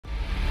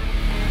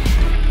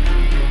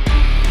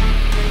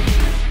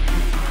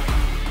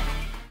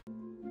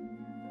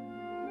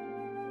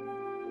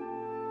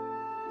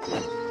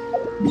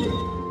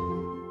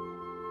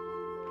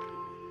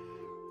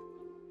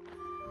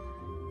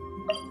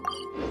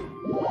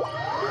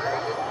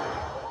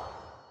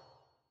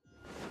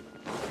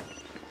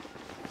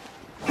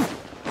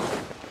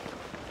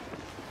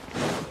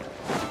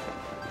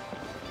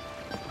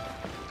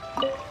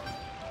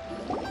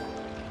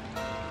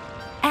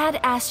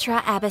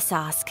Astra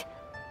Abyssosk.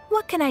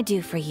 What can I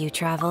do for you,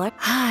 traveler?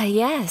 Ah,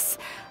 yes.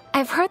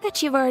 I've heard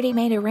that you've already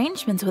made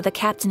arrangements with the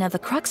captain of the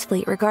Crux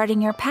fleet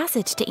regarding your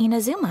passage to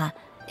Inazuma.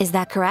 Is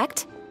that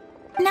correct?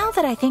 Now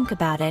that I think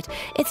about it,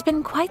 it's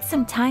been quite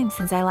some time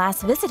since I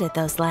last visited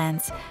those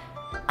lands.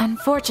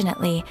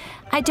 Unfortunately,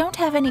 I don't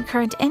have any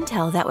current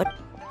intel that would...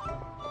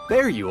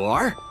 There you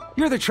are.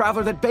 You're the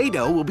traveler that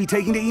Beidou will be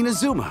taking to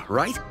Inazuma,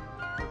 right?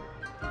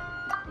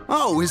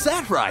 Oh, is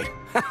that right?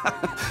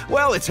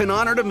 Well, it's an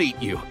honor to meet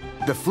you.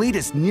 The fleet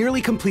has nearly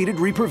completed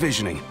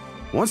reprovisioning.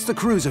 Once the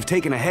crews have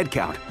taken a head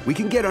count, we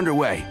can get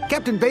underway.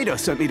 Captain Beidou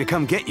sent me to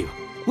come get you.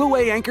 We'll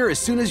weigh anchor as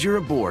soon as you're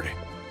aboard.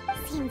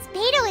 Seems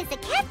Beidou is the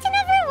captain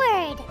of her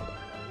word.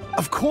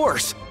 Of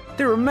course!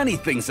 There are many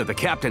things that the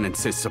captain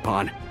insists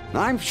upon.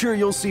 I'm sure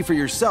you'll see for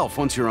yourself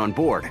once you're on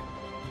board.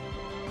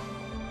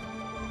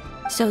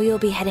 So you'll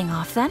be heading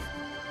off then?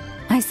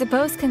 I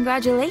suppose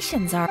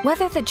congratulations are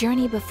whether the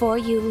journey before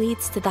you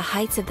leads to the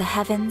heights of the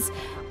heavens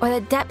or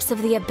the depths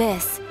of the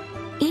abyss,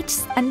 each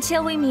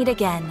until we meet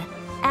again.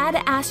 Ad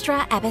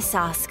Astra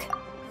Abyssosk.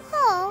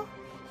 Oh,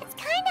 it's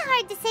kind of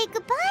hard to say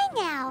goodbye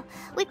now.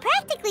 We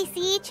practically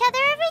see each other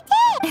every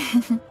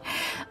day.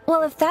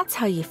 Well, if that's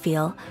how you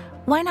feel,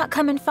 why not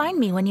come and find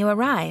me when you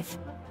arrive?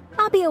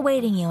 I'll be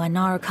awaiting you on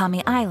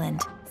Narukami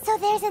Island. So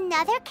there's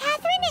another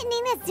Catherine in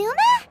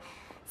Inazuma?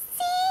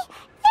 See?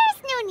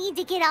 There's no need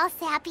to get all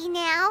sappy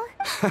now.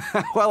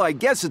 Well, I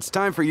guess it's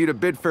time for you to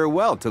bid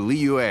farewell to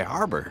Liyue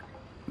Harbor.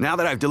 Now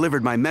that I've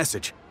delivered my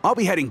message, I'll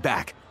be heading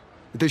back.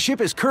 The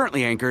ship is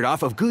currently anchored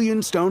off of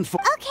Guyun Stone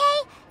Fort.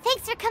 Okay,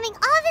 thanks for coming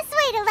all this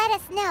way to let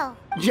us know.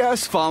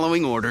 Just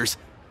following orders.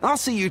 I'll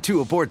see you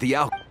two aboard the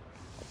Al...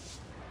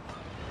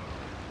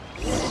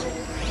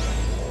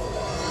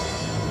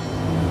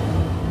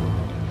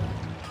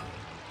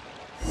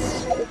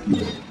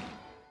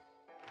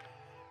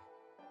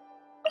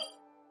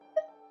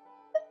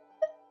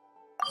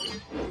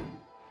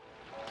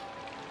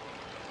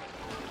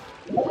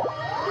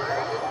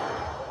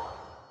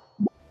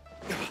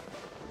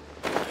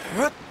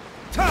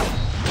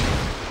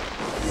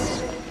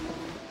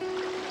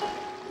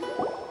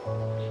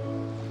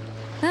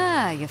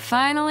 Ah, you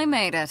finally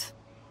made it.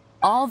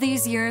 All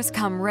these years,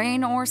 come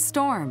rain or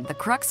storm, the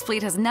Crux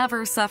fleet has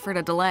never suffered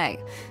a delay.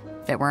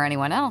 If it were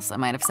anyone else, I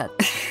might have said...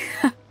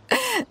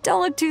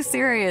 Don't look too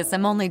serious,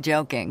 I'm only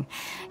joking.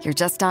 You're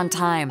just on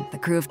time. The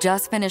crew have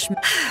just finished...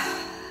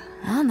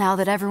 Well, now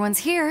that everyone's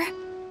here,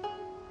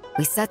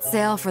 we set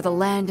sail for the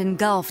land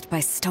engulfed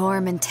by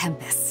storm and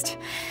tempest.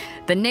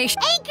 The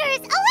nation... Anchors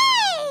away!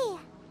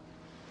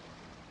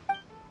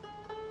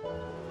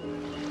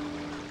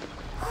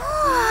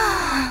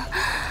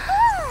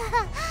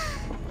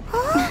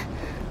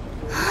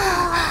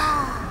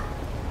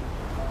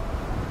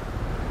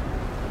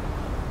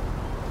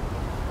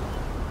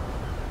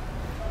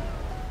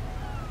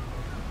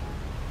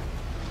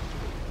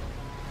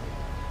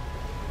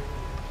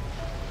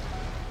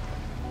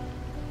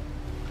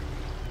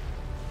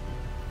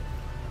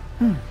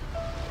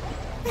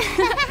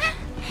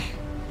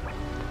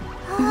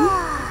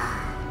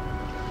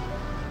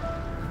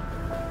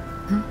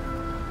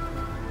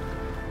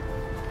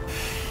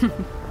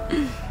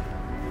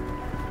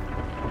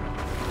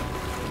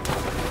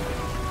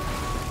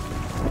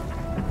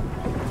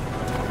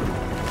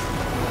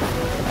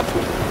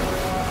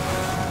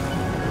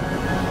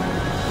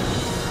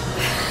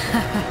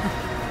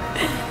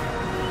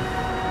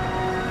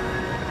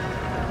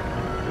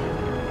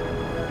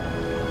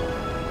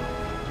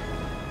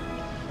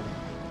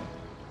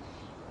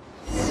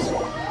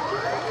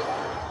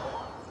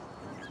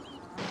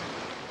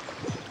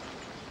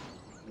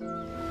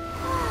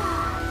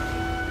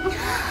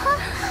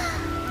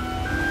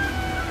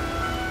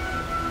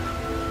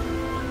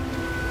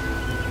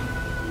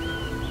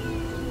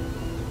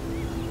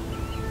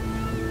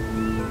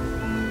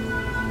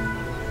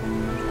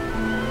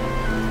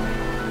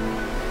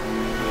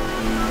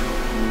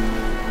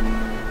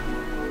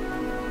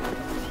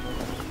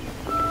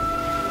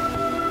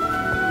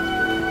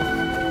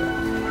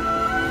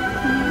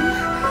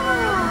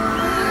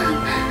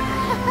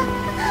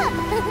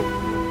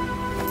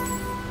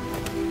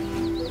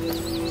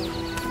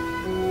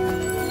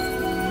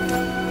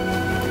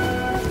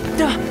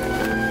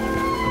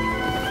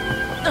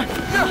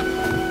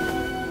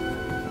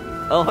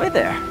 Ahoy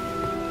there.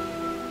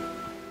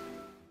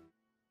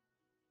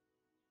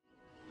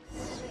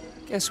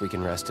 Guess we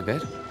can rest a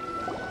bit.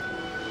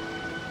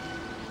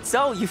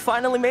 So, you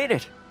finally made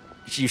it.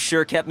 You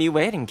sure kept me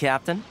waiting,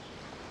 Captain.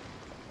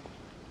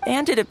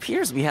 And it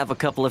appears we have a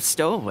couple of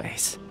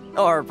stowaways.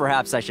 Or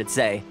perhaps I should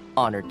say,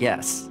 honored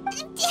guests.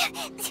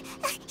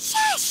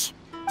 Shush!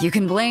 You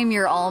can blame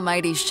your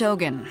almighty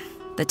Shogun.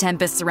 The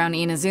tempests around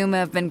Inazuma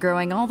have been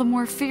growing all the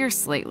more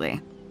fierce lately.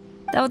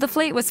 Though the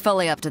fleet was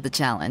fully up to the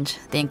challenge,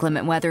 the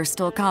inclement weather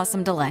still caused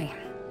some delay.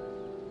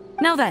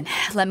 Now then,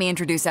 let me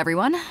introduce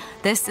everyone.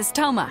 This is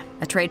Toma,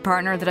 a trade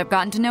partner that I've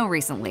gotten to know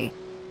recently.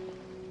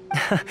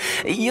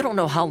 You don't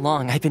know how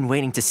long I've been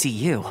waiting to see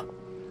you.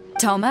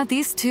 Toma,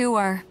 these two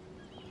are...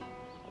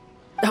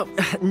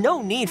 Oh,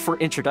 no need for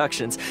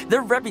introductions.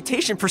 Their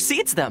reputation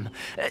precedes them.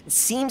 It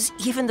seems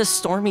even the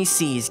stormy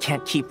seas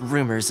can't keep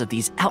rumors of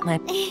these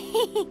outland...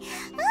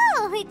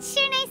 Oh, it's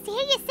sure nice to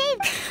hear you say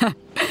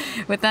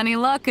that. With any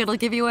luck, it'll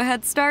give you a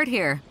head start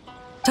here.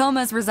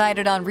 Toma's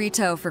resided on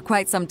Rito for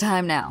quite some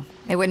time now.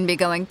 It wouldn't be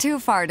going too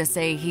far to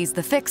say he's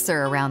the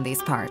fixer around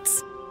these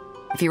parts.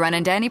 If you run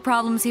into any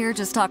problems here,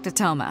 just talk to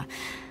Toma.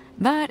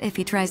 But if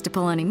he tries to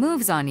pull any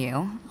moves on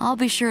you, I'll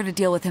be sure to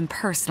deal with him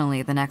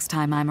personally the next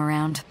time I'm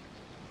around.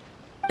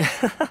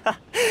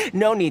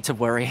 No need to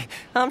worry.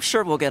 I'm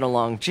sure we'll get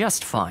along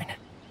just fine.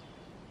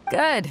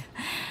 Good.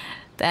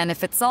 Then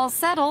if it's all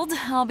settled,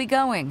 I'll be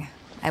going.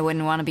 I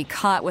wouldn't want to be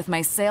caught with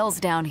my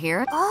sails down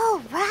here.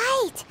 Oh,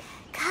 right.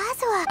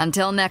 Kazuha.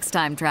 Until next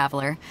time,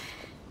 traveler.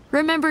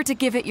 Remember to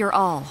give it your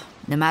all,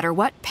 no matter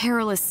what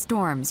perilous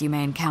storms you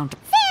may encounter.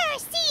 Fair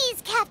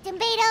seas, Captain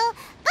Beto.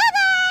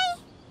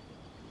 Bye-bye.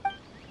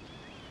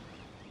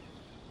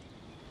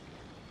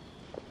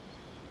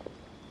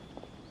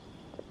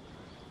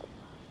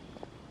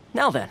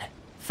 Now then,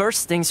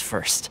 first things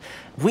first.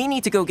 We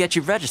need to go get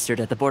you registered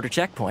at the border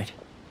checkpoint.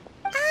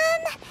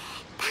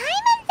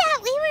 Paimon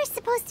thought we were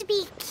supposed to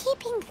be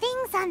keeping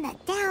things on the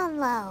down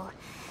low.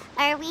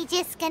 Are we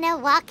just gonna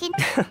walk in?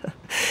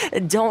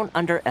 Don't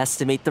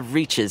underestimate the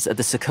reaches of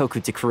the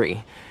Sakoku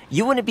Decree.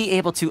 You wouldn't be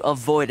able to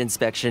avoid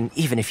inspection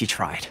even if you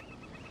tried.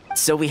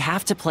 So we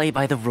have to play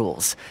by the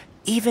rules,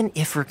 even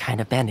if we're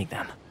kind of bending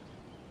them.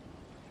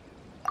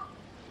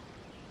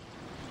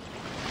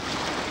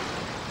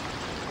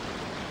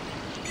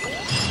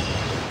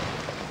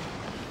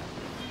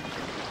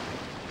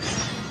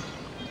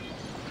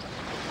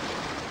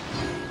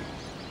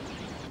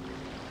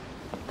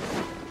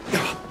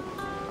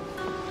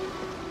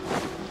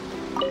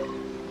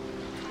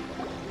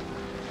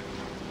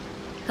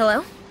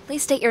 Hello?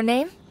 Please state your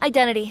name,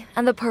 identity,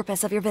 and the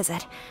purpose of your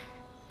visit.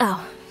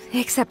 Oh,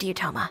 except you,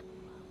 Toma.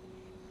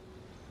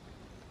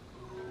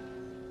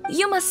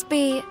 You must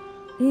be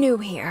new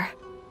here.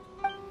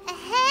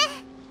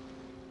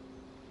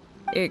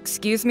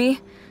 Excuse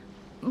me?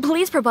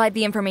 Please provide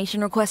the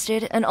information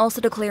requested, and also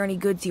declare any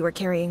goods you are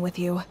carrying with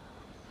you.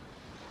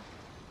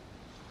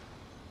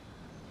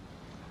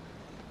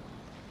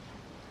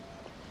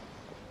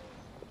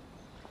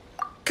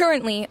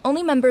 Currently,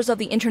 only members of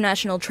the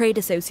International Trade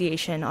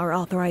Association are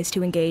authorized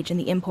to engage in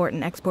the import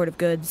and export of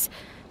goods.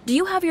 Do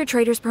you have your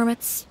trader's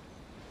permits?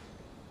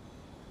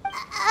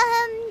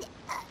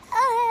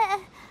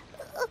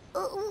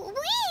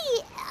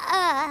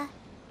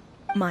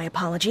 My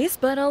apologies,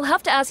 but I'll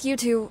have to ask you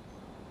to...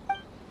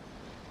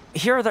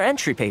 Here are the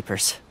entry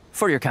papers,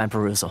 for your kind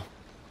perusal.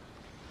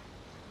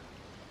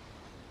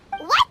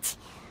 What?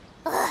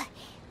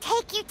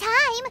 Take your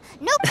time.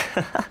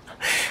 Nope.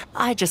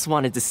 I just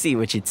wanted to see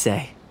what you'd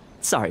say.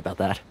 Sorry about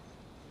that.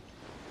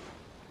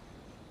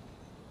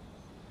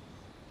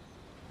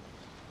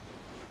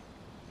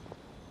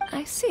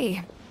 I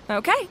see.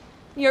 Okay.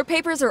 Your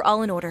papers are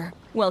all in order.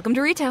 Welcome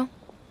to Rito.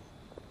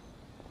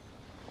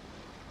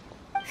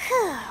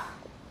 Whew.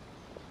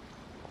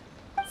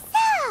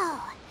 So,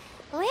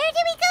 where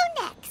do we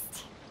go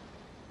next?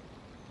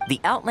 The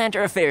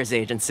Outlander Affairs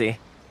Agency.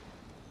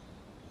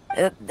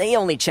 They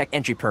only check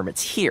entry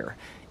permits here.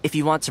 If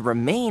you want to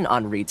remain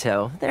on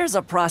Rito, there's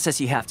a process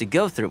you have to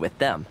go through with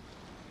them.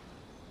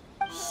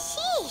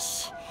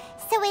 Sheesh.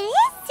 So it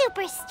is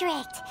super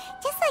strict,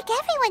 just like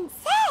everyone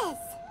says.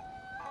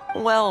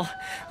 Well,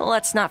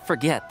 let's not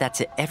forget that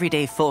to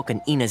everyday folk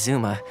in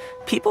Inazuma,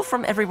 people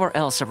from everywhere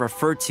else are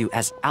referred to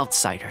as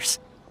outsiders.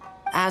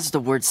 As the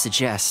word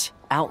suggests,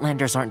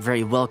 Outlanders aren't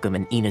very welcome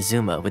in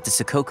Inazuma with the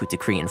Sakoku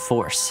Decree in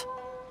force.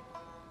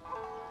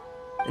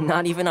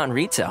 Not even on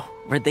Rito,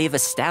 where they've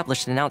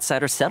established an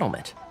outsider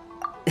settlement.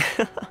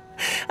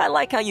 I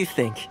like how you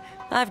think.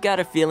 I've got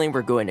a feeling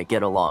we're going to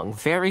get along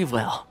very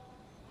well.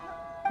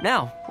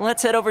 Now,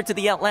 let's head over to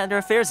the Outlander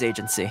Affairs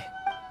Agency.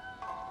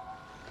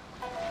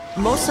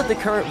 Most of the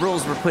current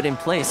rules were put in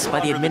place by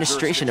the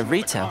administration of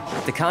Rito,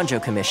 the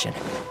Kanjo Commission.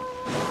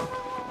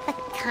 The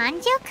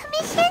Kanjo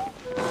Commission?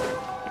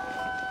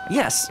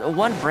 Yes,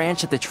 one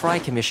branch of the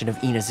Tri-Commission of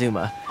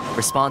Inazuma,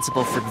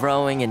 responsible for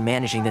growing and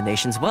managing the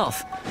nation's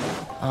wealth.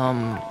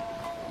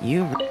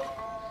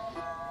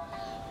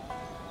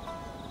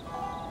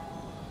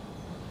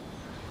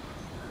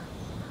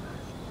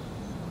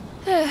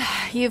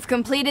 You've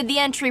completed the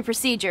entry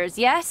procedures,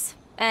 yes?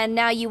 And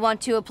now you want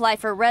to apply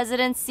for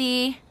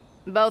residency?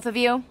 Both of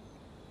you?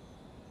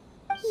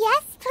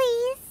 Yes,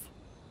 please.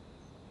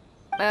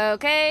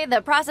 Okay,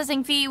 the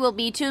processing fee will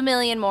be 2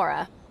 million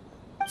Mora.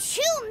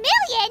 2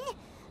 million?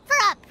 For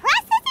a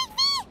processing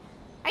fee?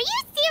 Are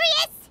you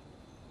serious?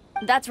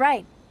 That's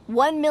right.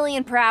 1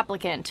 million per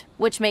applicant,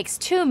 which makes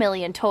 2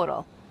 million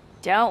total.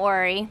 Don't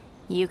worry,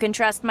 you can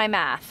trust my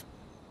math.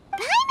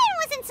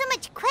 Paimon wasn't so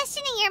much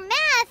questioning your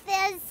math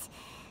as...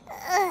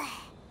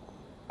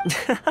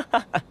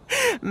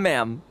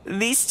 Ma'am,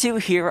 these two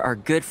here are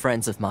good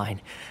friends of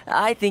mine.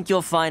 I think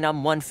you'll find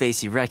I'm one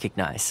face you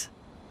recognize.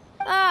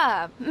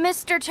 Ah,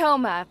 Mr.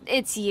 Toma,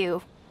 it's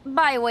you.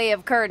 By way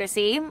of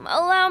courtesy,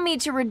 allow me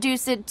to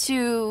reduce it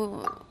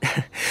to...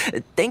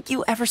 Thank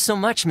you ever so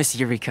much, Miss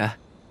Eureka.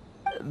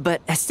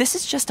 But as this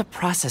is just a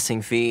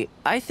processing fee,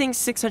 I think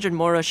 600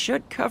 Mora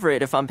should cover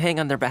it if I'm paying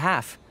on their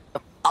behalf.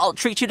 I'll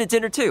treat you to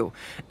dinner too.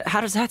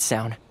 How does that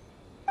sound?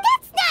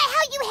 That's not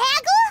how you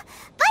haggle!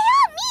 By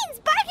all means,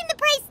 bargain the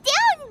price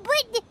down,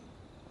 but...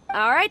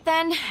 Alright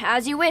then,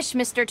 as you wish,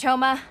 Mr.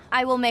 Toma.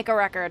 I will make a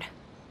record.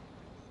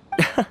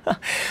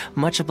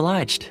 Much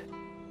obliged.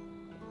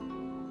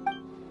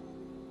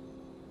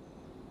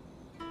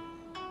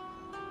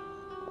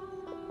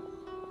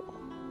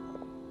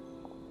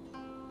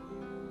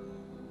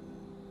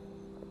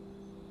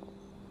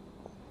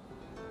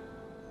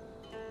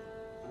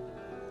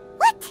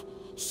 What?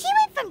 She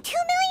went from 2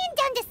 million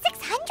down to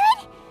 600?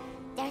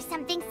 There's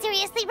something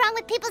seriously wrong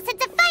with people's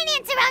sense of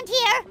finance around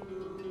here!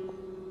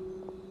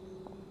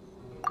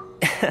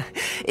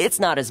 It's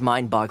not as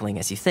mind-boggling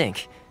as you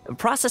think. A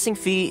processing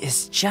fee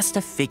is just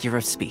a figure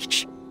of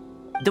speech.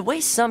 The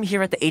way some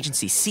here at the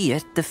agency see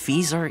it, the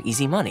fees are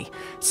easy money,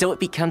 so it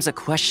becomes a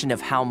question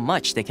of how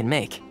much they can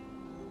make.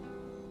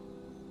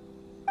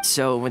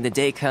 So when the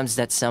day comes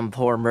that some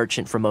poor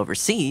merchant from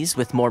overseas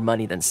with more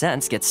money than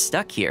sense gets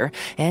stuck here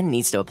and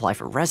needs to apply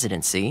for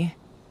residency...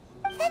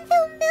 Then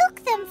they'll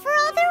milk them for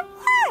all they're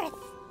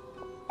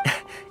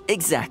worth!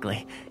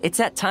 Exactly. It's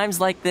at times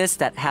like this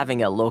that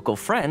having a local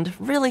friend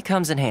really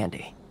comes in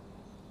handy.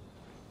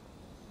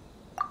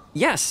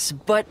 Yes,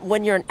 but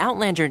when you're an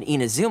outlander in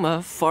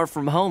Inazuma, far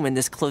from home in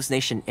this closed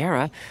nation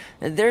era,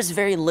 there's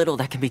very little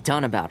that can be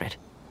done about it.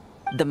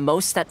 The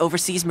most that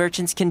overseas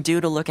merchants can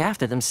do to look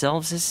after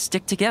themselves is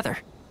stick together.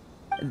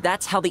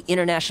 That's how the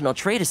International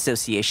Trade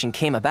Association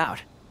came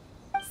about.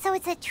 So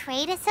it's a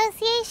trade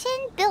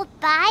association built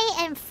by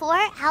and for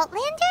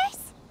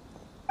Outlanders?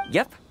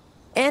 Yep.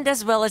 And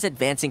as well as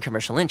advancing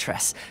commercial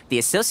interests, the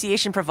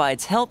association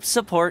provides help,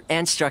 support,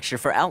 and structure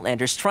for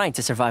Outlanders trying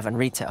to survive on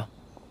Rito.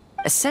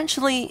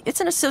 Essentially, it's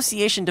an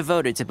association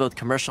devoted to both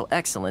commercial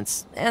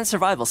excellence and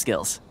survival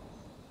skills.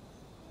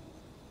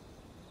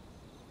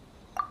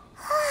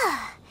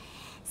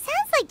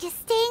 Sounds like just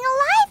staying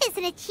alive is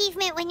an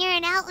achievement when you're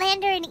an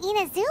Outlander in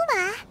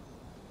Inazuma.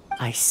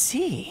 I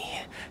see.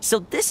 So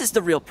this is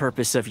the real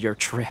purpose of your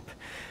trip.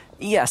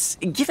 Yes,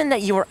 given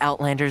that you are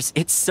Outlanders,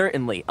 it's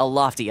certainly a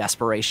lofty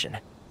aspiration.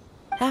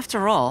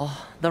 After all,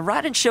 the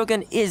Raiden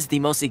Shogun is the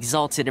most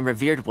exalted and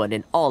revered one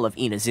in all of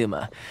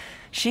Inazuma.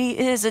 She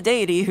is a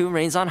deity who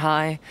reigns on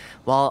high,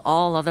 while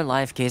all other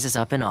life gazes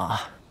up in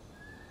awe.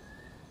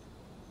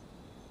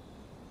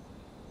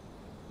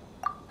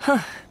 Huh.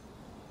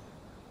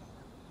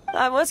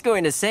 I was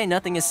going to say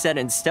nothing is set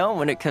in stone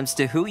when it comes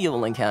to who you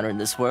will encounter in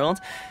this world.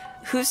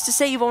 Who's to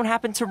say you won't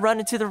happen to run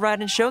into the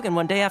Raiden Shogun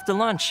one day after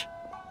lunch?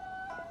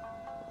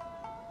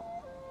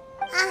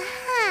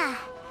 Uh-huh.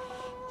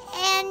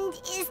 And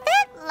is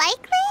that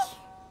likely?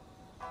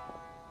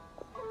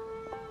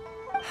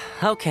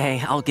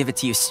 Okay, I'll give it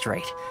to you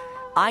straight.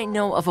 I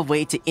know of a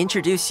way to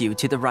introduce you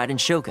to the Raiden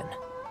Shogun.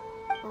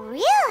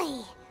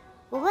 Really?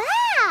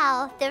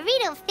 Wow! The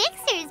Rito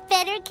Fixer is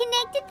better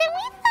connected than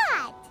we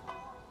thought!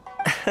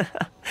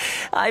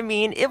 I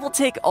mean, it will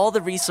take all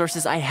the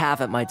resources I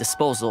have at my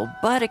disposal,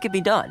 but it could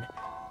be done.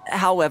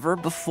 However,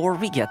 before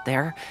we get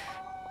there,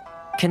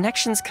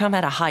 connections come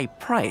at a high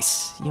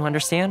price, you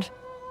understand?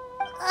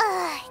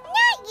 Not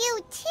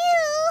you too!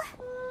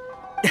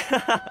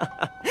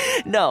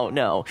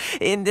 No.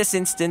 In this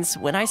instance,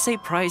 when I say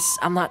price,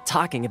 I'm not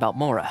talking about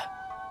Mora.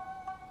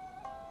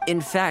 In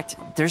fact,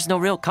 there's no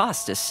real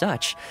cost as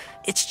such.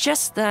 It's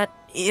just that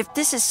if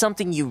this is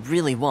something you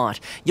really want,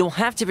 you'll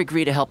have to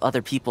agree to help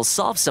other people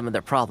solve some of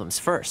their problems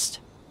first.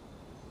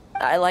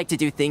 I like to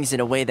do things in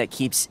a way that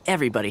keeps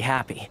everybody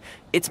happy.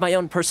 It's my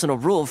own personal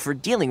rule for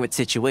dealing with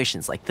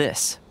situations like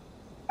this.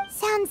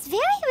 Sounds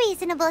very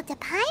reasonable to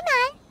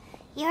Paimon.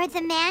 You're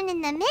the man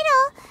in the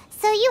middle,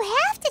 so you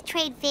have to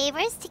trade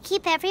favors to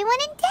keep everyone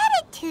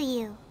indebted to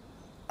you.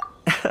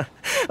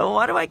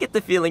 Why do I get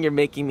the feeling you're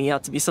making me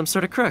out to be some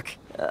sort of crook?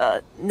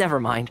 Never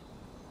mind.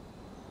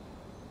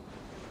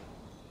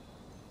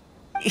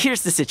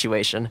 Here's the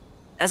situation.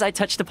 As I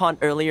touched upon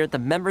earlier, the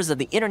members of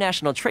the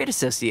International Trade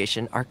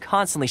Association are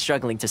constantly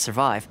struggling to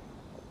survive.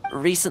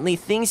 Recently,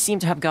 things seem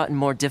to have gotten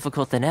more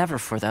difficult than ever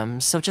for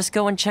them, so just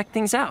go and check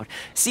things out.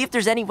 See if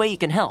there's any way you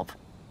can help.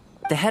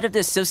 The head of the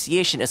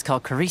association is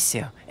called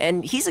Kurisu,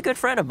 and he's a good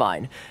friend of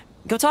mine.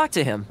 Go talk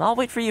to him. I'll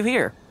wait for you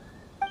here.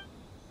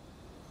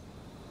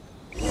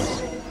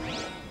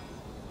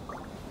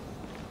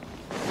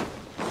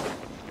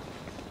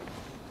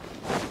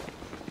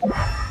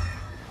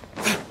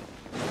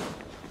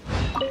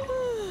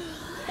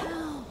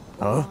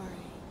 Oh?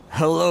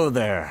 Hello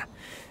there.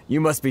 You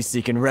must be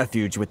seeking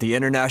refuge with the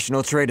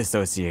International Trade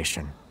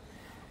Association.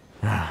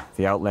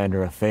 The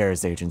Outlander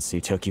Affairs Agency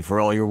took you for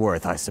all you're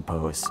worth, I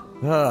suppose.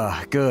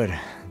 Good.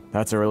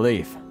 That's a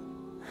relief.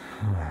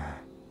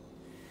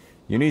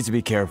 You need to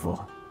be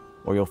careful,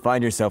 or you'll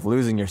find yourself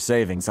losing your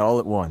savings all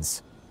at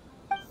once.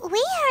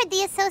 We heard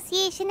the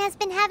association has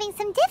been having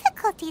some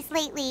difficulties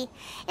lately.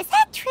 Is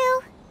that true?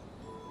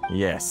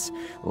 Yes,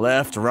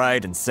 left,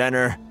 right, and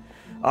center.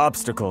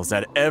 Obstacles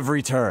at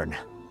every turn.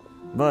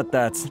 But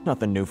that's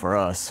nothing new for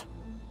us.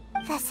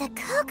 The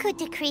Sakoku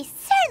decree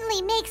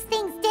certainly makes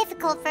things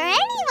difficult for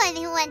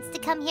anyone who wants to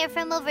come here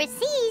from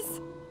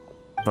overseas.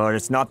 But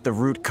it's not the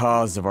root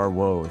cause of our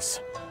woes.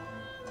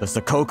 The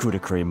Sakoku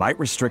decree might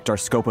restrict our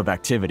scope of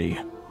activity,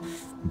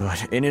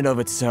 but in and of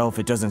itself,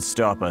 it doesn't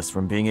stop us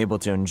from being able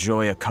to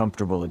enjoy a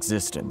comfortable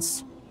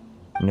existence.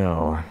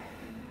 No.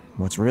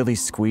 What's really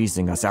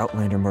squeezing us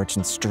Outlander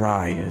merchants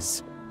dry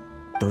is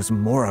those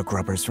Mora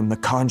grubbers from the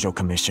Kanjo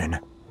Commission.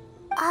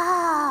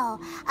 Oh,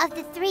 of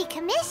the 3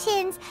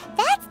 commissions,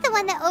 that's the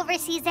one that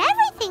oversees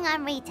everything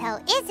on Rito,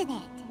 isn't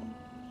it?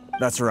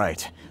 That's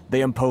right.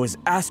 They impose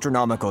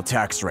astronomical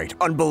tax rate,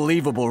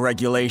 unbelievable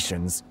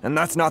regulations, and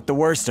that's not the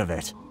worst of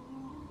it.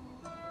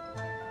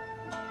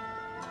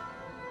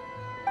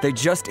 They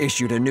just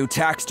issued a new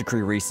tax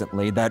decree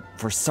recently that,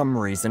 for some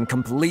reason,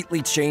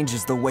 completely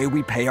changes the way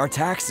we pay our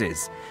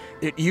taxes.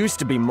 It used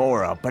to be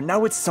Mora, but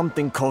now it's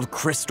something called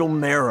Crystal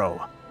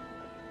Marrow.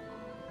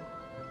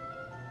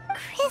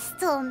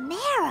 Crystal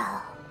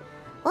Marrow?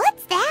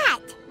 What's that?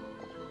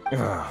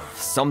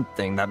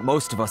 Something that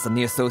most of us in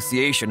the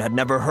association had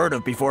never heard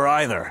of before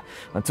either,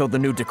 until the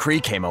new decree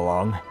came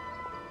along.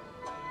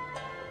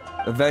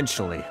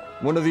 Eventually,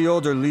 one of the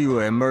older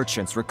Liyue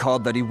merchants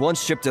recalled that he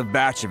once shipped a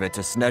batch of it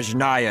to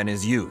Snezhnaya in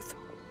his youth.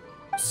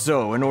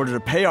 So, in order to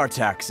pay our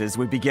taxes,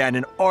 we began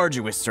an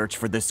arduous search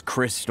for this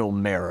Crystal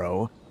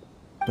Marrow.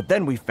 But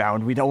then we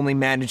found we'd only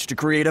managed to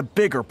create a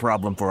bigger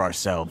problem for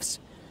ourselves.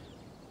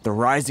 The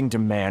rising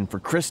demand for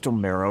Crystal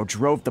Marrow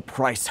drove the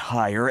price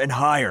higher and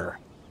higher.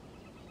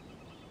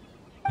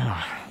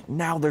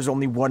 Now there's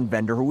only one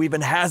vendor who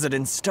even has it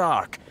in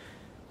stock.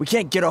 We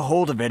can't get a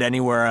hold of it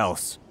anywhere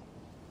else.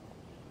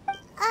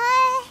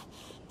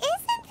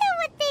 Isn't that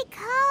what they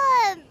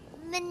call a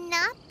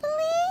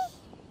monopoly?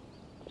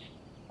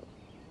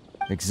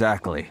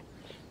 Exactly.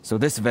 So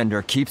this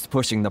vendor keeps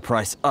pushing the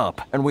price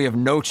up, and we have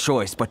no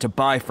choice but to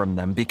buy from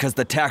them because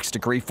the tax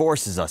decree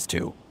forces us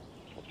to.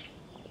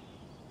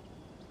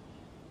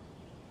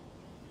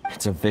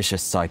 It's a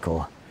vicious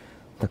cycle.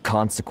 The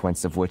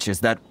consequence of which is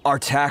that our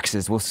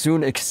taxes will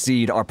soon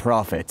exceed our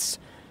profits.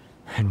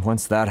 And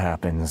once that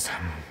happens...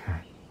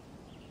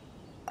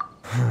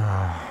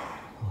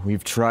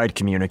 We've tried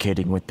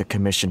communicating with the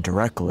Commission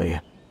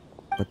directly,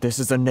 but this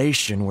is a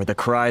nation where the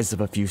cries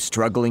of a few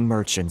struggling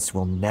merchants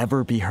will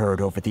never be heard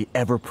over the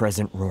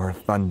ever-present roar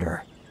of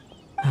thunder.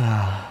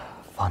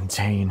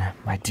 Fontaine,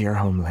 my dear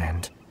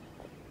homeland.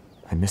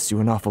 I miss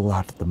you an awful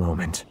lot at the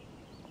moment.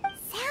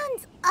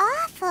 Sounds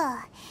awful.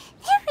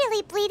 They're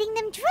really bleeding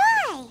them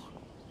dry.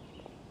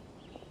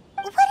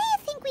 What do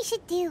you think we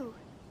should do?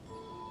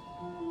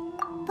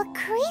 But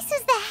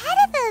Karisu's the head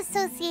of the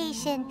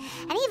association,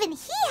 and even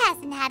he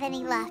hasn't had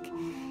any luck.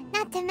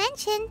 Not to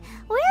mention,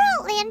 we're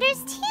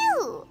Outlanders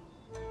too.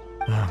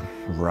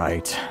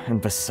 Right.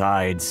 And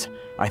besides,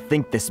 I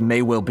think this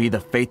may well be the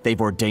fate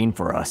they've ordained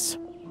for us.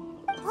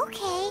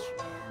 Okay.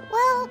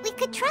 Well, we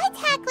could try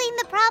tackling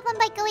the problem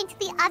by going to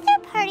the other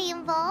party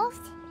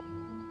involved.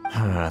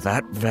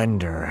 That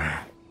vendor...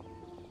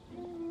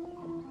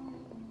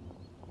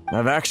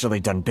 I've actually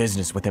done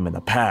business with him in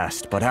the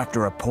past, but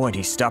after a point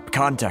he stopped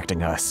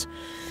contacting us.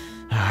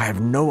 I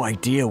have no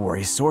idea where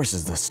he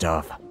sources the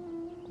stuff.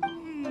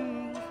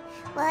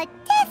 Well, it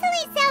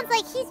definitely sounds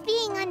like he's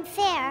being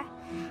unfair.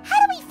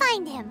 How do we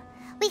find him?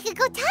 We could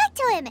go talk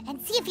to him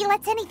and see if he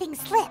lets anything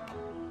slip.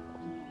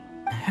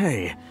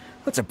 Hey,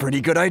 that's a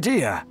pretty good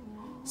idea.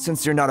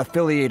 Since you're not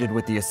affiliated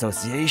with the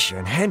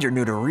association and you're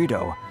new to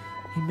Rito,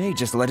 he may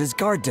just let his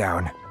guard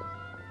down.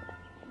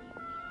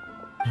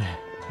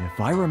 If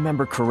I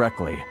remember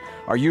correctly,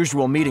 our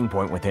usual meeting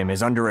point with him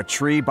is under a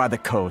tree by the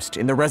coast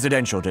in the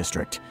residential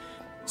district.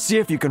 See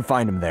if you can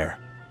find him there.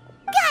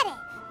 Got it!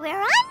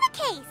 We're on the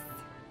case!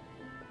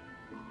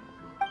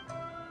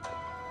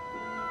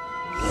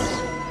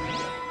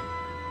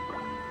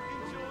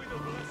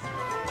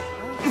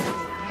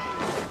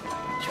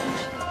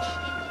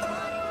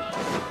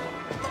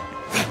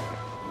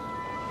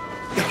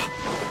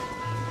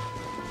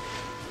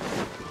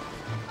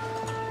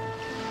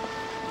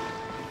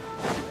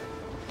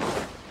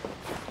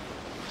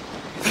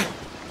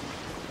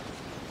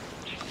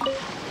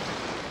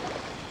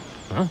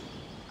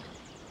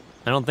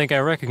 I don't think I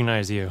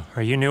recognize you.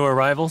 Are you new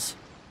arrivals?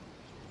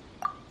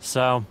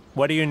 So,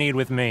 what do you need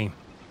with me?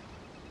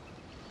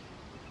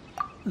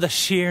 The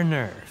sheer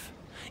nerve.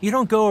 You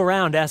don't go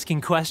around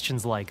asking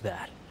questions like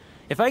that.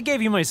 If I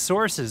gave you my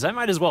sources, I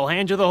might as well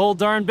hand you the whole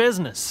darn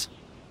business.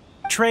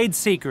 Trade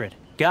secret.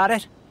 Got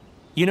it?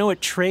 You know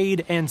what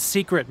trade and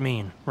secret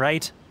mean,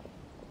 right?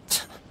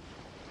 This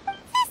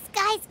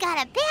guy's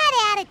got a bad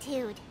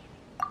attitude.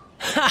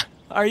 Ha!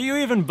 Are you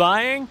even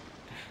buying?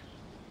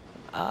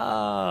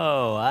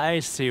 Oh,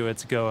 I see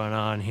what's going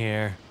on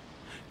here.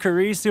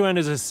 Karisu and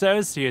his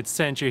associates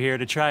sent you here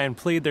to try and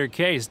plead their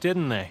case,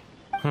 didn't they?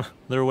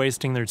 They're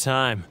wasting their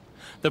time.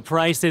 The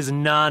price is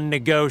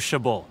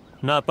non-negotiable,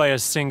 not by a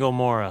single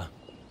Mora.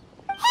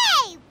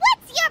 Hey,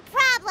 what's your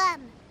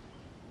problem?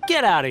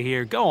 Get out of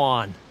here, go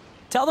on.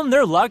 Tell them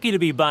they're lucky to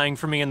be buying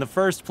from me in the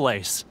first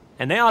place,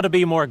 and they ought to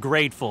be more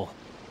grateful.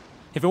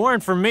 If it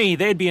weren't for me,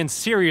 they'd be in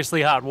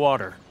seriously hot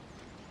water.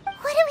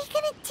 What are we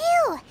gonna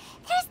do?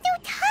 There's no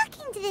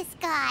talking to this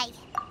guy.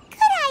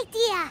 Good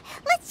idea.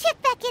 Let's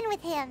check back in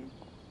with him.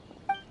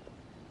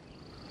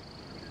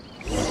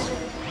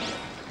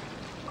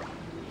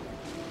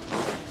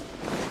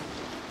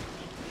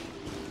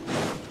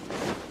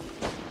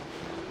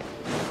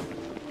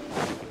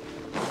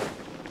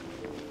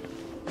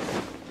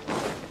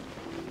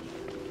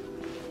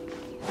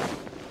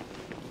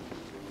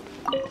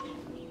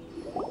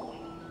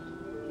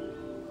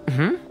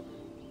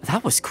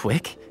 That was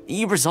quick.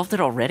 You resolved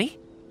it already?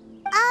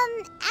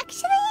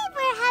 Actually,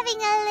 we're having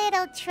a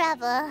little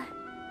trouble.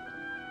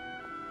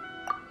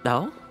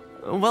 No?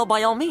 Well,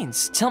 by all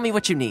means, tell me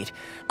what you need.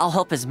 I'll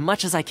help as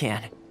much as I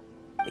can.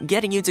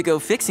 Getting you to go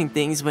fixing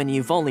things when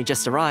you've only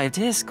just arrived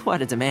is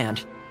quite a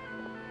demand.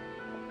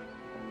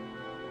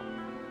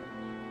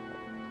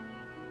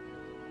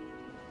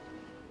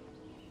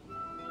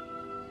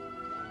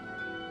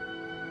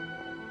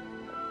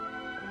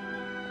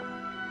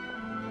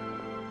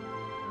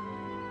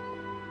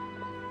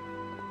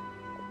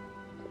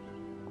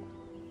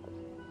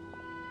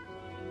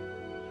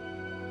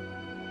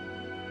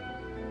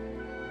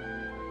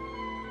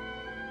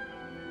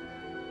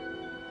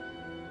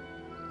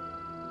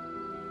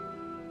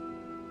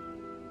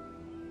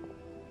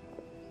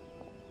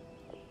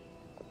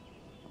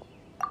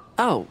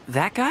 Oh,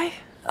 that guy?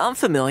 I'm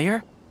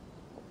familiar.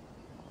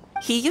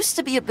 He used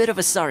to be a bit of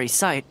a sorry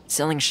sight,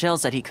 selling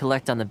shells that he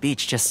collect on the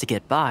beach just to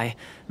get by,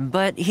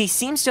 but he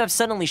seems to have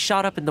suddenly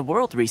shot up in the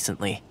world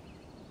recently.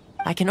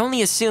 I can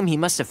only assume he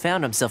must have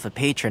found himself a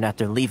patron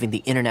after leaving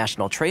the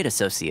International Trade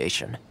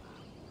Association.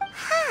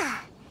 Huh.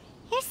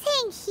 You're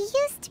saying he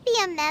used to be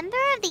a member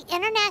of the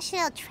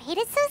International Trade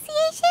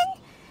Association?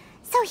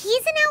 So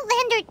he's an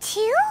Outlander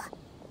too?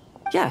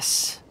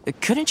 Yes.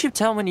 Couldn't you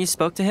tell when you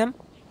spoke to him?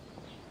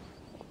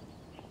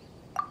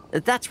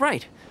 That's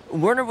right.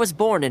 Werner was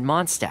born in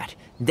Monstandt,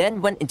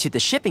 then went into the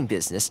shipping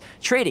business,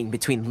 trading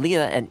between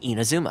Leah and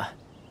Inazuma.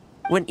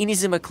 When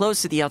Inazuma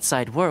closed to the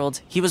outside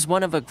world, he was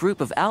one of a group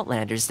of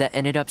Outlanders that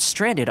ended up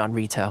stranded on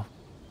Rito.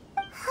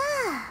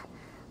 Huh.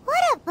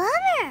 What a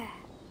bummer.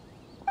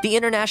 The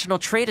International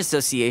Trade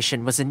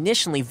Association was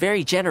initially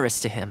very generous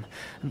to him,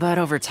 but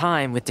over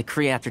time, with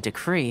decree after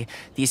decree,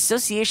 the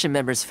association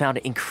members found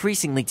it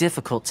increasingly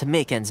difficult to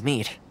make ends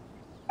meet.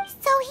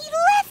 So he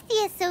left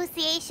the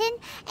association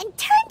and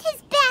turned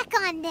his back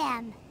on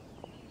them.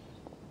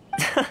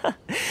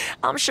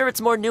 I'm sure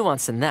it's more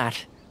nuanced than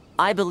that.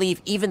 I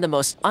believe even the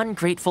most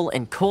ungrateful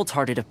and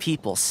cold-hearted of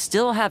people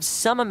still have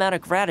some amount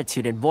of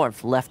gratitude and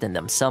warmth left in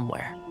them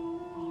somewhere.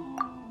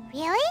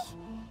 Really?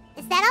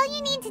 Is that all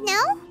you need to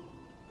know?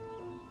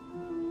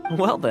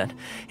 Well then,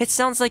 it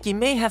sounds like you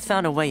may have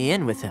found a way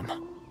in with him.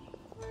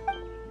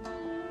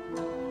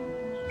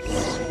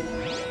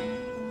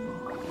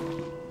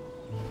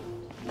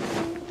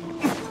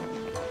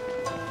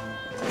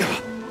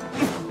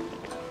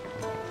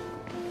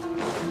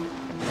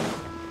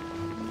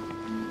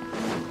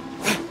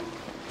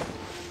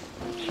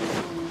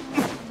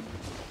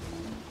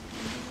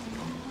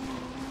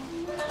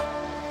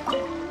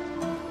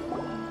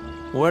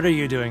 What are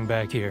you doing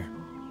back here?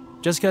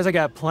 Just because I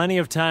got plenty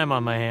of time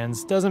on my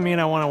hands doesn't mean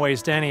I want to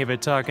waste any of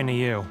it talking to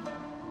you.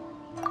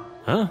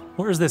 Huh?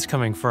 Where's this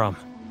coming from?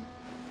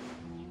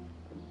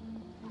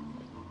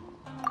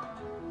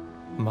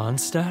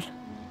 Monstandt?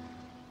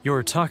 You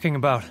were talking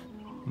about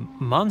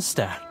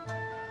Monstandt.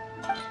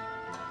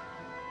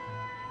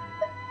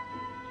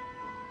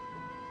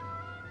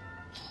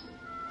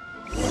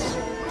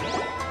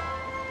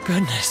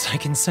 Goodness, I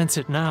can sense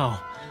it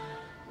now.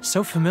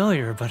 So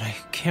familiar, but I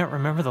can't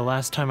remember the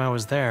last time I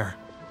was there.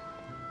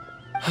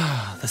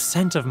 The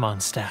scent of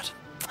Monstandt.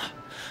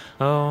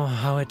 Oh,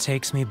 how it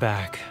takes me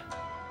back.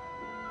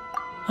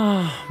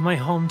 Oh, my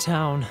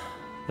hometown,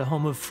 the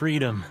home of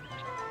freedom.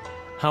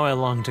 How I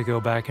long to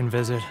go back and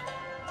visit.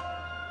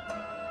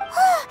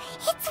 Oh,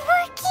 it's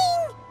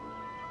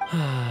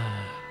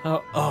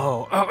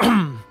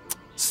working!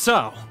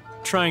 So,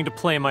 trying to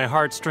play my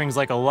heartstrings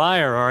like a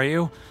liar, are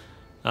you?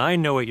 I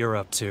know what you're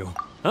up to.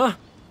 Huh?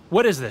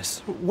 What is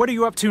this? What are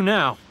you up to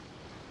now?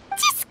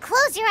 Just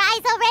close your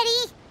eyes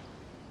already!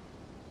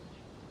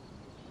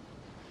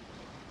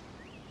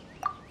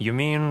 You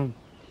mean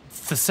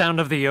the sound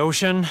of the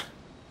ocean?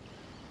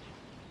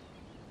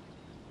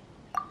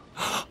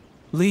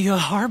 Leah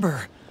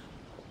Harbor.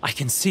 I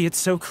can see it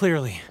so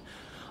clearly.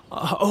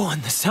 Oh,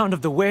 and the sound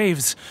of the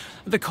waves.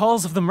 The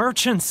calls of the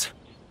merchants.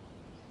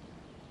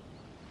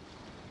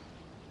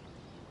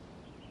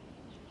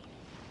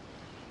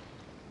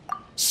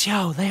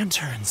 Xiao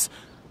lanterns.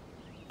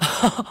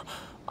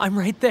 I'm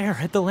right there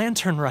at the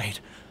lantern right.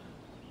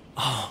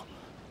 Oh,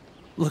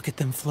 look at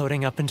them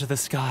floating up into the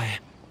sky.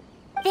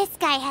 This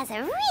guy has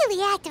a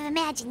really active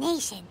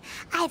imagination.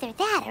 Either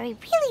that or he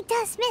really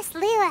does miss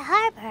Liyue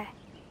Harbor.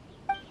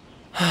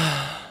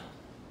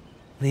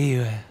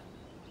 Liyue.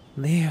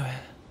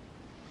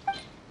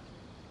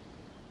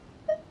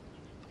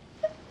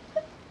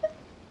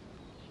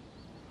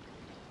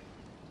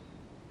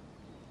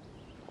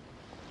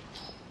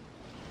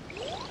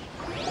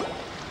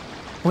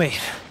 Wait.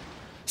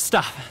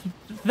 Stop.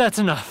 That's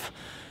enough.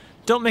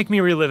 Don't make me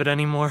relive it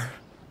anymore.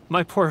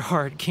 My poor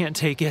heart can't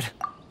take it.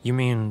 You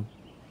mean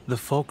the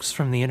folks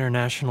from the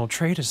International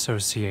Trade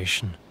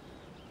Association?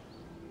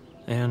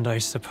 And I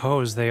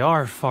suppose they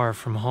are far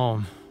from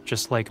home,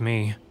 just like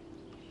me.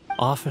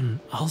 Often,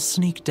 I'll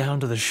sneak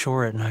down to the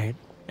shore at night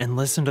and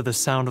listen to the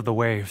sound of the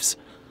waves.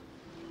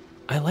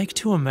 I like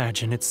to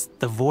imagine it's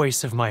the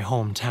voice of my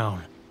hometown,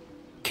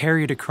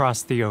 carried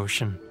across the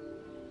ocean.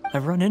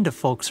 I've run into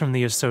folks from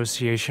the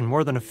association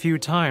more than a few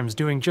times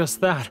doing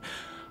just that,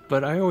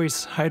 but I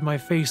always hide my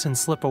face and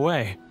slip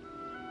away.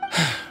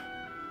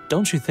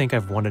 Don't you think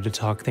I've wanted to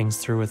talk things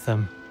through with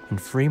them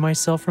and free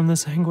myself from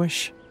this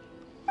anguish?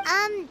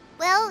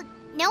 Well,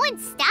 no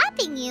one's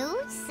stopping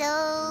you,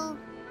 so...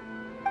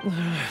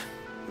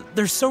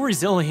 They're so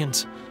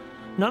resilient.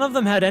 None of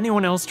them had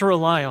anyone else to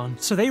rely on,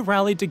 so they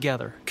rallied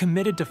together,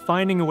 committed to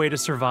finding a way to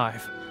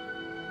survive.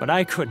 But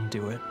I couldn't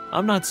do it.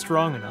 I'm not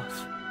strong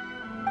enough.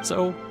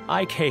 So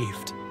I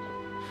caved.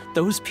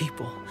 Those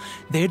people,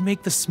 they'd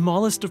make the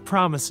smallest of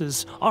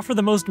promises, offer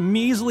the most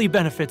measly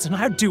benefits, and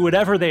I'd do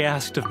whatever they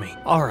asked of me.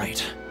 All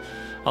right,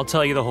 I'll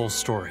tell you the whole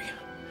story.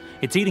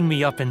 It's eating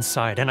me up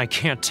inside, and I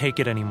can't take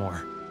it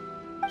anymore.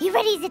 You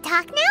ready to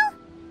talk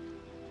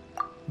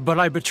now? But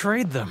I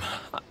betrayed them.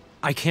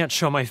 I can't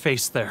show my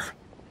face there.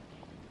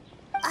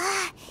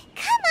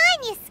 Come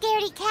on, you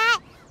scaredy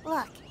cat.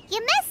 Look,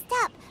 you messed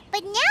up,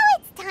 but now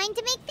it's time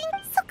to make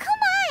things... So come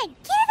on,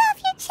 get it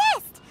off your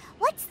chest.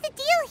 What's the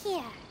deal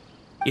here?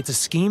 It's a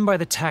scheme by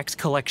the tax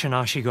collection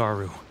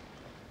Ashigaru,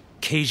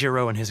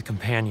 Keijiro and his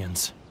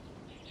companions.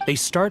 They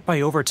start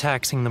by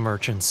overtaxing the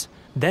merchants,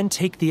 then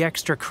take the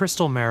extra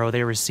crystal marrow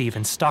they receive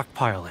and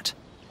stockpile it.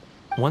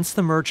 Once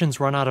the merchants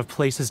run out of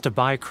places to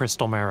buy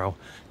crystal marrow,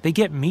 they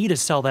get me to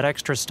sell that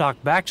extra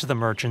stock back to the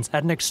merchants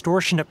at an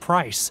extortionate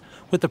price,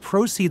 with the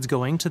proceeds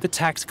going to the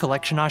tax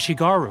collection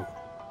Ashigaru.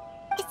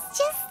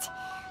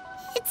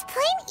 It's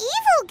plain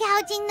evil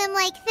gouging them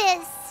like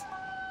this.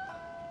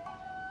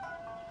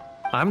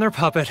 I'm their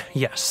puppet,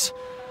 yes.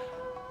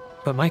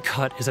 But my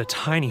cut is a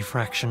tiny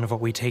fraction of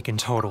what we take in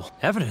total.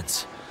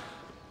 Evidence?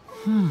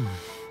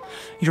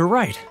 You're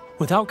right.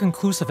 Without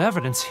conclusive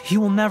evidence, he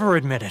will never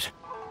admit it.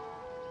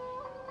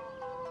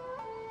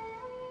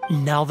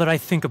 Now that I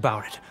think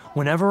about it,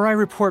 whenever I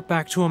report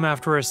back to him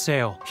after a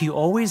sale, he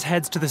always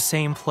heads to the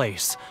same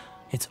place.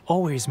 It's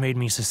always made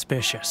me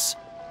suspicious.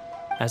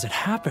 As it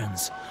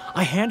happens,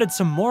 I handed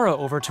some Mora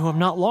over to him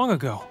not long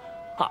ago.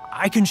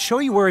 I can show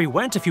you where he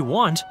went if you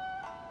want.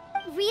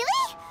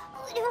 Really?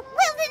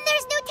 Well, then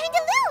there's no time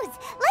to lose.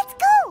 Let's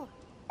go.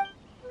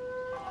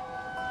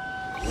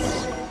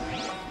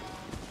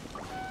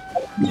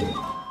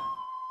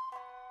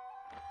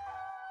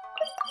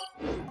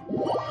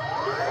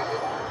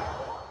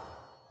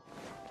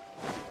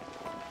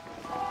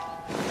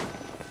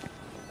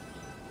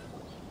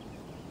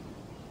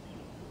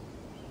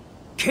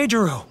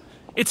 Keijiro!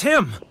 It's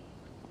him!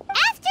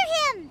 After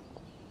him!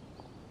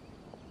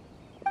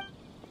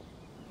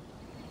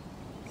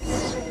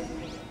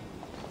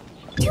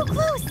 Too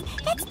close!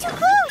 That's too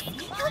close!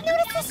 He'll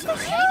notice us for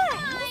sure!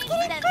 He's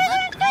getting further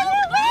and further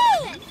away!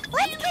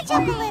 Let's catch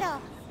up a little!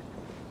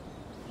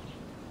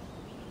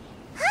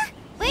 Huh?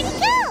 Where'd he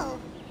go?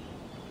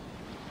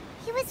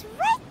 He was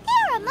right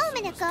there a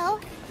moment ago.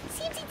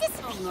 Seems he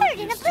disappeared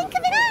in a blink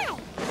of an eye.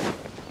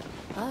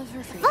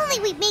 If only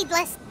we'd made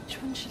less...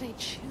 Which one should I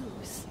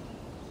choose?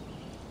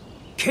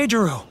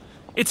 Keijiro!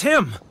 It's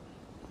him!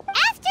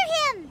 After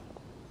him!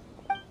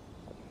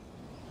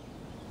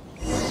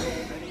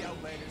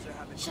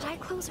 Should I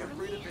close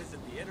early?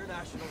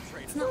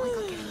 It's not like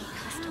I'll get any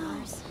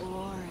customers.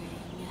 Boring.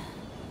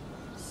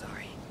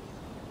 Sorry.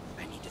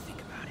 I need to think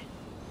about it.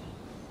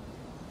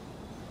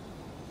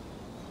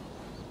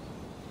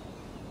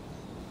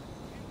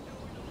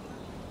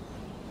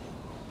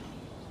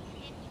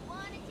 If you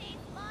want to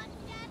taste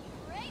Monstandt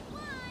great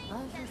wine,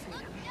 Love then her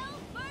look freedom. no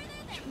further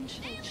Which than one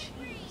should I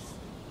choose?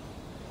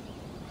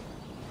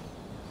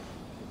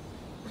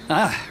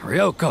 Ah,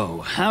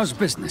 Ryoko, how's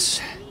business?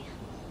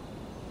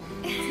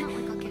 It's not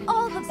like I'll get any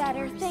All the customers.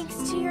 better thanks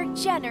to your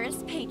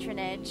generous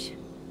patronage.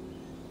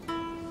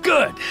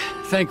 Good.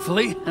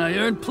 Thankfully, I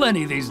earn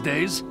plenty these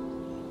days.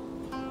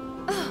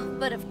 Oh,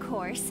 but of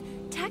course,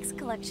 tax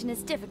collection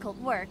is difficult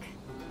work.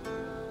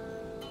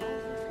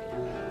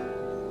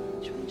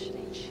 Which one should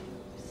I choose?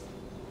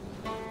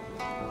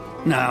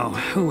 Now,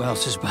 who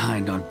else is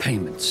behind on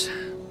payments?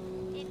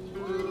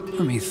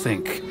 Let me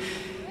think.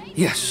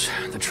 Yes,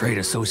 the Trade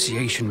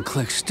Association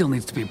clique still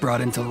needs to be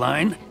brought into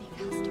line.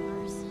 Any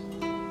customers?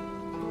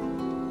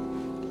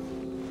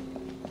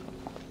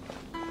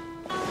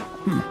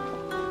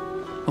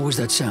 What was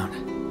that sound?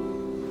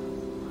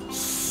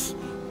 Shh!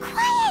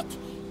 Quiet!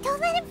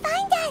 Don't let him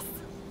find us!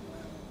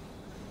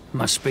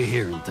 Must be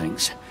hearing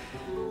things.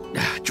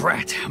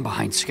 Drat, I'm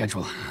behind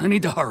schedule. I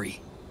need to hurry.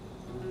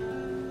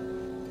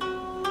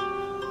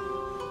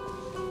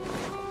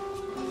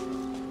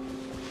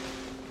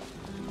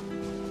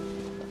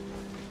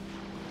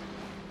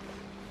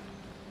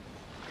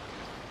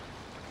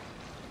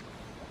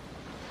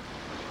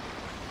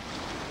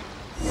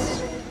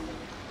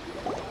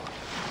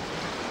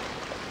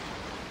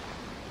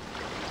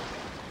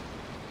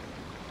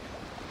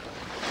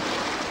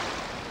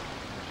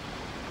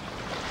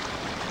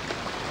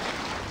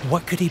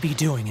 What could he be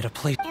doing at a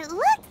place? It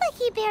looked like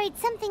he buried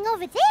something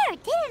over there,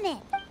 didn't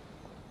it?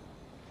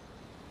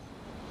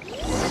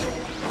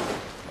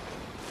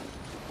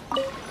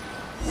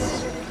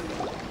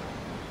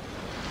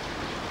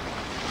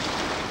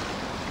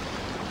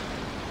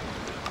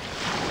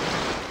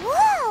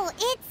 Whoa,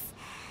 it's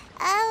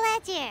a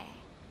ledger.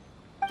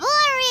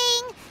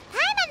 Boring!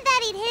 Paimon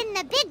thought he'd hidden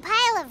a big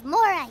pile of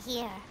Mora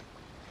here.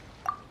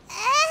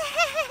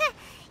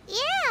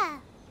 Yeah.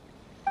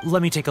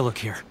 Let me take a look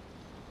here.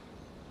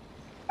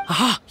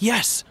 Aha,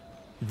 yes!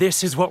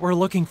 This is what we're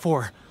looking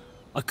for.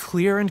 A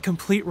clear and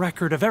complete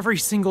record of every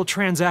single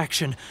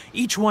transaction,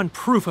 each one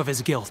proof of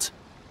his guilt.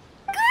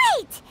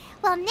 Great!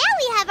 Well, now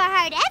we have our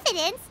hard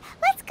evidence.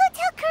 Let's go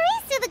tell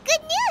Karisu the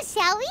good news,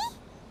 shall we?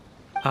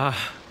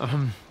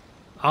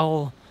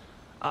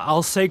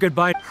 I'll say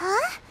goodbye.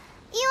 Huh?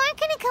 You aren't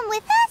gonna come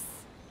with us?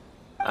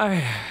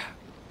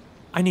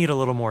 I need a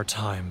little more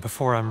time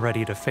before I'm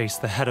ready to face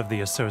the head of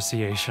the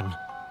association.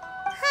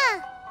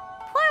 Huh.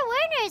 Poor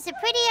Werner's a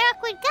pretty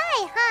awkward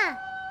guy, huh?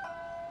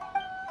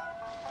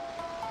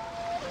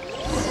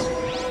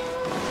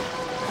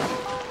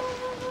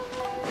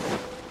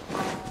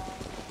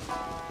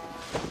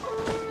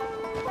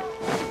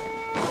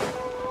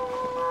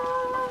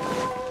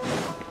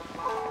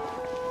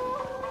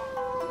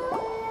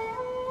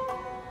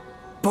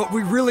 But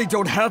we really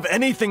don't have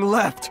anything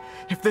left.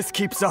 If this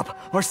keeps up,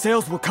 our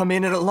sales will come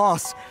in at a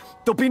loss.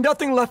 There'll be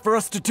nothing left for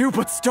us to do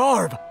but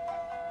starve.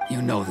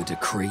 You know the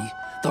decree.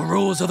 The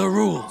rules are the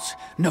rules.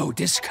 No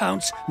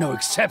discounts, no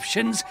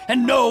exceptions,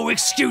 and no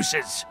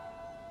excuses.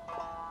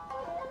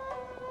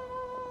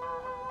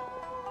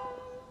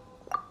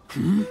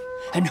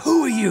 And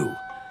who are you?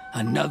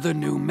 Another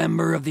new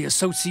member of the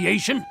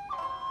association?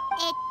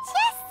 It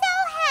just so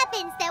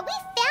happens that we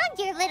found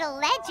your little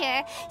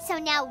ledger, so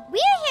now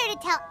we're here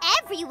to tell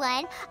everyone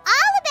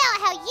all about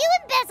how you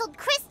embezzled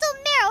crystal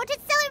marrow to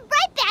sell it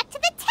right back to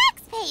the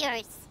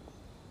taxpayers.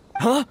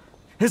 Huh?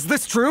 Is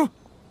this true?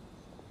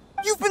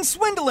 You've been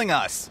swindling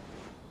us!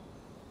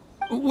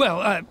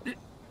 Well,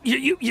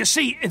 you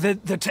see, the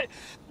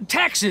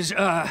taxes,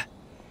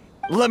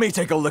 Let me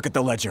take a look at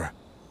the ledger.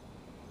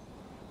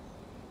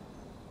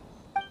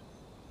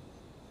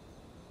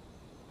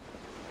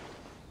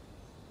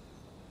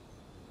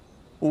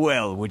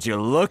 Well, would you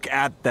look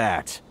at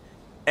that?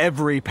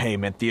 Every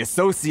payment the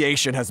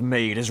association has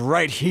made is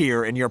right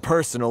here in your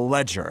personal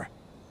ledger.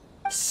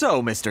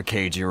 So, Mr.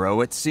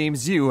 Keijiro, it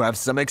seems you have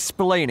some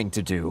explaining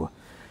to do.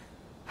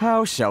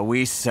 How shall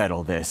we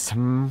settle this,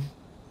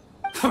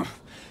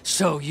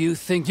 So you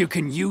think you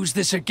can use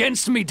this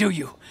against me, do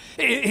you?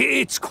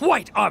 It's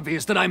quite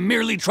obvious that I'm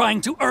merely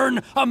trying to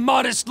earn a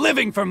modest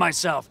living for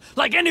myself,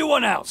 like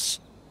anyone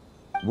else.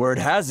 Word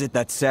has it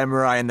that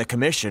samurai and the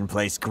commission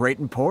place great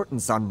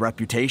importance on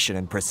reputation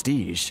and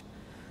prestige.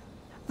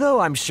 Though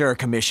I'm sure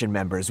commission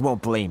members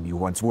won't blame you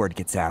once word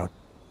gets out.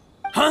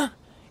 Huh?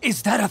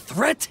 Is that a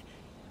threat?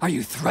 Are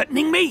you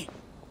threatening me?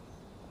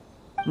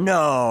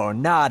 No,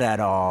 not at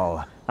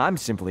all. I'm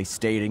simply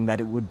stating that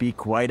it would be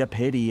quite a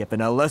pity if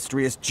an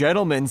illustrious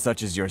gentleman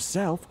such as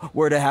yourself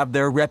were to have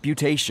their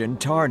reputation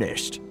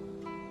tarnished.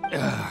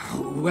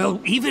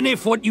 Well, even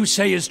if what you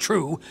say is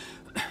true,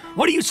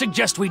 what do you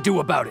suggest we do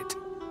about it?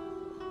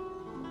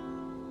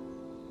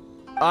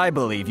 I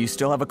believe you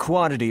still have a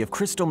quantity of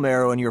crystal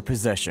marrow in your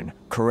possession,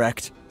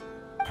 correct?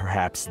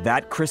 Perhaps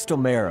that crystal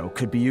marrow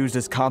could be used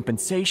as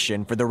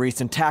compensation for the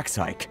recent tax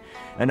hike,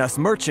 and us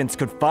merchants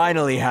could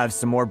finally have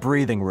some more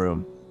breathing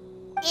room.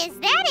 Is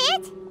that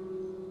it?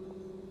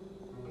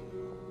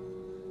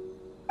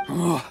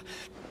 Oh,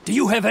 do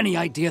you have any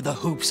idea the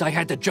hoops I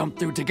had to jump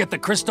through to get the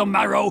crystal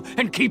marrow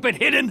and keep it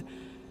hidden?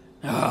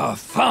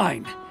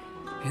 Fine.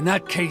 In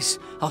that case,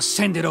 I'll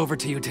send it over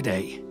to you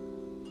today.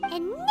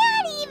 And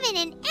not even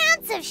an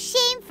ounce of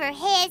shame for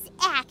his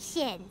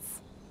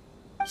actions.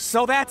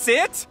 So that's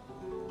it?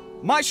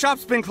 My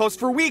shop's been closed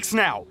for weeks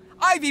now.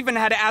 I've even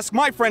had to ask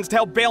my friends to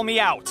help bail me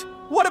out.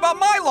 What about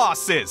my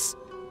losses?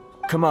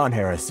 Come on,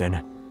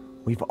 Harrison.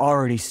 We've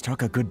already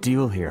struck a good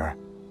deal here.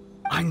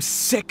 I'm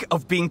sick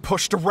of being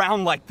pushed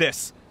around like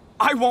this.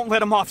 I won't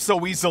let him off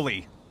so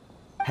easily.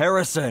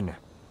 Harrison!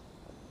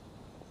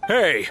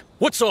 Hey,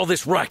 what's all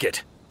this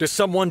racket? Does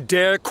someone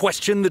dare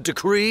question the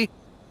decree?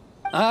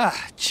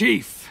 Ah,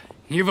 Chief,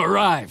 you've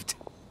arrived.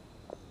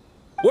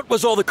 What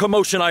was all the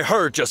commotion I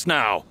heard just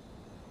now?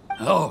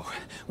 Oh,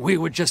 we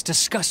were just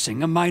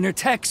discussing a minor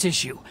tax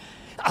issue.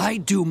 I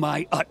do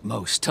my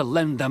utmost to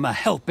lend them a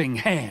helping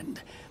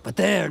hand, but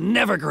they're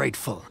never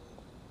grateful.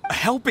 A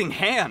helping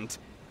hand?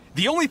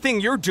 The only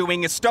thing you're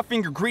doing is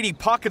stuffing your greedy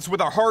pockets with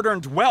our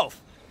hard-earned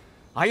wealth.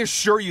 I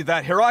assure you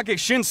that Hirage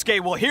Shinsuke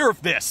will hear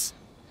of this.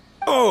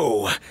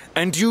 Oh,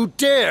 and you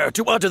dare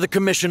to utter the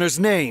Commissioner's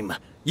name.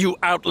 You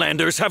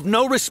Outlanders have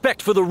no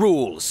respect for the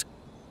rules.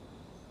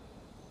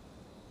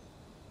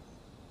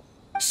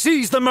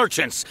 Seize the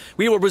merchants.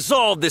 We will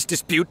resolve this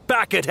dispute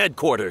back at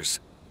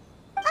headquarters.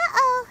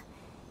 Uh-oh.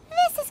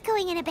 This is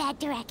going in a bad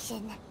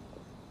direction.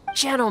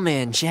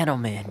 Gentlemen,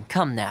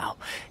 come now.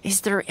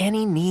 Is there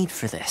any need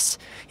for this?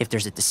 If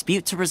there's a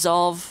dispute to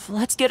resolve,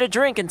 let's get a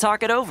drink and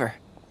talk it over.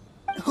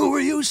 Who are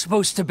you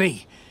supposed to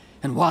be?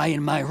 And why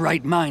in my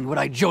right mind would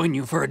I join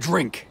you for a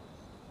drink?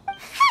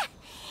 Ha!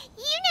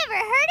 You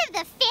never heard of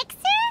the Fixer?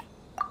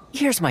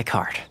 Here's my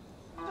card.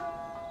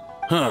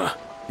 Huh.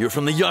 You're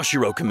from the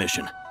Yashiro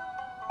Commission.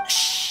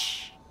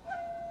 Shh.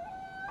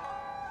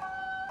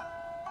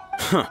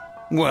 Huh.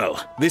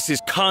 Well, this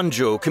is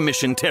Kanjo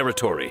Commission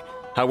territory.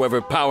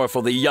 However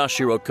powerful the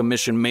Yashiro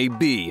Commission may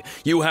be,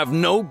 you have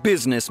no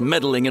business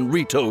meddling in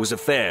Rito's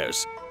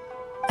affairs.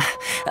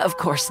 Of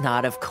course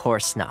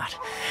not.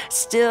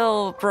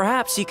 Still,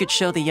 perhaps you could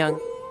show the young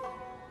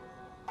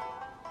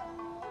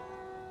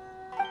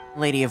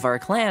lady of our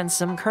clan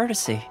some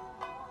courtesy.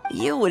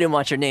 You wouldn't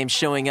want your name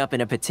showing up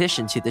in a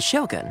petition to the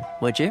Shogun,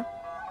 would you?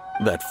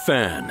 That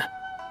fan,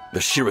 the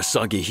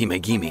Shirasagi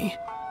Himegimi.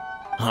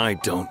 I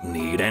don't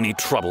need any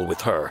trouble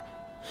with her.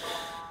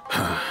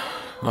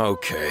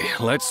 Okay,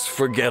 let's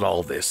forget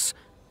all this.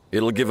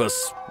 It'll give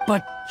us...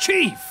 But,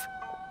 Chief!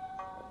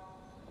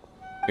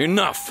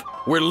 Enough!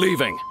 We're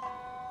leaving!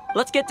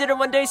 Let's get dinner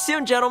one day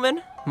soon,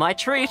 gentlemen. My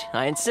treat,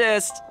 I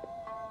insist.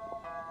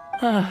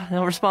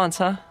 No response,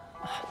 huh?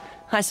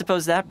 I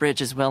suppose that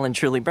bridge is well and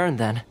truly burned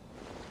then.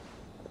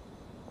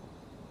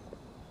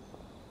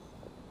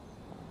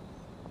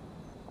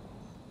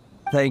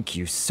 Thank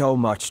you so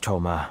much,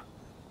 Toma.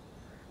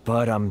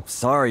 But I'm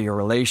sorry your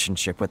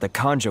relationship with the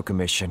Kanjo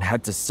Commission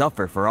had to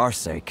suffer for our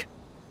sake.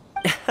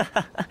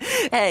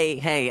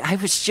 Hey, I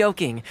was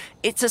joking.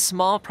 It's a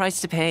small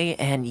price to pay,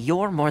 and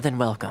you're more than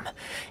welcome.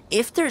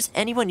 If there's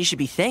anyone you should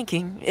be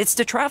thanking, it's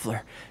the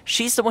Traveler.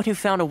 She's the one who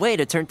found a way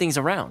to turn things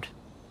around.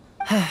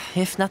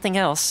 If nothing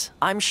else,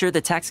 I'm sure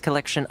the tax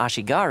collection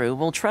Ashigaru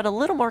will tread a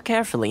little more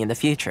carefully in the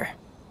future.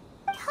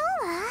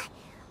 Toma,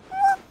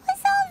 what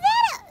was all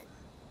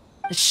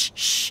that?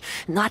 Shh,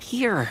 not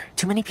here.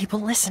 Too many people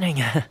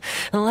listening.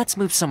 Let's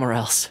move somewhere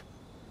else.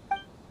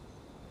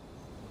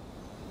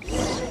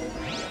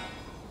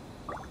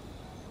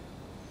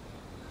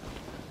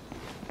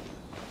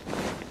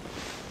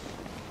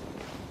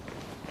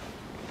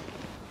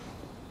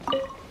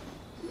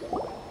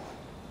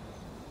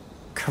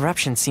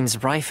 Corruption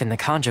seems rife in the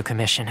Kanjo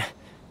Commission.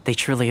 They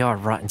truly are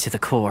rotten to the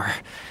core.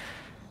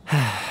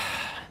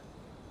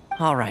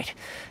 All right,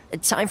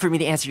 time for me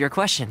to answer your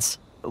questions.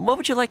 What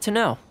would you like to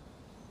know?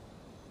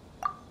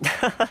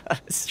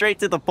 Straight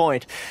to the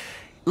point.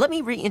 Let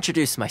me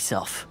reintroduce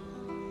myself.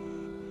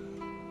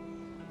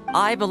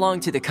 I belong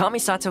to the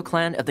Kamisato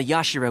clan of the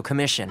Yashiro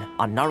Commission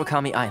on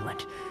Narukami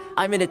Island.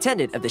 I'm an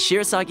attendant of the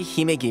Shirasagi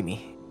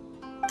Himegimi.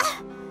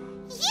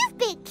 You've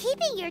been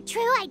keeping your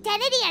true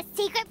identity a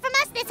secret from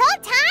us this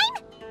whole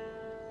time?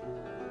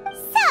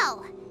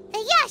 So, the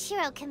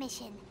Yashiro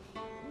Commission.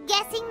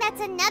 Guessing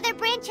that's another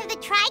branch of the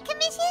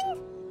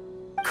Tri-Commission?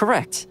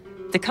 Correct.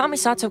 The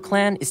Kamisato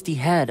clan is the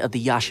head of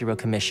the Yashiro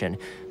Commission,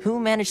 who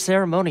manage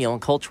ceremonial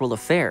and cultural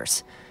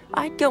affairs.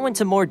 I'd go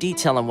into more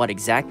detail on what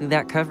exactly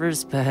that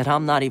covers, but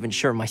I'm not even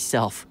sure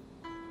myself.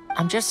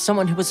 I'm just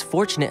someone who was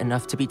fortunate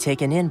enough to be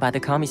taken in by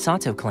the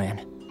Kamisato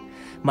clan.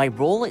 My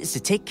role is to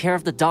take care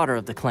of the daughter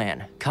of the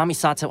clan,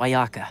 Kamisato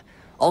Ayaka,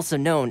 also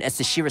known as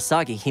the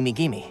Shirasagi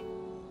Himegimi.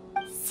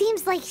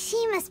 Seems like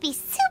she must be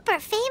super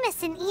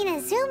famous in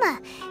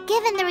Inazuma,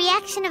 given the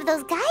reaction of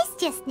those guys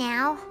just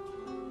now.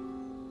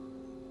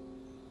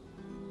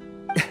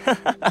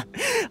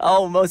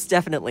 Oh, most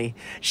definitely.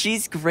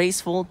 She's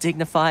graceful,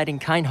 dignified,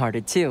 and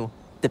kind-hearted, too.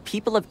 The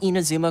people of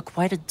Inazuma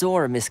quite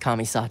adore Miss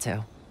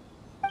Kamisato.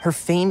 Her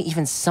fame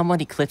even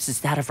somewhat eclipses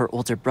that of her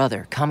older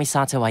brother,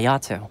 Kamisato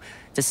Ayato,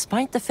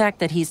 despite the fact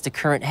that he's the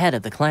current head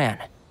of the clan.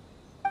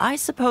 I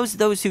suppose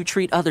those who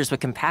treat others with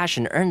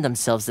compassion earn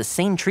themselves the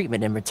same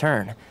treatment in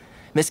return.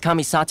 Miss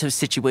Kamisato's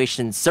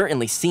situation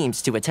certainly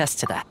seems to attest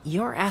to that.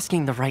 You're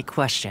asking the right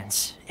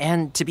questions,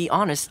 and to be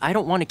honest, I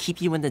don't want to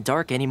keep you in the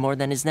dark any more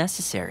than is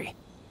necessary.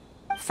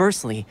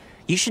 Firstly,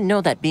 you should know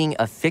that being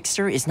a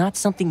fixer is not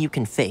something you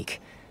can fake.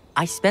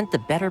 I spent the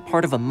better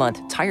part of a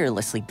month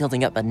tirelessly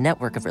building up a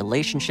network of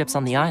relationships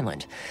on the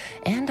island,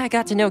 and I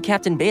got to know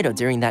Captain Beto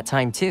during that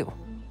time too.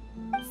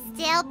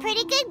 Still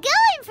pretty good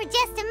going for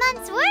just a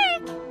month's work.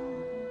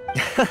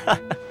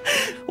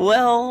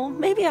 Well,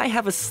 maybe I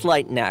have a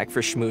slight knack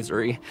for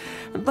schmoozery.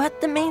 But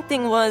the main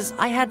thing was,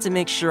 I had to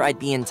make sure I'd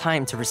be in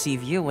time to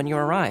receive you when you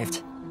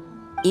arrived.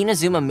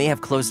 Inazuma may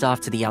have closed off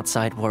to the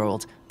outside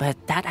world,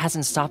 but that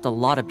hasn't stopped a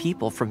lot of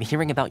people from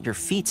hearing about your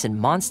feats in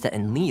Monstandt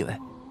and Liyue.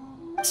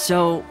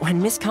 So,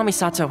 when Miss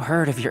Kamisato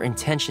heard of your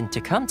intention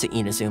to come to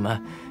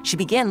Inazuma, she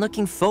began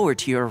looking forward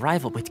to your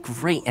arrival with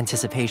great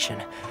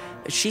anticipation.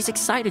 She's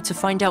excited to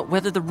find out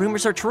whether the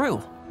rumors are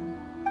true.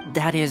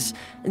 That is,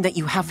 that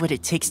you have what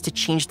it takes to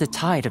change the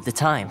tide of the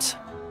times.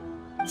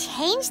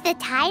 Change the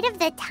tide of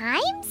the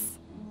times?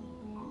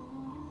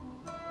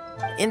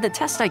 In the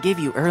test I gave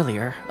you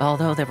earlier,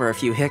 although there were a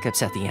few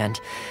hiccups at the end,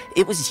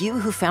 it was you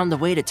who found the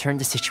way to turn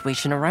the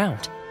situation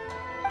around.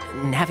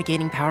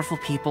 Navigating powerful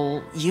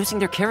people, using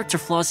their character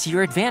flaws to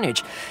your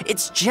advantage.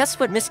 It's just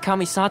what Miss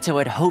Kamisato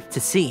had hoped to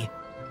see.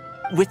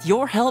 With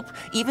your help,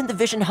 even the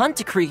Vision Hunt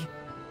decree...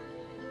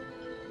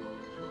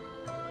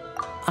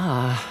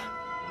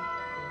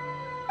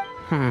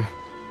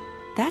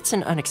 That's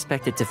an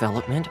unexpected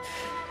development.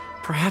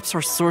 Perhaps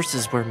our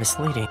sources were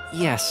misleading.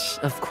 Yes,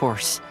 of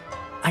course.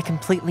 I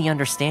completely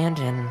understand,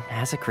 and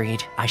as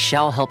agreed, I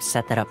shall help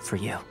set that up for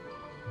you.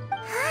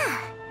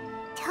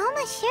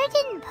 Toma sure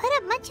didn't put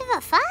up much of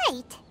a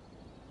fight.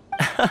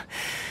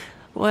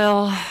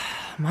 Well,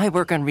 my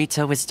work on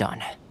Rito is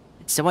done.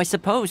 So I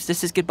suppose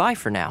this is goodbye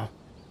for now.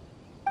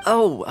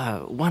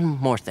 Oh, one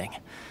more thing.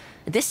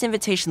 This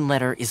invitation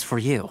letter is for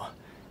you.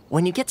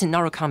 When you get to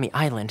Narukami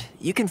Island,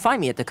 you can find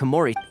me at the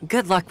Komori.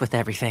 Good luck with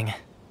everything.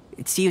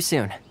 See you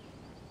soon.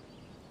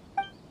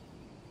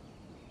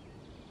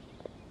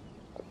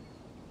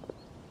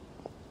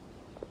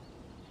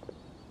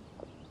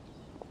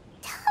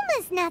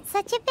 Toma's not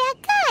such a bad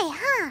guy,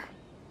 huh?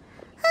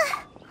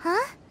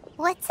 Huh?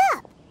 What's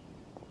up?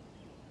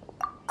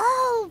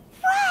 Oh,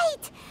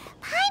 right!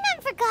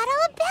 Paimon forgot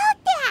all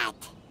about that!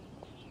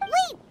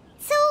 Wait,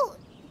 so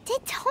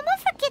did Toma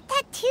forget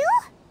that too?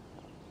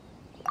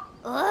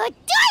 Oh,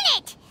 darn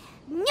it!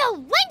 No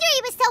wonder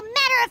he was so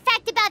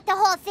matter-of-fact about the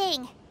whole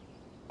thing!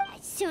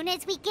 As soon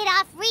as we get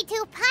off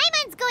Ritu,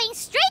 Paimon's going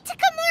straight to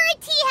Komori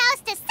Tea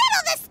House to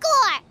settle the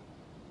score!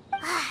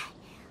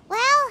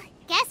 Well,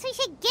 guess we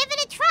should give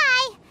it a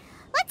try.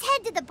 Let's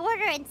head to the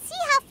border and see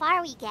how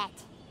far we get.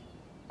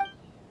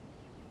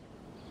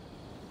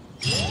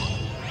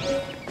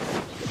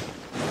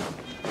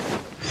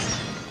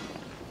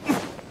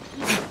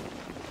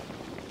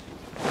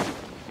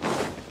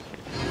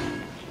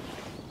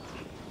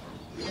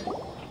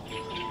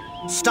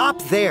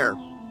 Stop there!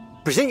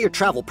 Present your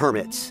travel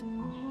permits.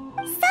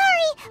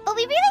 Sorry, but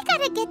we really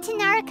gotta get to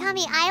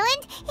Narukami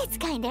Island. It's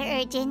kinda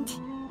urgent.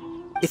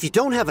 If you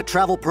don't have a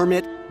travel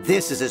permit,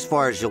 this is as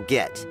far as you'll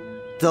get.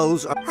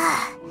 Those are...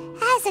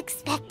 As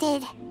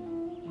expected.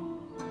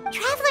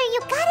 Traveler, you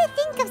gotta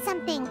think of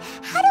something.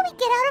 How do we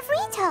get out of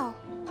Rito?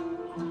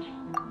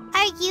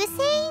 Are you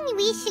saying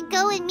we should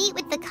go and meet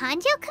with the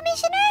Kanjo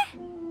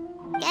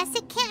Commissioner? Guess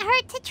it can't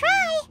hurt to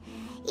try.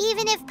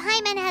 Even if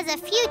Paimon has a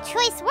few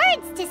choice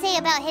words to say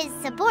about his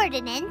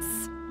subordinates.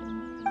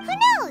 Who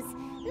knows?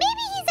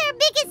 Maybe he's our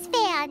biggest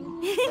fan.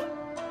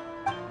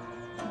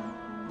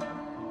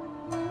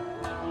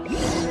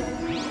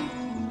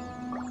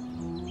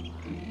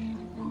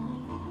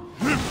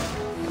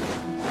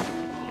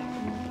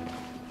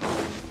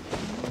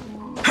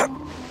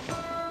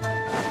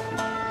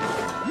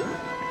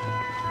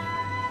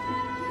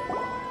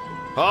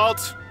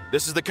 Halt!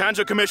 This is the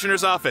Kanjo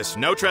Commissioner's office.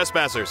 No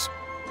trespassers.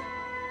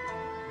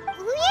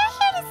 We're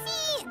here to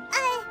see,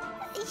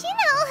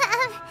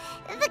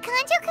 the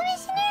Kanjo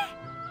Commissioner?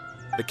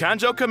 The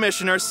Kanjo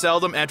Commissioner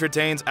seldom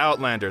entertains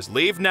Outlanders.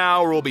 Leave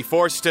now or we'll be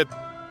forced to...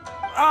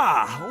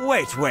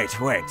 Wait.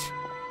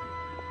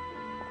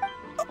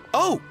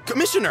 Oh,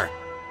 Commissioner!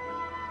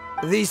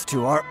 These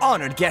two are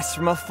honored guests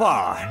from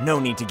afar. No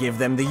need to give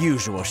them the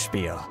usual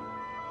spiel.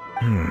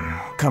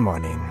 Come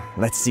on in.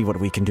 Let's see what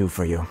we can do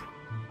for you.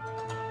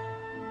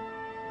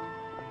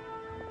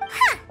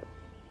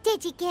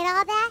 Did you get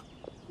all that,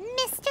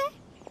 mister?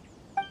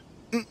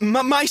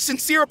 My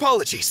sincere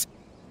apologies.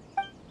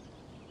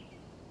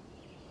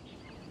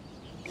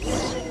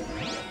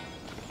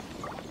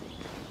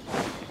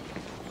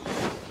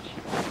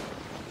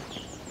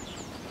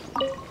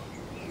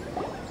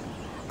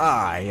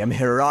 I am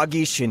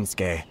Hiragi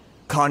Shinsuke,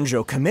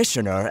 Kanjo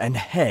Commissioner and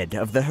head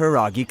of the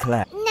Hiragi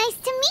clan. Nice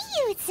to meet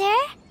you, sir.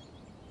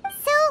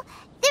 So,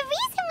 the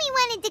reason we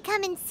wanted to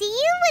come and see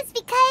you was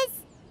because...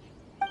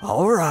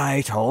 All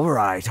right,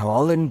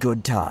 all in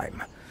good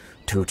time.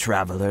 Two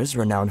travelers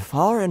renowned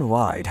far and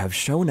wide have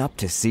shown up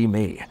to see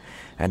me,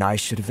 and I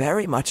should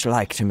very much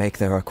like to make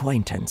their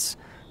acquaintance.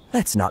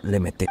 Let's not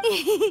limit the...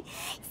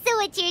 So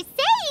what you're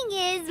saying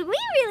is, we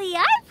really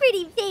are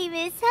pretty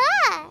famous,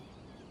 huh?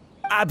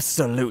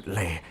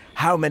 Absolutely.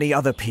 How many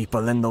other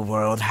people in the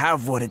world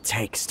have what it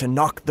takes to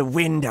knock the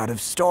wind out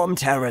of Storm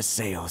Terror's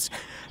sails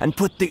and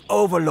put the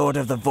Overlord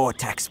of the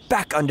Vortex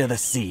back under the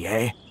sea,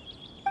 eh?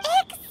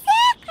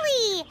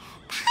 Exactly!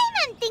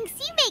 Paimon thinks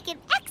you make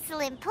an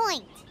excellent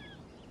point.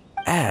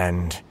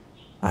 And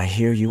I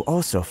hear you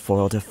also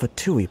foiled a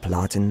Fatui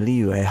plot in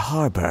Liyue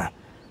Harbor.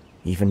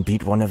 Even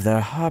beat one of their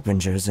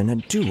harbingers in a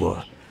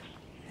duel.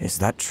 Is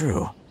that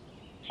true?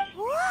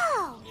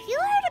 Whoa, you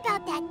heard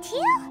about that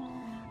too?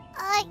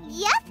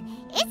 Yep,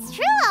 it's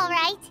true, all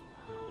right.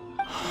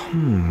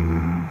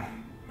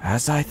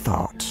 As I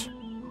thought.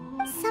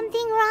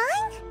 Something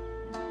wrong?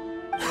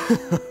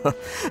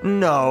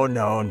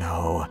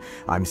 No.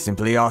 I'm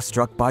simply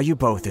awestruck by you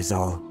both is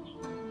all.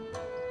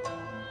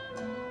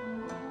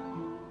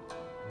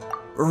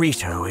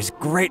 Rito is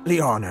greatly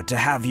honored to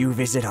have you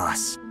visit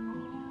us.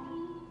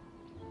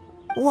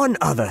 One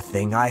other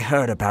thing I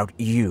heard about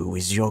you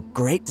is your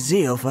great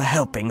zeal for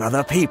helping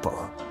other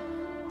people.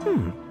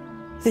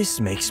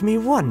 This makes me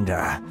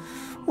wonder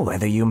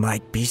whether you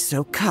might be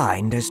so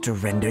kind as to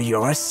render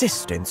your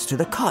assistance to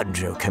the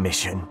Kanjo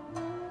Commission.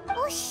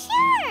 Oh,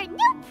 sure,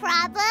 no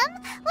problem.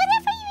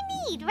 Whatever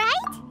you need,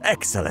 right?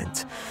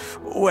 Excellent.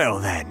 Well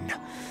then.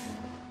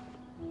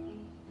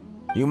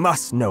 You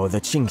must know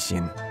the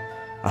Qingxin.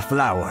 A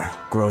flower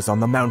grows on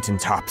the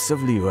mountaintops of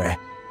Liyue.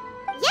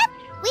 Yep,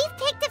 we've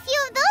picked a few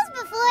of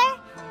those before.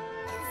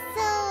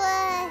 So,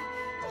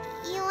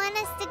 you want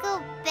us to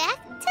go back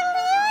to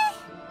Liyue?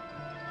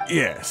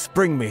 Yes,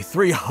 bring me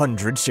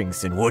 300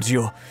 Qingxin, would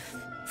you?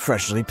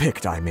 Freshly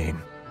picked, I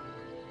mean.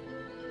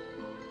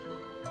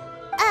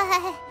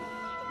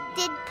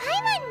 Did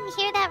Paimon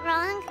hear that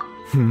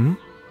wrong?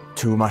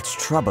 Too much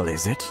trouble,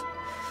 is it?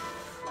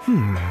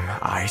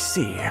 I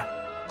see.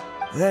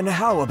 Then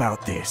how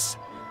about this?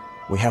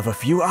 We have a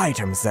few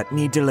items that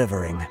need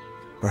delivering.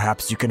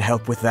 Perhaps you can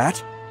help with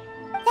that?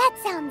 That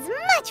sounds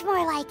much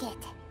more like it.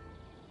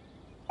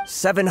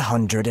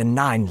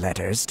 709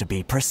 letters to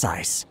be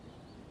precise.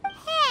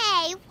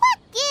 Hey, what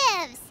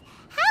gives?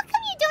 How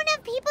come you don't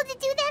have people to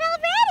do that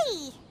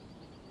already?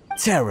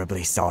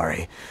 Terribly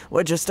sorry.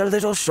 We're just a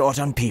little short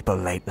on people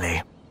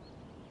lately.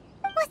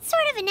 What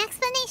sort of an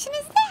explanation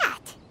is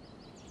that?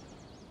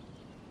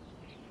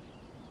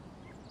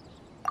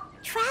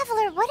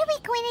 Traveler, what are we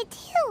going to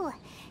do?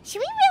 Should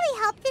we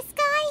really help this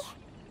guy?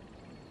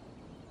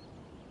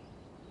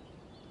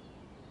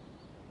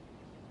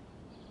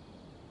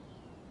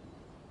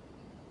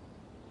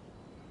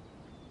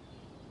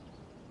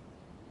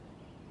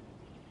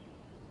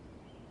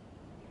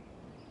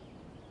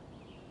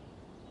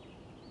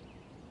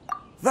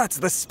 That's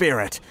the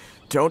spirit.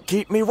 Don't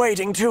keep me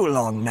waiting too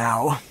long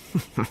now.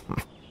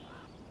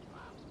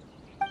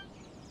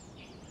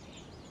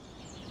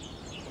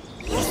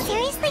 You're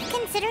seriously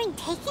considering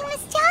taking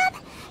this job?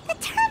 The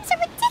terms are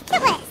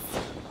ridiculous!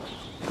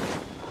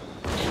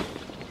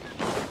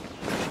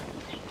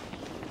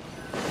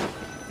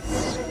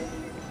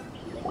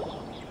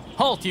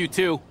 Halt, you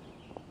two!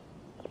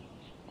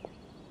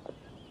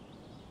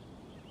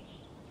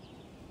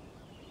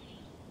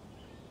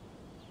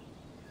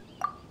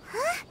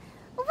 Huh?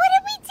 What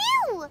did we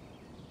do?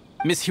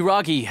 Miss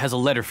Hiragi has a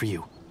letter for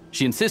you.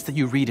 She insists that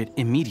you read it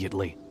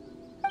immediately.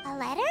 A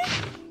letter?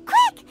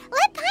 Quick!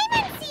 Let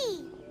Paimon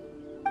see!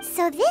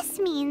 So this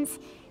means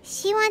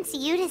she wants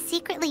you to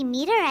secretly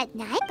meet her at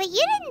night? But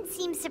you didn't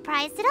seem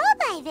surprised at all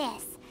by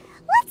this.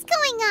 What's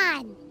going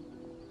on?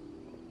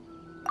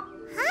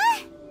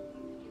 Huh?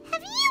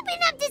 Have you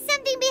been up to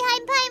something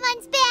behind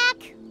Paimon's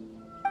back?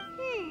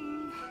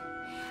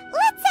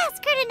 Let's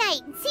ask her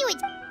tonight and see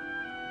what...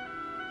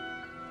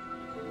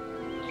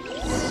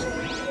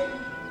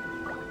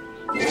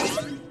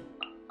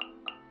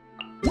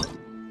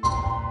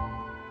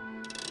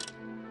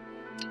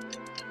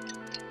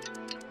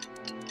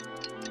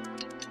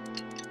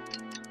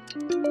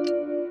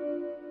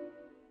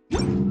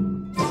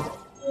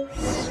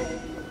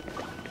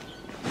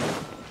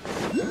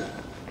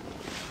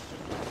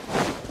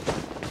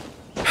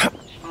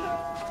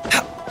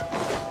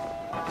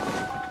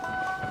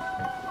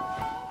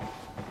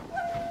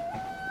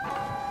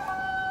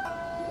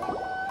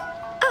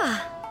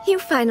 You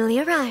finally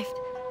arrived.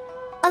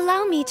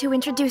 Allow me to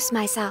introduce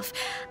myself.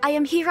 I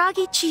am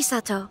Hiragi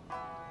Chisato.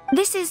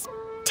 This is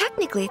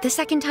technically the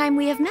second time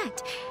we have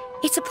met.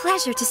 It's a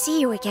pleasure to see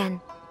you again.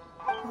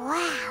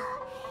 Wow.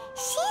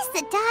 She's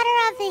the daughter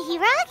of the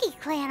Hiragi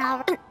clan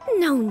already.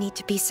 No need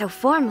to be so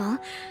formal.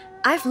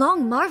 I've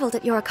long marveled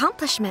at your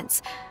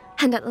accomplishments.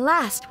 And at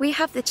last, we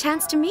have the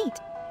chance to meet.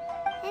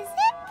 Is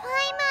it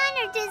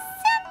Paimon, or does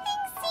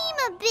something seem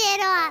a bit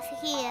off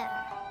here?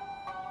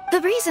 The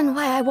reason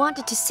why I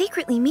wanted to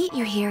secretly meet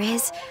you here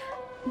is,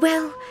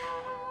 well,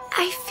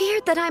 I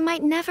feared that I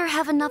might never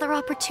have another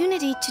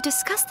opportunity to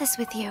discuss this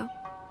with you.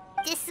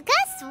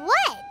 Discuss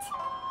what?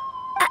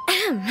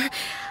 Ahem.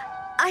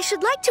 I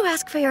should like to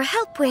ask for your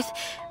help with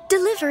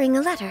delivering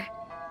a letter.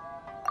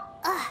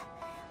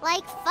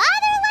 Like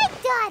father,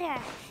 like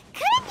daughter.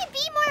 Couldn't you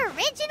be more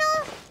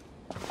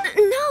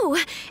original? No,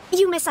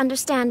 you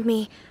misunderstand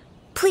me.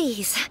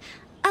 Please,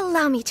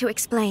 allow me to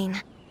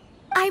explain.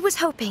 I was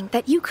hoping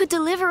that you could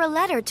deliver a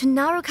letter to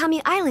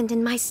Narukami Island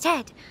in my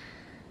stead.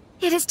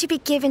 It is to be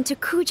given to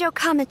Kujo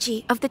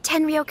Kamachi of the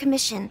Tenryou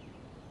Commission.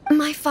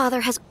 My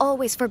father has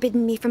always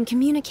forbidden me from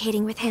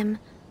communicating with him.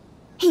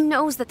 He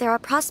knows that there are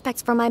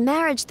prospects for my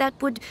marriage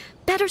that would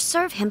better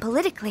serve him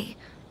politically.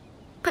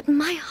 But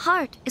my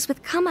heart is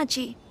with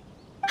Kamachi.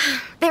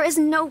 There is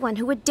no one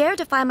who would dare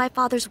defy my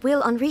father's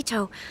will on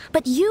Rito,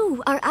 but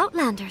you are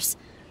Outlanders.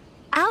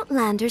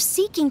 Outlanders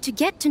seeking to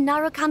get to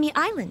Narukami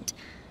Island.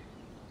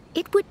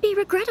 It would be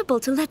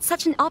regrettable to let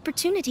such an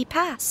opportunity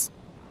pass.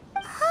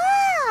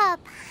 Oh,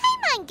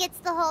 Paimon gets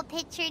the whole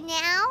picture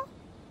now.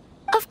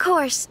 Of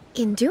course,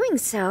 in doing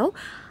so,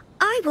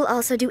 I will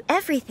also do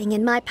everything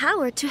in my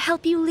power to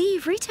help you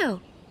leave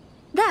Rito.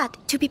 That,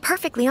 to be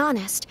perfectly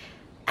honest,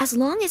 as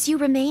long as you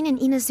remain in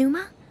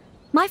Inazuma,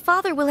 my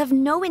father will have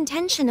no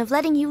intention of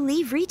letting you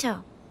leave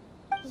Rito.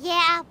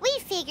 Yeah, we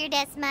figured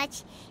as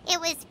much. It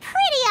was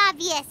pretty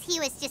obvious he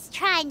was just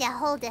trying to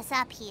hold us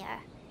up here.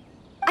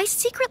 I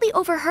secretly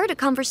overheard a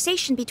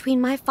conversation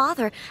between my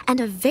father and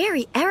a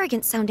very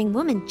arrogant-sounding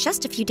woman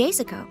just a few days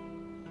ago.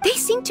 They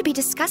seemed to be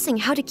discussing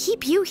how to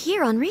keep you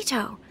here on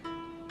Rito.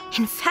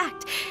 In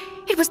fact,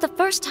 It was the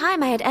first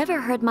time I had ever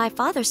heard my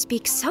father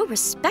speak so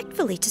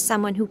respectfully to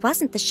someone who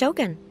wasn't the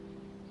Shogun.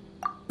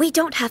 We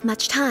don't have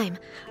much time.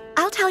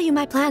 I'll tell you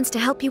my plans to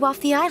help you off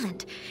the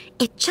island.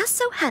 It just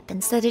so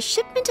happens that a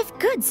shipment of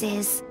goods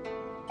is...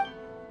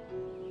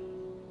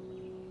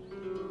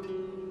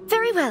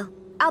 Very well.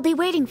 I'll be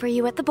waiting for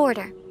you at the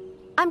border.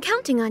 I'm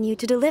counting on you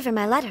to deliver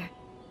my letter.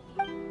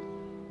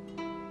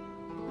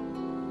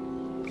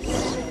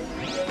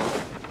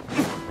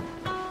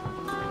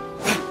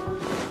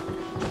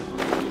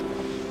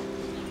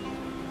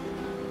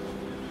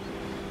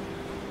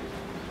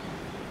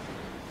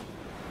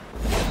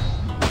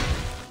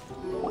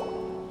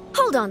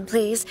 Hold on,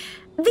 please.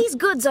 These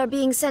goods are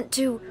being sent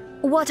to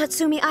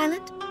Watatsumi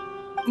Island?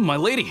 My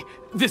lady,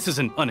 this is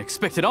an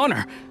unexpected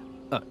honor.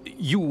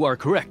 You are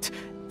correct.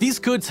 These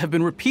goods have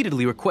been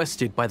repeatedly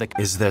requested by the...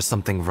 Is there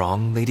something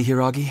wrong, Lady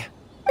Hiragi?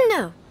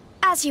 No,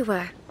 as you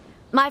were.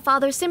 My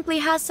father simply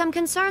has some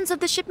concerns of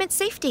the shipment's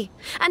safety,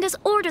 and has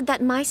ordered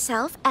that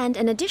myself and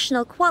an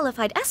additional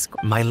qualified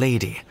escort... My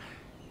lady,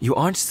 you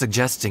aren't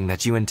suggesting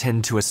that you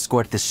intend to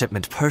escort this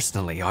shipment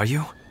personally, are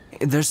you?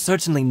 There's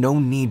certainly no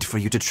need for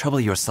you to trouble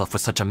yourself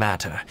with such a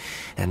matter,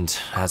 and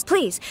as...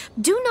 Please,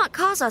 do not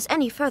cause us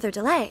any further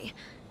delay.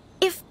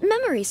 If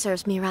memory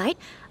serves me right,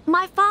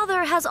 my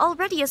father has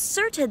already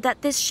asserted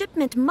that this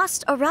shipment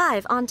must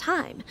arrive on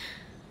time.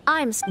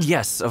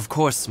 Yes, of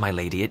course, my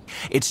lady.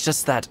 It's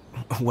just that,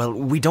 well,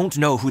 we don't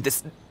know who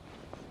this...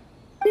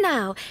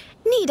 Now,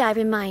 need I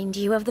remind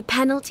you of the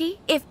penalty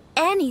if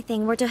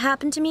anything were to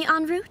happen to me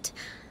en route?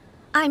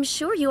 I'm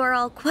sure you are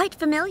all quite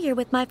familiar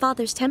with my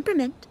father's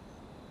temperament.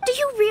 Do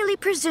you really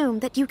presume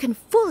that you can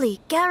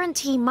fully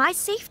guarantee my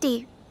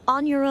safety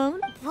on your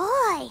own?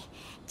 Boy,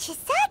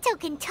 Chisato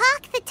can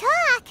talk the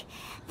talk.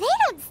 They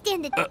don't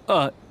stand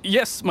a...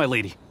 Yes, my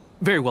lady.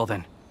 Very well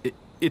then.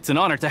 It's an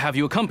honor to have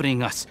you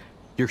accompanying us.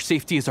 Your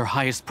safety is our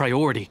highest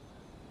priority.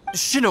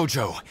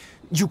 Shinojo,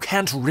 you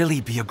can't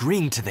really be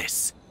agreeing to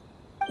this.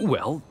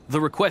 Well,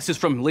 the request is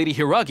from Lady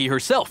Hiragi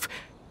herself.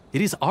 It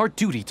is our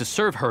duty to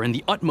serve her in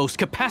the utmost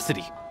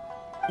capacity.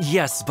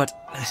 Yes, but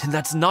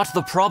that's not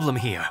the problem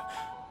here.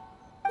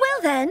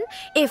 Well then,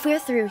 if we're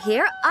through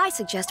here, I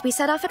suggest we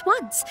set off at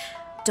once.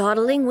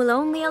 Dawdling will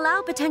only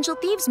allow potential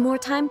thieves more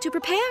time to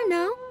prepare,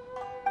 no?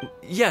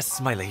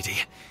 Yes, my lady.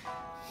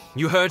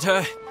 You heard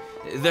her.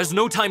 There's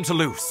no time to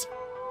lose.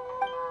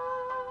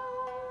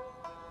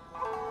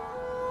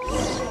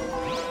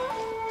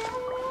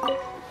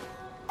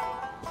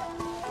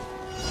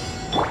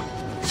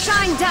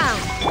 Shine down!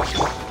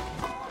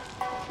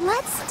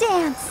 Let's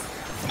dance.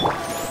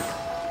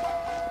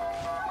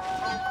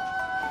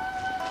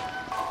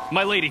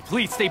 My lady,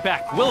 please stay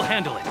back. We'll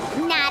handle it.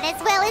 Not as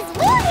well as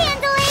we'll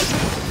handle it.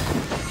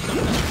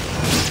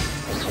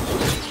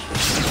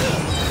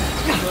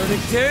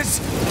 Verdict is...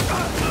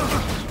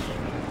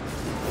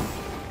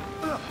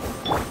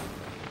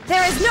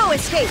 There is no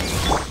escape!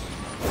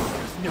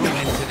 There's no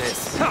end to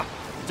this.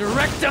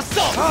 Direct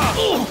assault!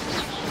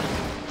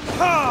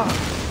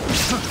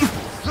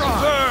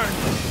 Burn!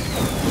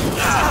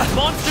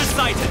 Monster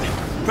sighted!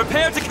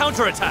 Prepare to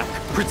counterattack!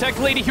 Protect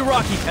Lady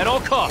Hiragi at all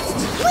costs!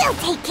 We'll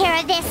take care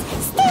of this!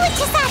 Stay with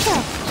Chisato!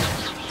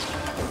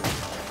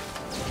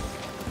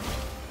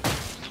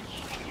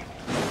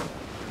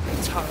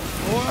 Time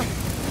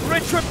for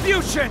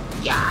retribution!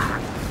 Yeah!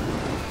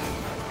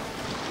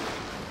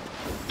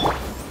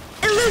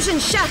 Illusion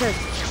shattered!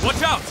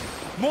 Watch out!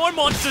 More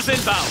monsters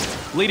inbound!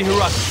 Lady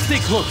Hiragi, stay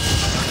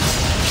close!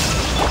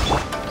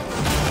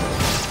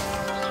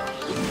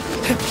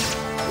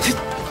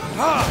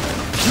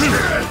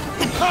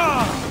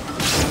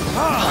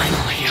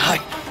 Finally,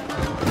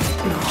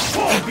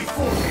 fall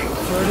before me!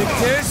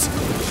 Verdict is...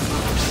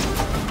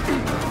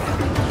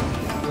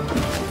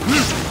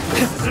 This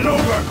isn't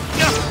over!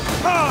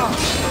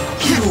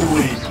 You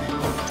win!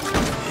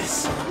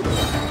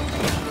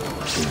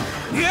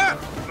 Yeah!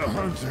 The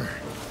hunter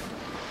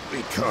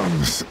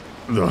becomes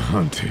the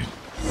hunted.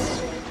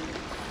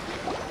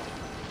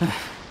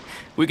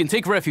 We can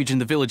take refuge in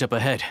the village up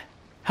ahead.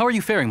 How are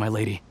you faring, my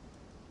lady?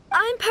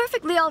 I'm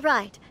perfectly all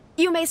right.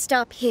 You may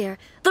stop here.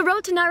 The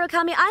road to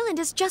Narukami Island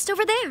is just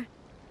over there.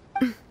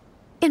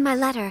 In my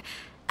letter,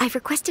 I've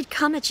requested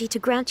Kamaji to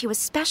grant you a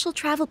special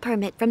travel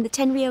permit from the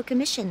Tenryou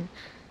Commission.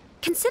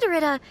 Consider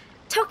it a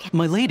token.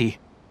 My lady.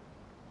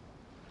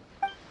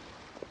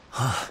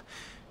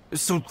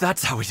 So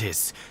that's how it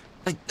is.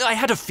 I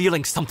had a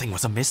feeling something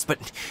was amiss, but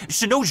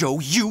Shinojo,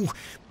 you...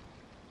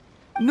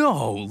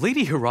 No,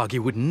 Lady Hiragi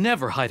would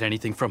never hide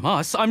anything from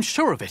us, I'm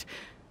sure of it.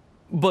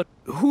 But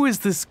who is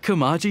this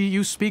Kamaji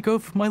you speak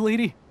of, my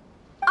lady?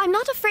 I'm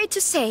not afraid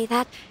to say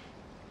that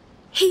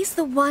he's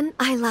the one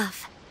I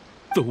love.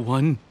 The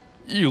one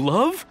you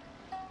love?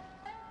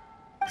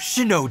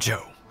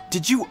 Shinojo,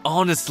 did you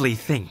honestly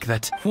think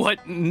that...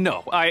 What?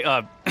 No,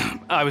 I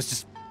was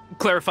just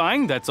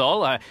clarifying, that's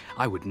all. I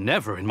would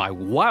never in my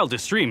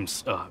wildest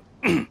dreams,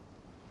 You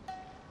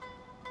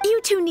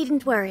two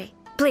needn't worry.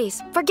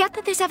 Please, forget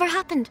that this ever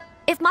happened.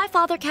 If my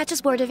father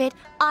catches word of it,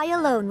 I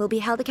alone will be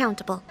held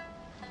accountable.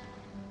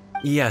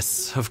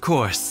 Yes, of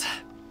course.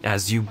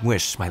 As you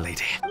wish, my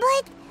lady.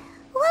 But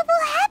what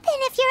will happen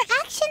if your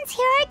actions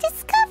here are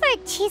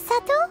discovered,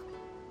 Chisato?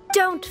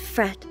 Don't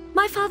fret.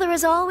 My father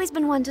has always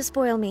been one to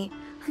spoil me.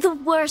 The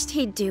worst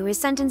he'd do is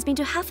sentence me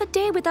to half a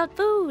day without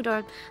food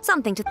or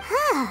something to...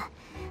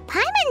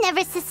 Paimon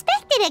never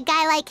suspected a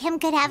guy like him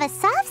could have a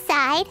soft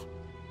side.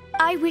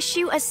 I wish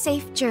you a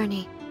safe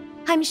journey.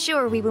 I'm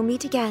sure we will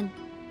meet again.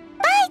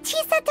 Bye,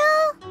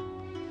 Chisato!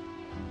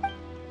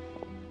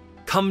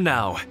 Come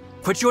now.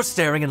 Quit your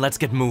staring and let's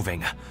get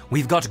moving.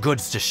 We've got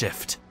goods to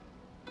shift.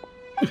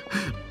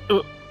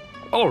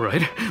 All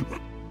right.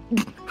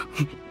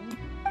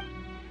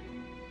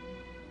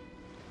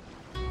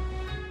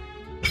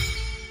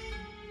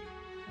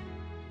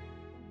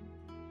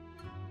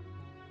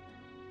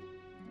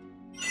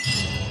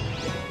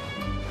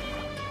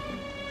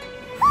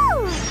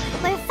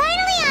 We're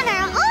finally on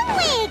our own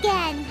way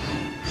again!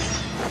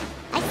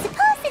 I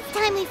suppose it's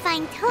time we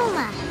find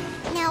Toma.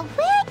 Now,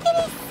 where did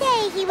he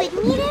say he would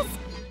meet us?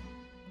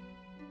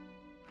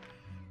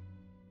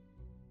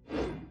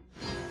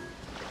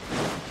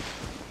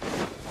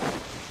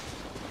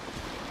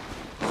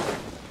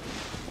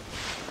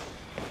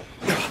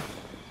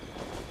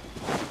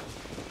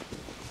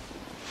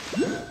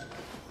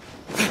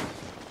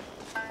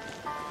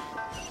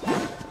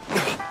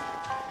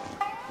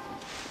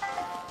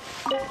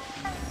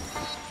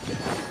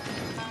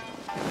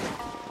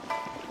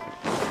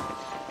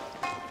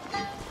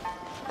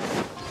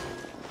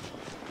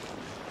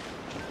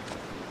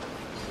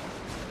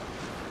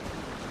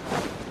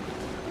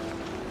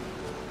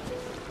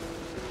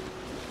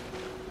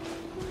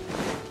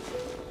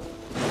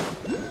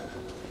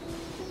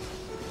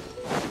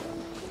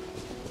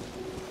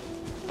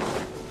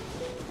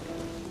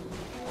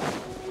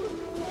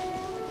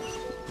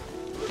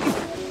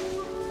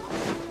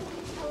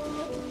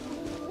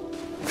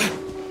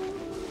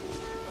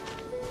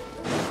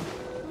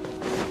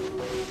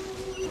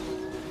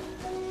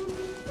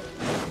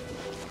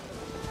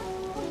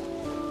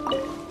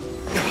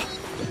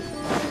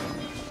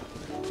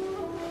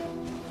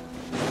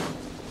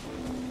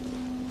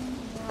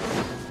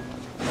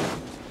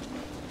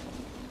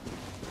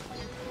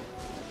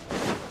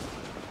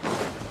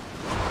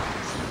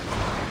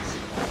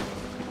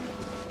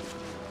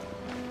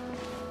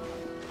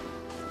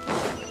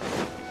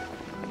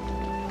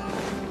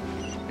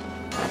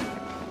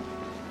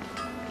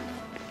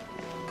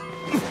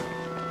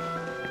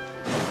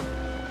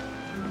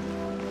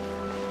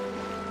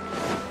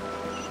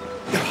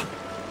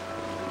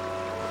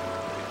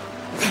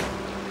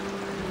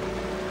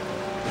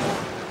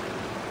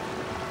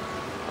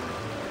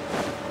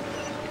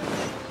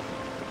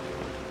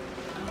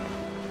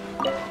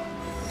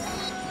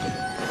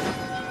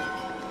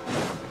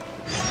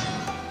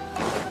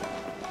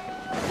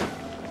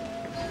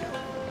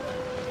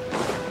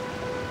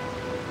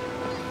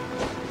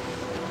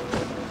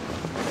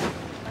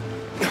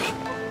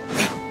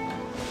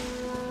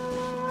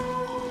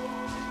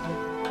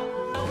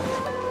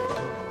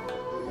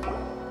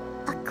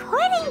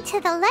 To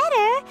the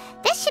letter,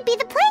 this should be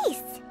the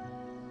place.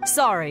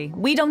 Sorry,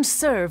 we don't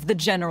serve the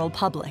general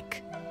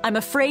public. I'm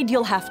afraid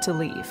you'll have to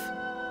leave.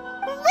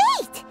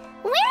 Wait!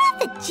 We're not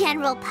the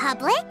general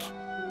public!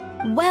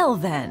 Well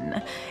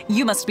then,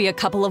 you must be a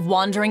couple of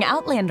wandering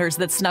outlanders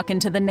that snuck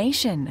into the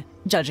nation,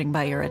 judging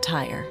by your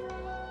attire.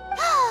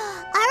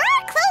 Are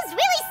our clothes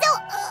really so...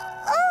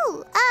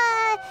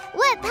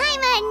 what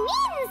Paimon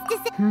means to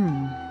say...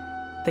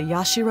 The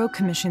Yashiro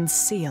Commission's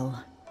seal.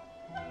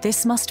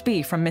 This must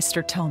be from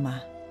Mr.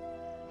 Toma.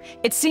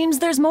 It seems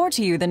there's more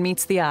to you than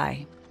meets the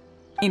eye.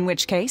 In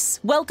which case,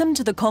 welcome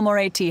to the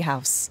Komore Tea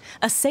House,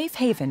 a safe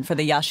haven for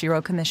the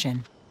Yashiro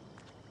Commission.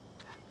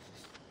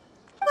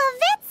 Well,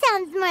 that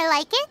sounds more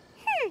like it.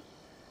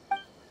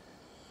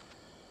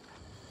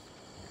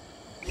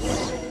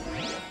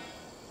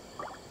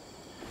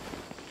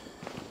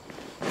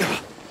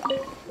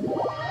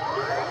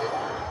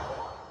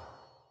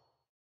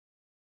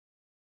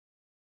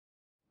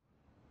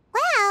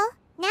 Well,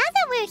 now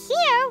that we're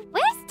here,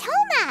 where's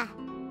Toma?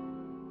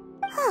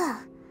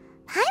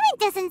 Paimon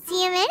doesn't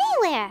see him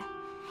anywhere.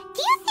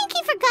 Do you think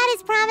he forgot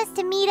his promise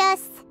to meet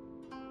us?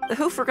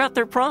 Who forgot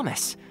their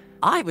promise?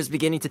 I was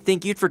beginning to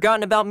think you'd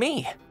forgotten about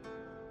me.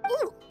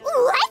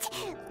 What?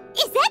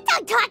 Is that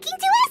dog talking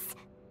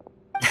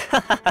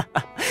to us?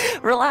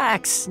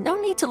 Relax. No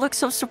need to look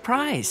so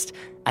surprised.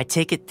 I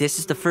take it this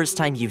is the first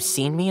time you've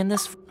seen me in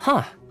this...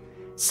 Huh.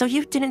 So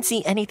you didn't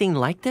see anything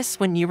like this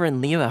when you were in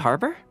Liyue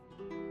Harbor?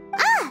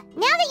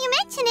 Now that you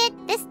mention it,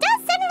 this does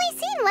suddenly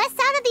seem less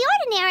out of the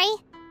ordinary.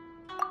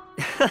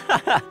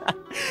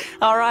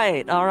 All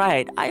right.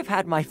 I've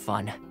had my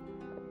fun. Hey!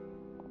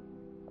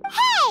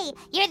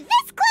 You're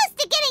this close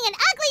to getting an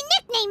ugly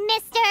nickname,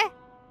 mister!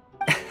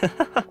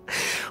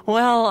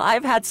 Well,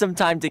 I've had some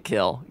time to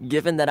kill,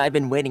 given that I've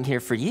been waiting here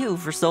for you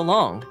for so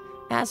long,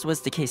 as was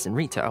the case in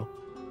Rito.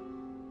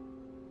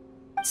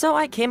 So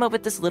I came up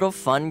with this little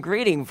fun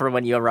greeting for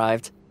when you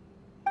arrived.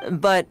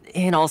 But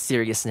in all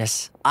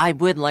seriousness, I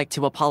would like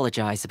to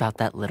apologize about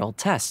that little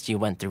test you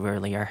went through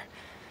earlier,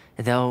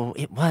 though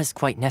it was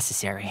quite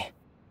necessary.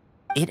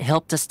 It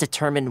helped us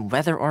determine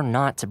whether or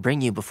not to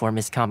bring you before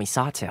Miss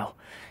Kamisato,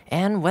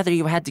 and whether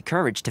you had the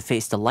courage to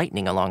face the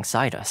lightning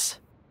alongside us.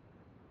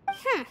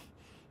 Don't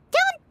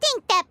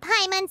think that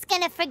Paimon's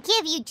gonna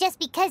forgive you just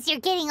because you're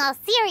getting all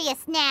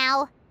serious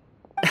now.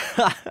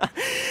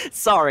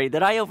 Sorry,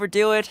 did I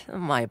overdo it?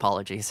 My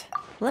apologies.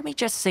 Let me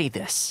just say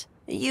this.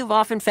 You've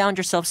often found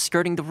yourself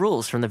skirting the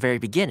rules from the very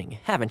beginning,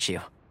 haven't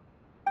you?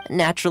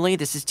 Naturally,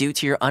 this is due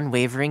to your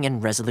unwavering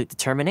and resolute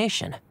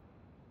determination.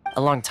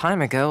 A long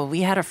time ago,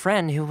 we had a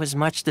friend who was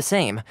much the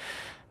same,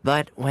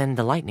 but when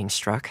the lightning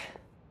struck...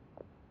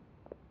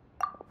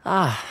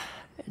 Ah,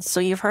 so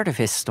you've heard of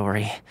his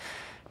story.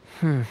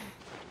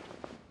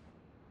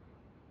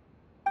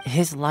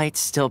 His light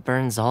still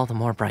burns all the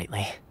more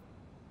brightly.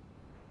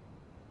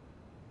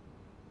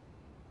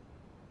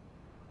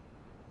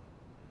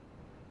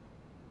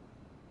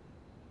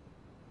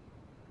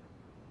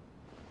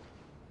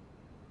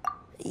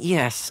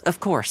 Yes, of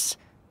course.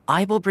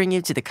 I will bring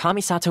you to the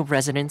Kamisato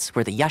residence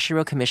where the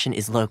Yashiro Commission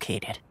is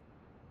located.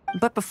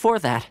 But before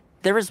that,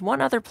 there is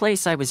one other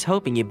place I was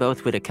hoping you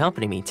both would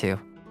accompany me to.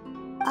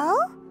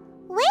 Oh?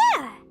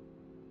 Where?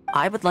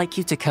 I would like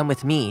you to come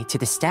with me to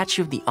the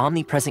statue of the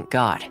omnipresent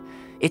god.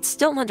 It's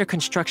still under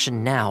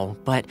construction now,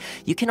 but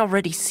you can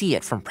already see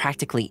it from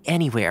practically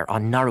anywhere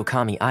on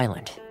Narukami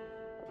Island.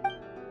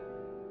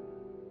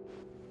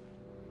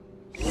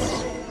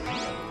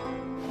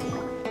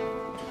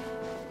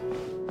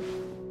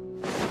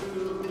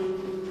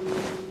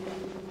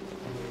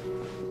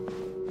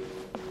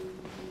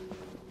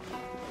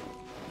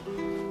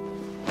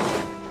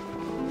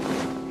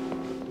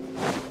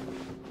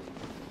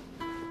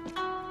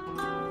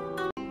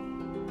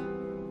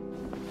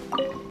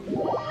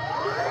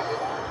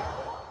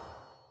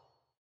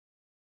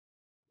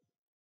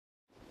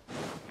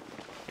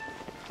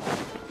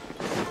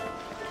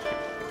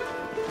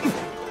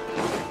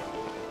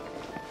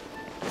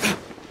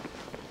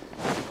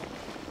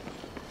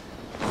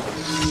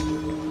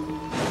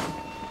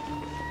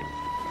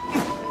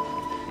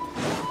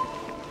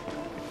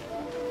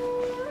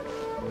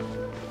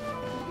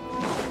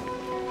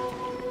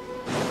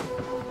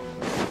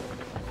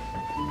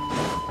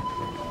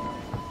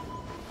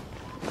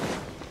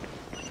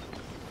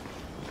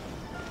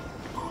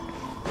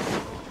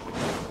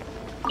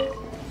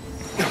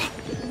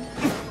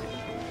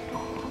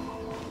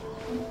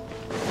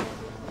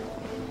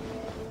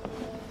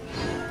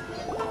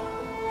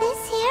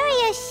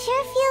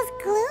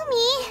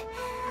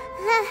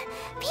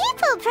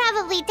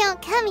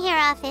 Don't come here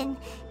often,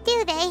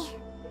 do they?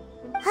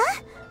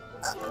 Huh?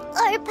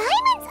 Are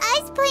Paimon's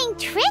eyes playing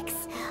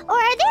tricks? Or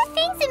are there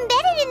things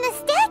embedded in the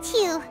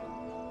statue?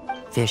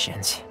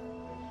 Visions.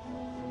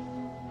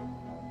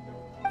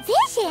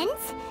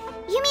 Visions?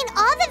 You mean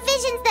all the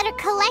visions that are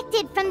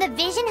collected from the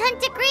Vision Hunt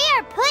decree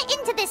are put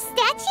into the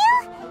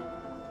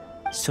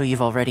statue? So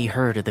you've already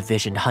heard of the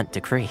Vision Hunt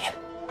decree.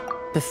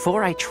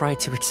 Before I try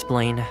to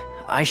explain,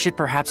 I should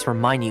perhaps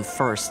remind you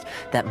first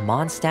that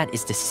Monstandt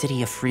is the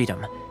city of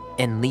freedom,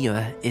 and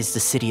Liyue is the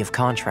city of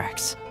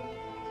contracts.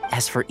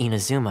 As for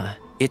Inazuma,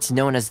 it's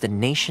known as the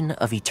Nation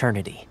of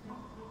Eternity.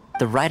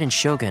 The Raiden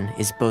Shogun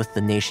is both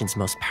the nation's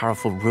most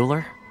powerful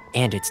ruler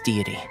and its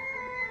deity.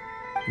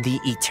 The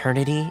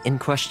Eternity in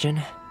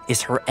question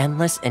is her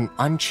endless and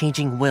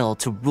unchanging will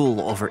to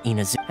rule over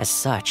Inazuma. As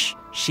such,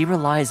 she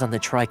relies on the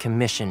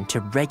Tri-Commission to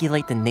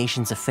regulate the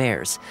nation's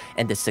affairs,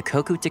 and the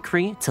Sakoku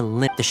Decree to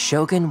limit. The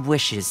Shogun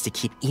wishes to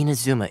keep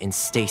Inazuma in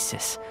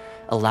stasis,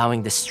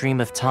 allowing the stream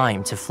of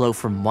time to flow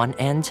from one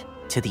end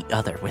to the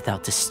other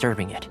without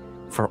disturbing it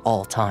for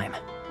all time.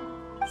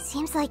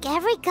 Seems like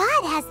every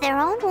god has their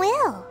own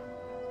will.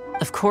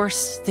 Of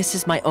course, this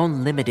is my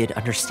own limited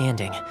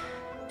understanding.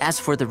 As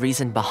for the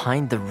reason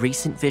behind the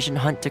recent Vision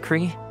Hunt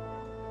decree,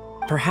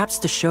 perhaps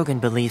the Shogun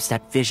believes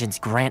that visions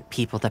grant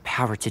people the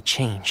power to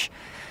change,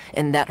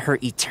 and that her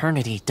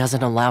eternity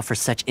doesn't allow for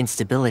such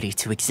instability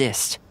to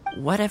exist.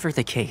 Whatever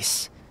the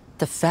case,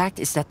 the fact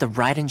is that the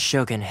Raiden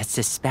Shogun has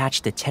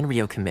dispatched the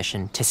Tenryou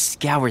Commission to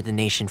scour the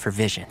nation for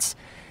visions,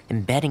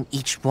 embedding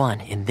each one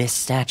in this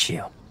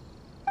statue.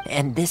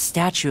 And this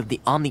statue of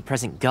the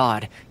omnipresent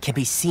god can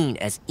be seen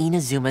as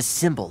Inazuma's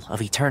symbol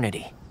of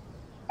eternity.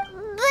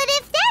 But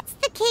if that's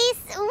the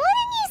case, wouldn't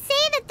you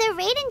say that the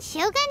Raiden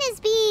Shogun is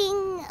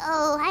being...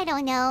 oh, I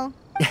don't know.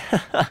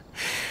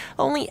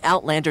 Only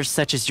outlanders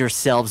such as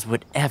yourselves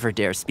would ever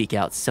dare speak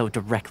out so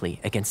directly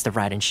against the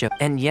Raiden Shogun.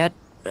 And yet,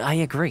 I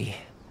agree.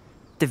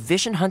 The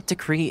Vision Hunt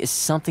decree is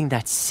something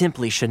that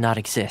simply should not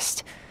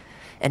exist.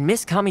 And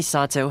Miss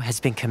Kamisato has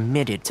been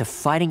committed to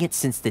fighting it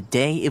since the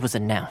day it was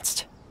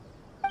announced.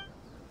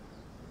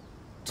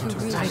 Huh?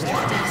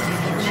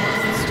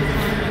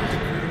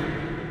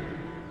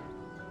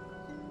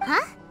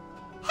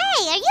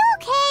 Hey, are you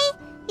okay?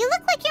 You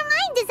look like your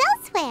mind is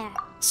elsewhere.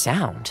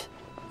 Sound?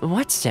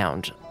 What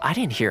sound? I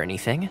didn't hear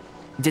anything.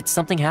 Did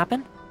something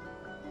happen?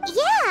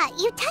 Yeah,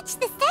 you touched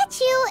the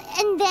statue,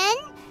 and then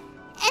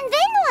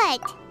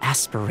what?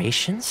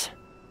 Aspirations?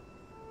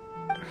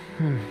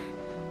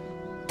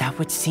 That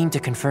would seem to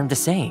confirm the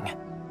saying.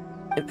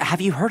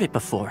 Have you heard it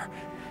before?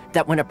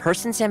 that when a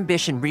person's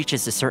ambition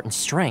reaches a certain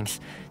strength,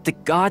 the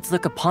gods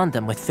look upon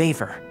them with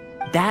favor.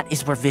 That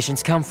is where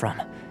visions come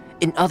from.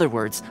 In other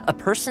words, a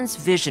person's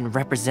vision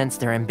represents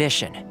their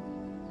ambition.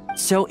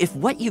 So if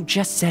what you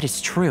just said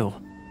is true,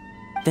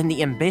 then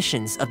the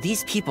ambitions of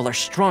these people are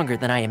stronger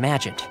than I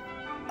imagined.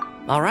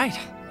 All right,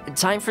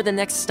 time for the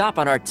next stop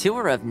on our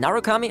tour of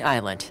Narukami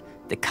Island,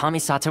 the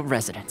Kamisato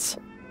residence.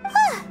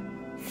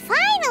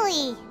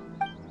 Finally!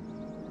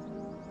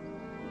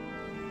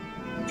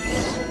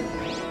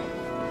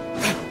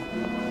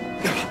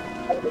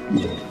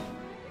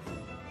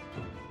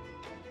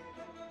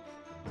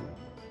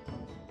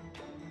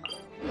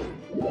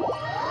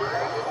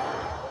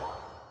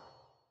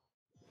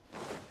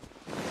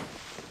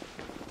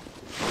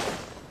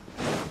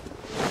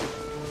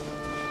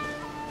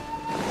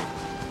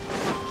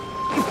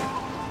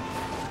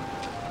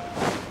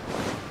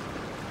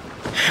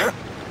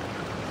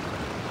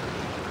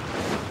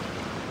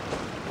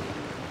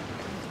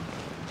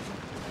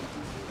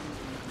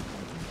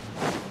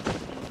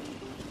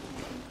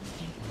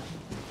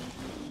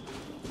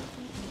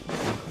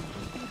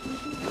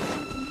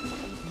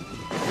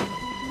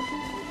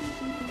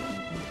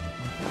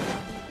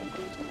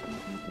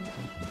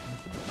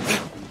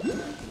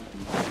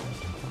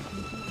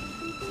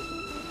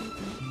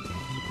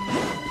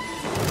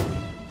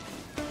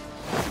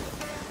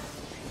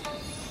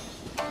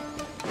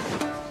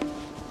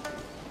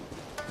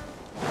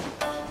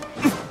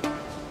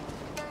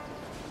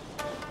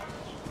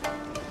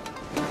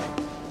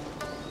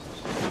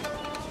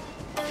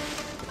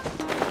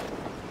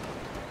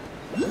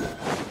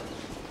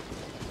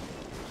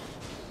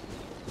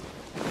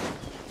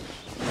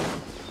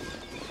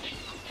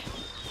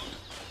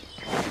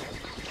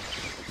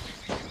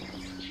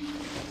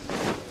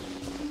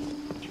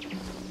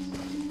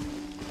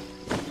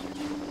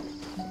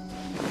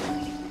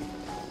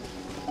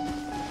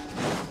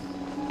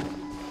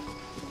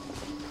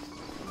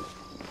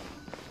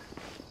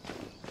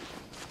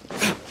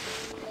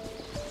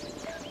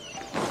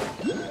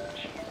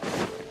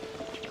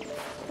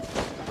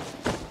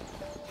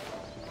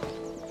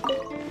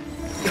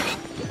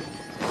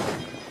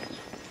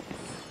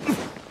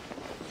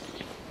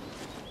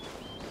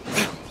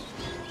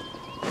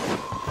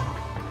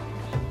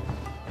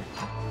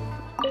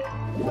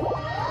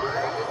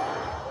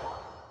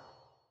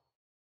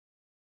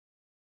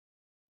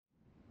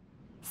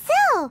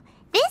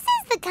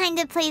 Kind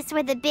of place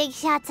where the big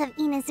shots of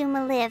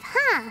Inazuma live,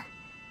 huh?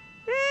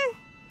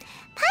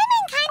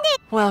 Paimon kinda...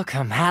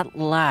 Welcome at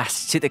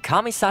last to the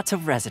Kamisato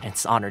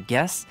residence, honored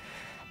guest.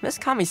 Miss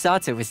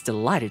Kamisato is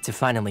delighted to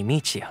finally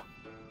meet you.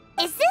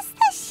 Is this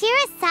the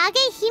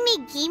Shirasage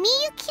Himegimi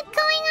you keep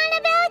going on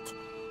about?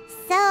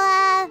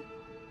 So,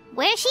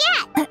 where's she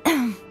at?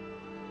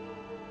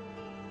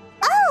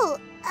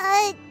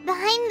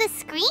 Behind the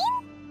screen?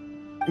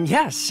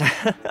 Yes.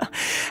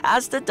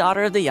 As the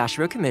daughter of the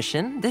Yashiro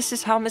Commission, this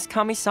is how Miss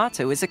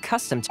Kamisato is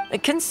accustomed to.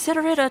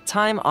 Consider it a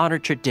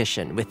time-honored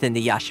tradition within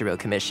the Yashiro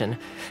Commission.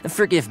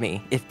 Forgive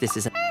me if this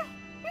is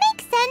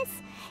makes sense.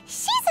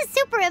 She's a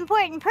super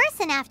important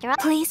person after all.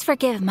 Please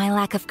forgive my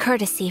lack of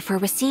courtesy for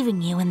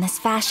receiving you in this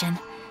fashion.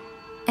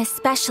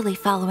 Especially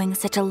following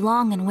such a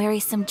long and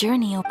wearisome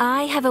journey.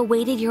 I have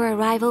awaited your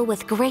arrival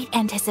with great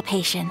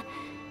anticipation.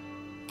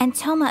 And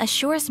Toma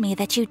assures me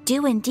that you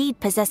do indeed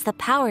possess the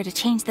power to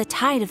change the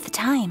tide of the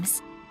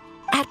times.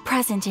 At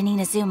present in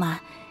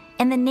Inazuma,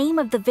 in the name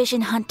of the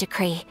Vision Hunt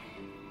Decree,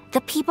 the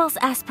people's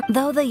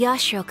though the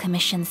Yashiro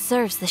Commission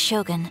serves the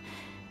Shogun,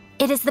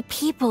 it is the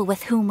people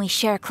with whom we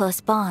share close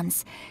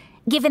bonds,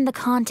 given the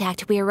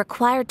contact we are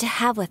required to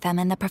have with them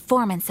in the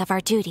performance of our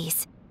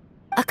duties.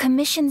 A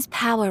commission's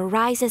power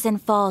rises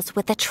and falls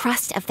with the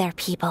trust of their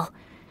people.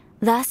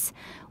 Thus,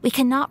 we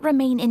cannot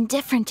remain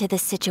indifferent to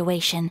this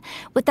situation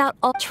without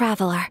all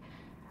traveler.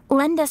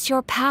 Lend us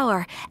your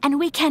power, and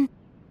we can...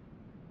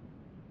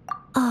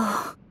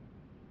 Oh.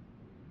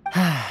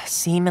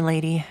 See,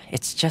 milady,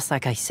 it's just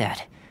like I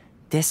said.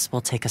 This will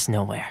take us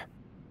nowhere.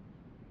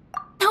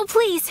 No,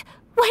 please!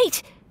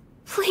 Wait!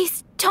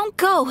 Please, don't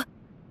go!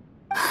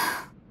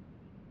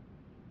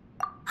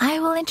 I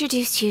will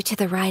introduce you to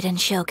the Raiden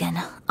Shogun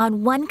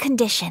on one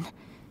condition.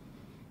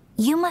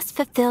 You must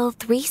fulfill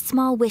 3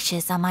 small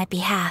wishes on my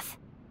behalf.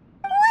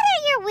 What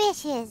are your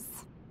wishes?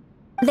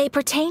 They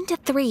pertain to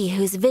 3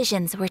 whose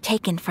visions were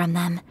taken from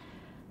them.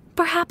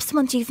 Perhaps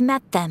once you've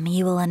met them,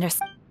 you will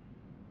understand.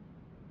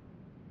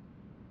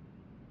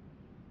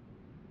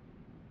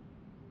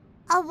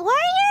 A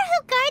warrior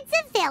who guards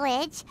a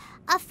village,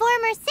 a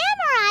former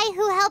samurai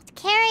who helped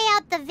carry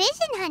out the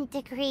Vision Hunt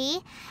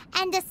Decree,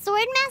 and a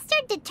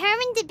swordmaster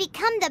determined to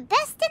become the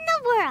best in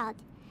the world.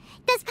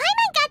 Does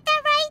Paimon got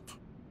that right?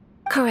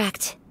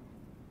 Correct.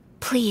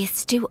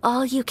 Please do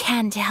all you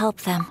can to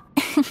help them.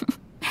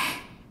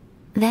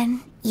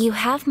 Then you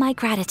have my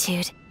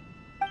gratitude.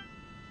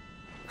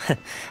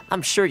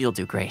 I'm sure you'll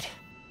do great.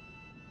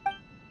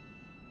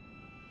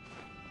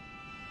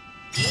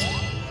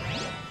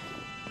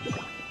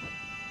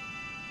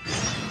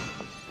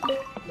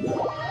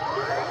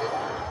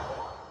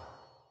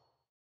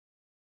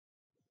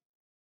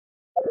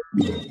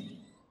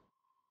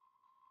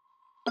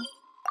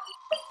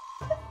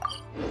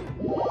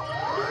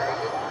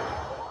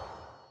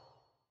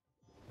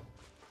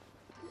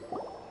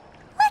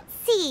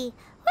 see.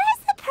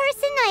 Where's the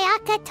person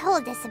Ayaka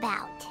told us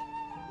about?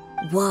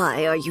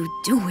 Why are you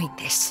doing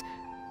this?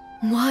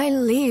 Why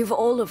leave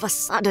all of a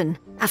sudden,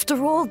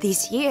 after all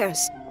these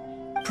years?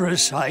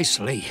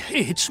 Precisely.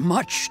 It's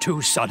much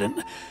too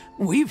sudden.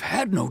 We've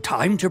had no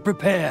time to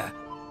prepare.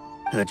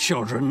 The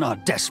children are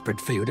desperate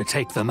for you to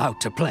take them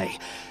out to play.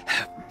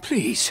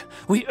 Please,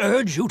 we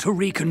urge you to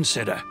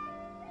reconsider.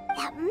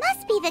 That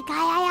must be the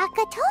guy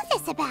Ayaka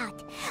told us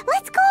about.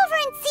 Let's go over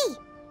and see.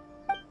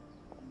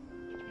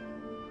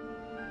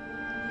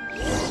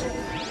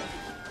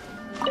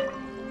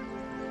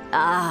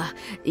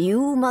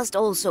 You must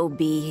also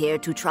be here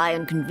to try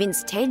and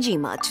convince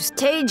Tejima to...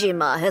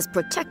 Tejima has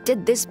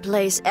protected this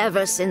place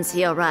ever since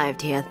he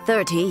arrived here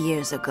 30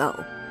 years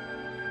ago.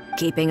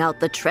 Keeping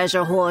out the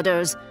treasure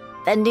hoarders,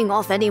 fending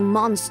off any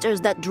monsters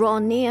that draw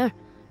near,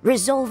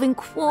 resolving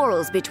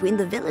quarrels between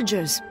the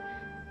villagers.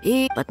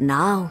 But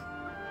now,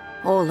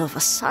 all of a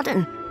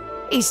sudden,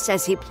 he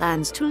says he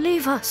plans to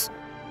leave us.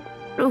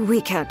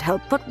 We can't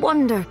help but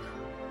wonder.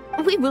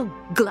 We will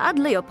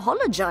gladly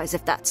apologize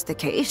if that's the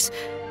case.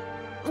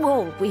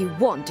 All we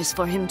want is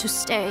for him to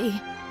stay.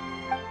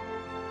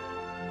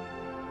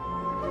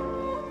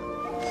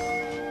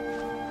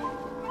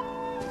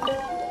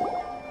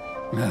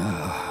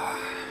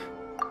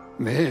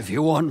 If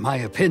you want my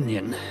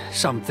opinion,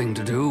 something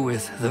to do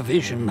with the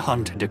Vision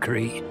Hunt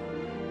decree.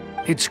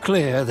 It's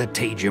clear that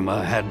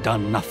Tejima had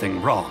done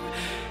nothing wrong,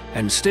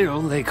 and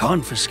still they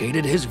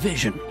confiscated his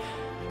vision.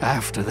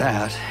 After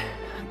that,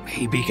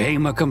 he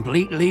became a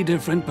completely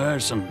different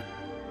person.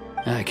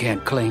 I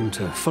can't claim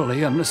to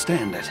fully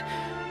understand it,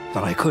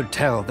 but I could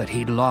tell that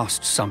he'd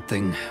lost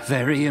something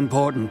very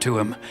important to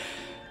him.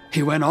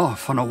 He went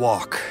off on a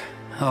walk,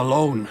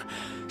 alone,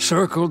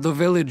 circled the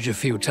village a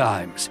few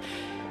times,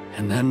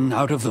 and then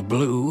out of the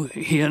blue,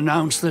 he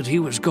announced that he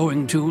was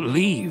going to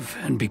leave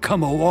and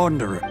become a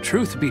wanderer.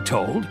 Truth be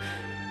told,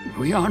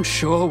 we aren't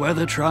sure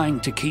whether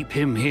trying to keep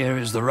him here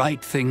is the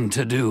right thing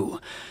to do.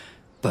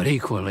 But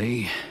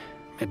equally,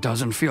 it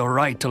doesn't feel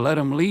right to let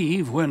him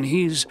leave when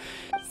he's...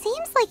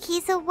 Seems like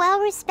he's a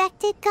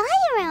well-respected guy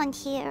around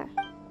here.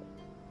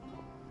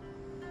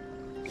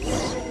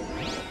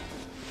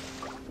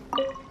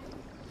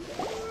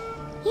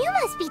 You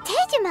must be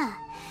Tejima.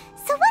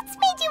 So what's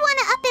made you want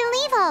to up and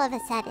leave all of a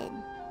sudden?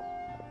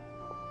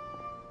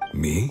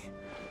 Me?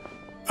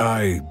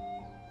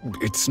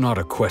 It's not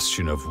a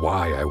question of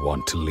why I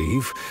want to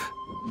leave,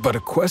 but a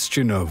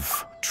question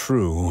of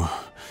true.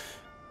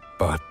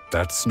 But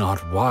that's not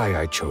why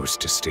I chose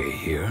to stay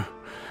here.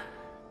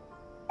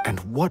 And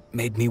what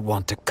made me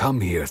want to come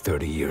here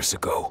 30 years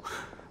ago?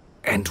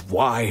 And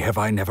why have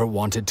I never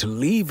wanted to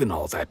leave in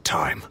all that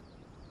time?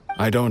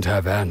 I don't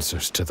have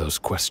answers to those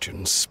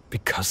questions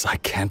because I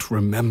can't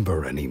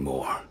remember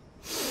anymore.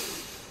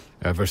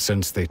 Ever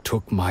since they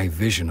took my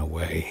vision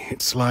away,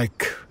 it's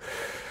like...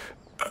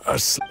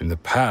 In the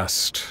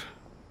past,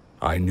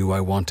 I knew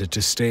I wanted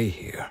to stay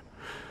here.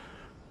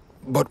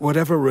 But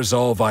whatever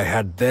resolve I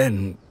had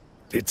then,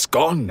 it's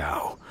gone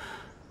now.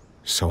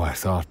 So I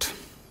thought...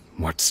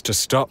 What's to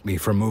stop me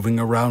from moving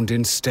around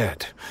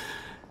instead?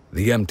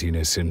 The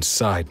emptiness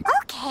inside me.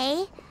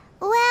 Okay.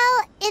 Well,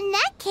 in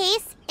that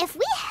case, if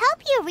we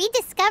help you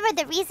rediscover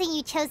the reason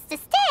you chose to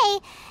stay,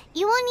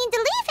 you won't need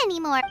to leave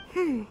anymore.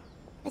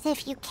 But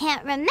if you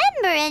can't remember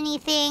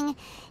anything,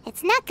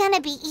 it's not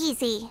gonna be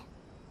easy.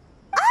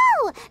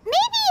 Oh,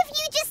 maybe if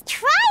you just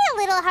try a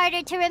little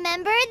harder to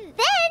remember,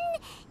 then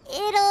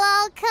it'll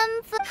all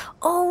come...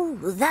 Oh,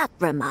 that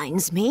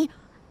reminds me.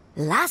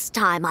 Last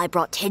time I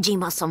brought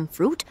Tejima some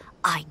fruit,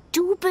 I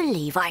do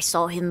believe I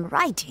saw him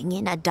writing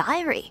in a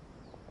diary.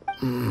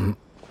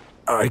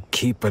 I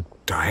keep a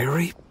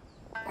diary?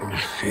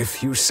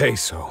 If you say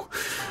so.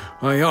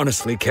 I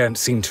honestly can't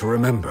seem to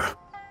remember.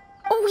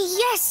 Oh,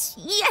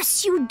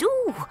 yes, you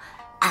do.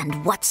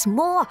 And what's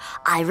more,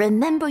 I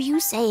remember you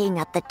saying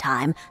at the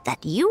time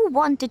that you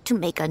wanted to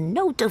make a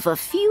note of a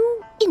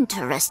few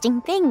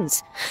interesting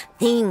things.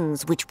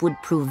 Things which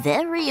would prove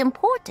very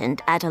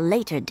important at a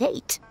later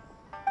date.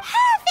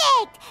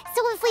 Perfect!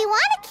 So if we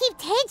want to keep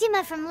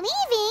Tejima from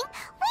leaving,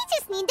 we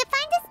just need to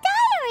find his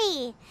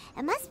diary.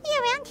 It must be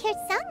around here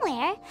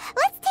somewhere.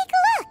 Let's take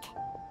a look.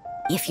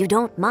 If you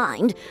don't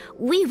mind,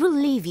 we will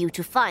leave you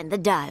to find the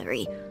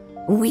diary.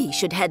 We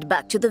should head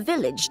back to the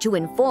village to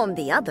inform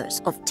the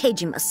others of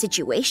Tejima's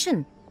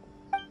situation.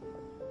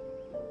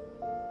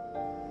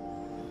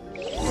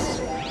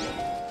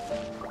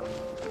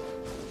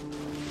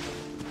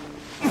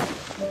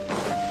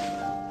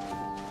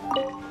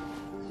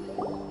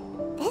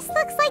 This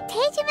looks like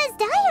Tejima's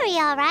diary,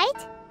 all right.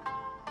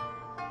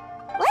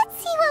 Let's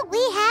see what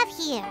we have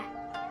here.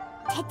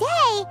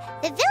 Today,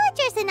 the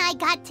villagers and I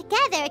got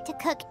together to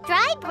cook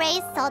dry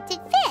braised salted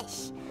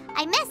fish.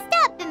 I messed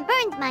up and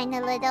burned mine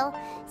a little,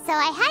 so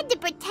I had to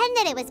pretend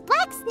that it was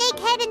black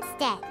snakehead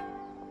instead.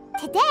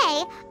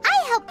 Today,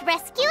 I helped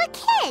rescue a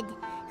kid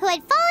who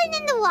had fallen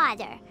in the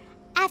water.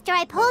 After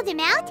I pulled him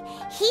out,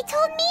 he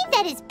told me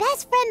that his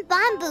best friend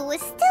Bamboo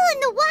was still in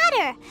the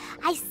water.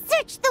 I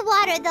searched the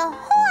water the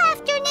whole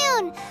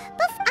afternoon,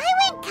 but I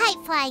went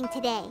kite flying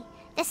today.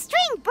 The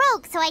string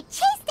broke, so I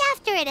chased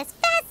after it as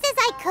fast as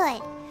I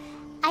could.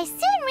 I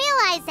soon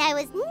realized I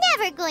was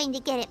never going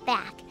to get it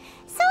back,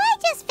 so I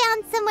just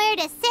found somewhere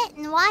to sit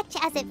and watch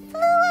as it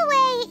flew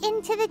away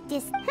into the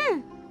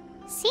distance.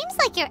 Seems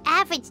like your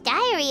average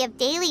diary of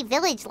daily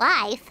village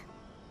life.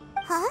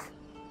 Huh?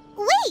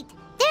 Wait,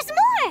 there's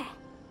more!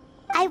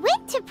 I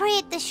went to pray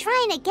at the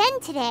shrine again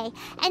today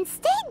and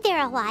stayed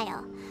there a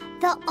while.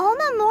 The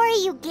Mora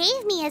you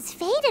gave me has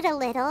faded a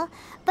little,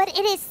 but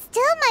it is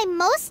still my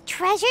most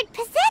treasured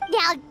possession.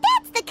 Now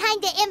that's the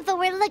kind of info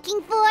we're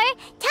looking for.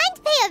 Time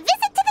to pay a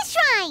visit to the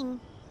shrine.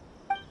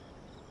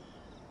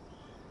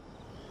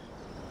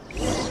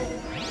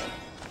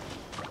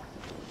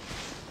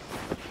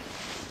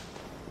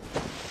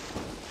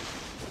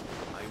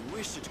 I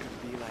wish it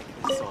could be like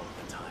this all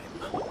the time.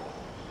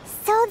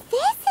 So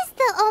this is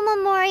the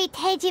Omamori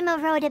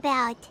Tejima wrote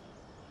about.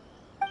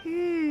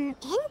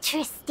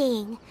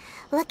 Interesting.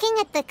 Looking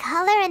at the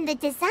color and the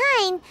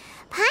design,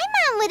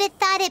 Paimon would have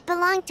thought it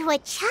belonged to a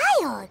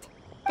child.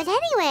 But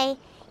anyway,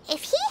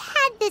 if he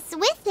had this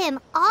with him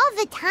all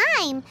the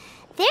time,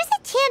 there's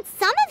a chance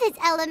some of his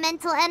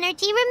elemental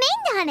energy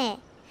remained on it.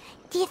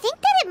 Do you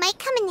think that it might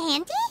come in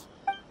handy?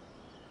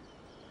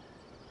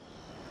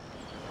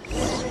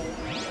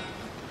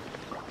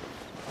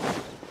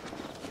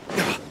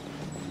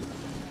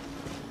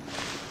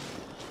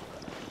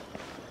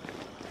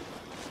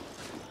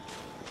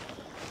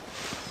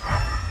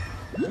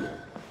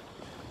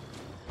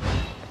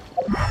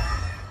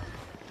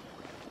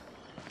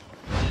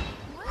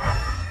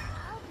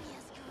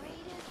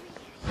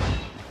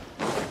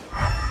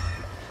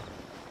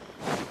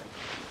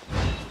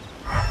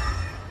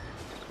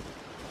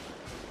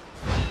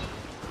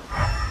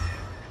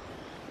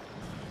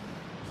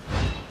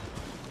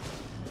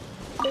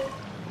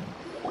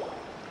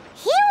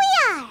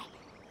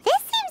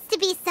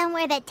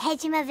 That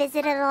Tejima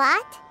visited a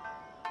lot.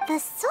 The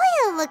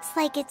soil looks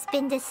like it's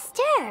been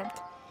disturbed.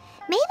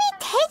 Maybe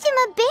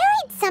Tejima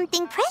buried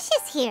something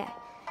precious here.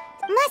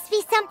 Must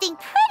be something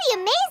pretty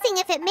amazing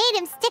if it made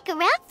him stick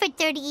around for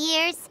 30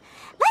 years.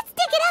 Let's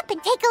dig it up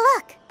and take a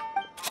look.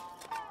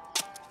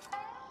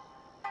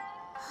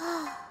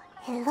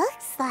 It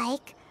looks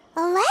like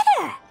a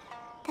letter.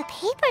 The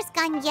paper's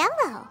gone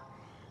yellow.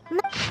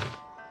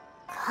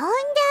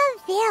 Konda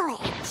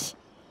Village.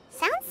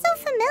 Sounds so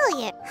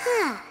familiar.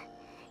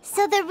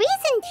 So the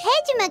reason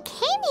Tejima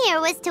came here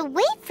was to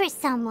wait for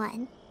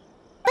someone.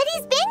 But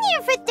he's been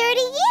here for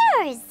 30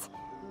 years.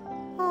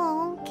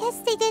 Oh, guess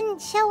they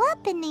didn't show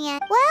up in the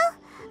end. Well,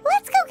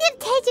 let's go give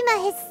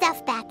Tejima his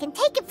stuff back and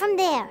take it from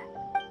there.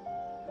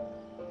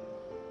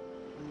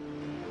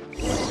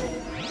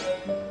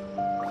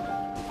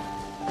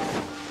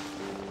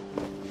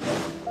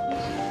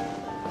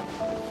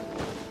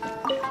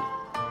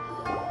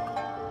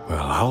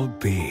 Well, I'll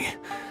be.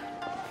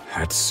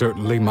 That's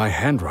certainly my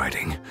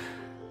handwriting.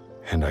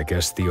 And I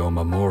guess the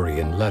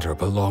Omamorian letter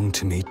belonged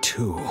to me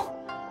too.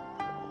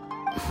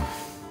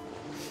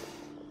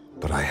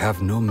 But I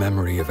have no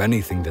memory of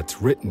anything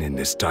that's written in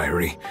this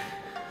diary.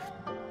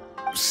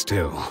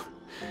 Still,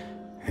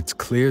 it's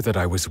clear that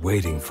I was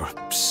waiting for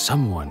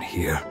someone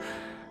here,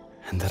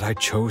 and that I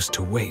chose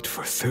to wait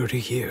for 30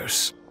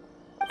 years.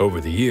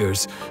 Over the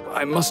years,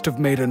 I must have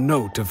made a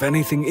note of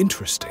anything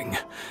interesting.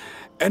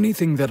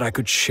 Anything that I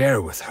could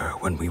share with her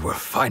when we were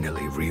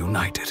finally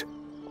reunited.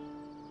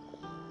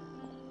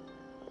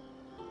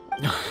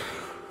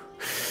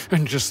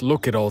 And just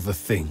look at all the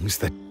things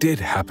that did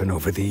happen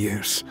over the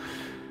years.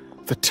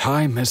 The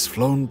time has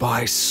flown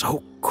by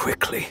so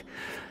quickly.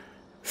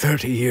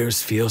 30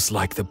 years feels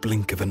like the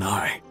blink of an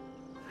eye.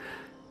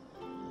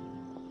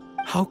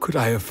 How could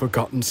I have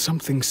forgotten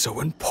something so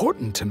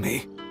important to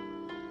me?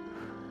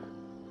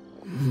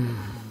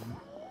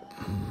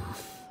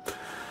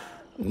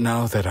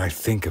 Now that I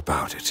think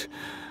about it,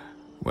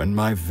 when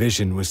my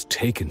vision was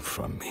taken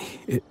from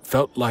me, it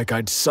felt like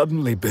I'd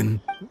suddenly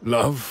been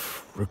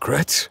love,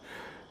 regret,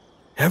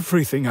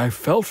 everything I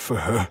felt for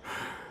her.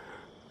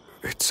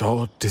 It's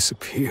all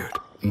disappeared.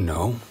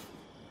 No,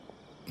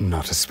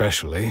 not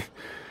especially.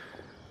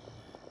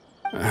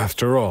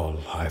 After all,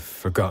 I've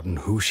forgotten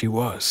who she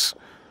was.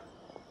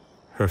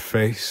 Her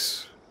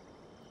face,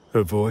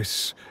 her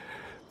voice,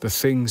 the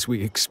things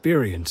we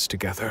experienced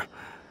together.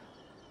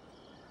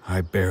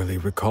 I barely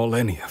recall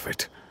any of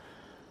it.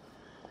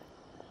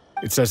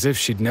 It's as if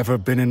she'd never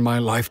been in my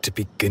life to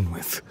begin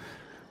with.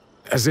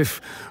 As if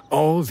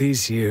all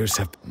these years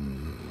have...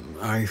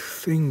 I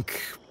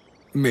think...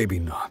 maybe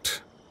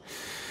not.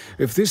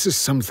 If this is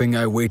something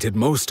I waited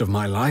most of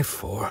my life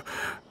for,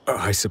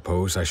 I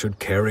suppose I should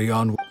carry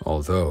on.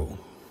 Although,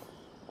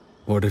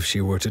 what if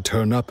she were to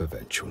turn up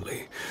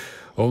eventually,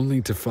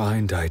 only to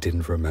find I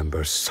didn't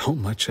remember so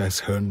much as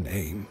her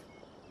name?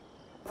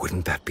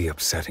 Wouldn't that be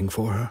upsetting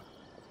for her?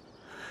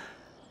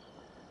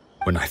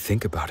 When I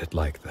think about it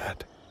like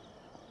that,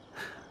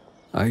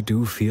 I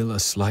do feel a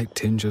slight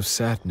tinge of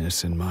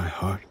sadness in my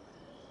heart.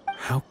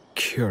 How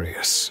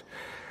curious.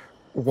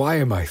 Why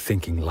am I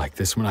thinking like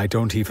this when I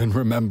don't even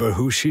remember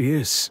who she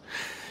is?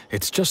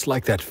 It's just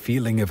like that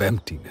feeling of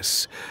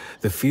emptiness.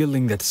 The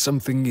feeling that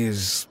something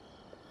is...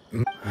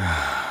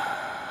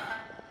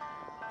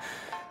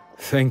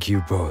 Thank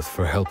you both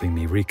for helping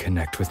me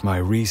reconnect with my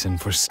reason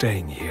for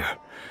staying here.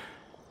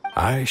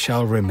 I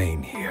shall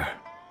remain here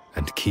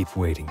and keep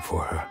waiting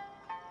for her.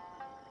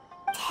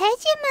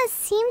 Tejima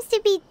seems to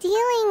be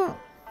dealing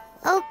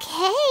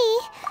okay.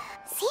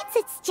 Seems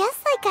it's just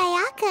like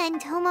Ayaka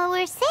and Toma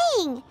were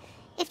saying.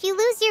 If you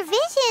lose your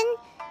vision,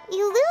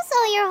 you lose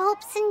all your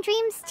hopes and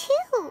dreams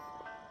too.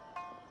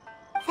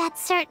 That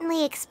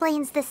certainly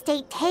explains the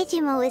state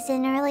Tejima was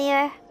in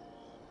earlier.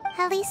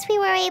 At least we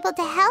were able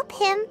to help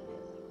him,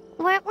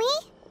 weren't we?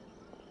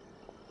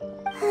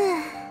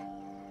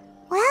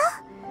 Well,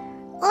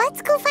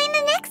 let's go find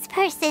the next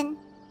person.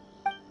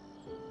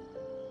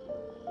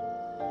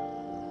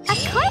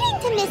 According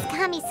to Miss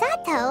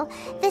Kamisato,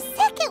 the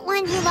second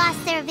one who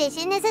lost their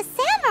vision is a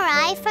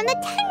samurai from the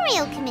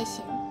Tenryou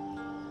Commission.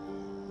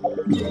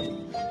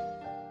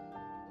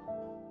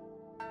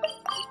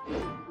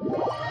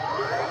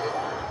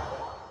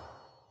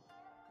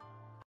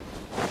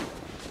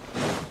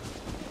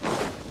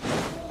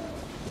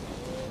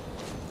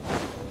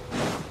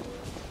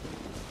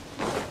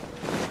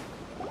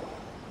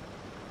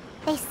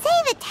 They say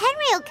the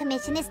Tenryou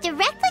Commission is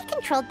directly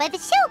controlled by the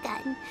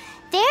Shogun.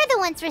 They're the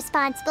ones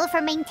responsible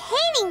for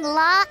maintaining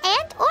law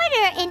and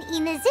order in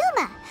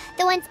Inazuma,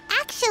 the ones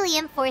actually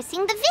enforcing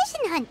the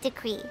Vision Hunt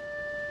Decree.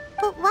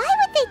 But why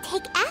would they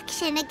take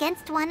action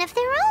against one of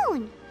their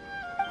own?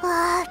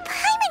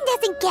 Paimon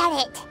doesn't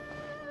get it.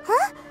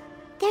 Huh?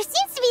 There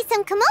seems to be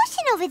some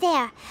commotion over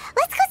there.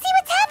 Let's go see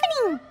what's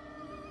happening.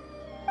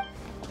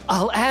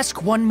 I'll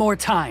ask one more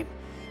time.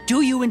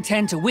 Do you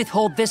intend to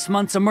withhold this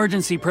month's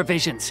emergency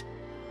provisions?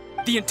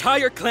 The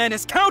entire clan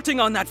is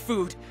counting on that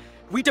food.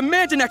 We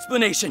demand an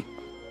explanation.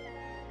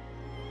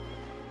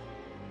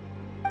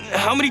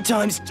 How many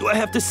times do I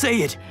have to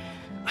say it?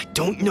 I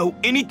don't know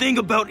anything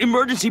about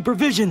emergency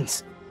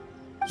provisions.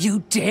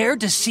 You dare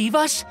deceive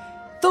us?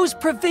 Those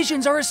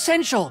provisions are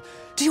essential.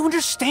 Do you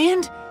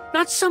understand?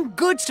 Not some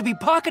goods to be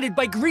pocketed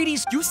by greedy...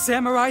 You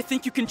samurai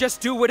think you can just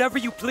do whatever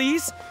you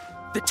please?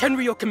 The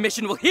Tenryou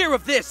Commission will hear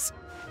of this!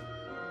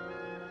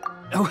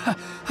 Oh,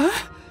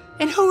 huh?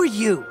 And who are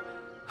you?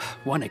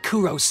 One of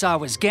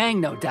Kurosawa's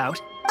gang, no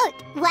doubt.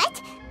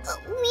 What?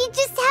 We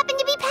just happened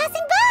to be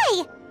passing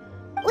by.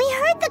 We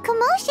heard the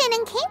commotion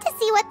and came to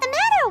see what the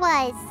matter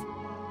was.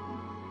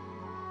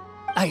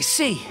 I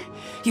see.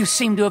 You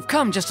seem to have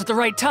come just at the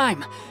right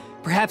time.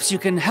 Perhaps you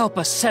can help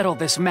us settle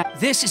this matter.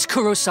 This is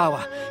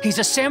Kurosawa. He's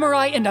a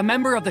samurai and a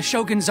member of the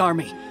Shogun's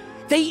army.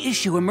 They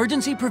issue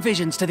emergency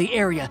provisions to the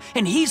area,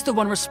 and he's the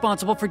one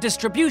responsible for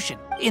distribution.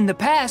 In the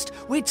past,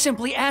 we'd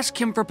simply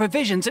ask him for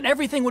provisions and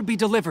everything would be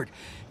delivered.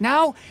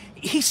 Now,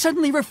 he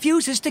suddenly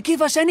refuses to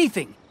give us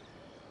anything.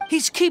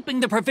 He's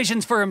keeping the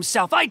provisions for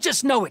himself, I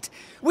just know it.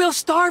 We'll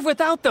starve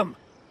without them.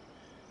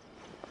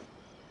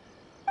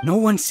 No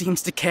one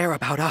seems to care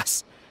about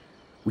us.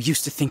 We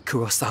used to think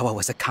Kurosawa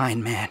was a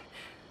kind man,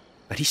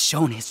 but he's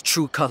shown his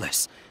true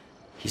colors.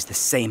 He's the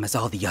same as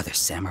all the other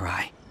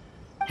samurai.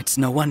 It's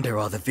no wonder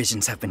all the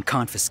visions have been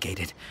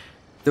confiscated.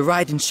 The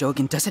Raiden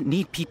Shogun doesn't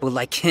need people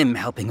like him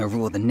helping her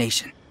rule the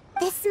nation.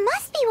 This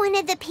must be one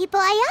of the people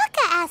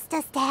Ayaka asked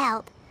us to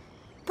help.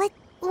 But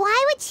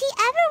why would she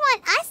ever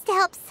want us to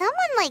help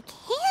someone like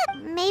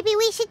him? Maybe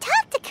we should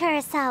talk to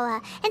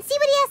Kurosawa and see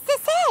what he has to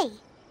say.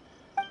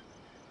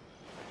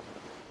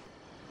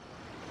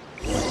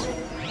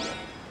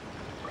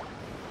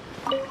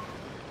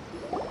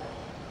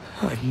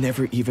 I've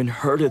never even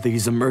heard of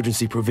these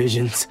emergency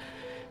provisions.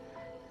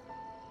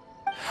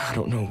 I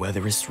don't know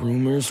whether it's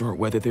rumors or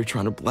whether they're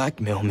trying to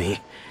blackmail me.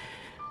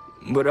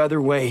 But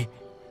either way,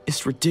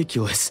 it's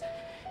ridiculous.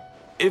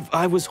 If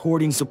I was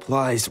hoarding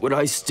supplies, would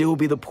I still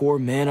be the poor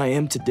man I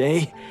am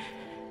today?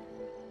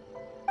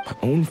 My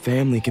own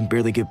family can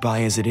barely get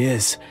by as it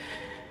is.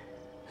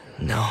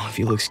 No, if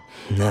you look...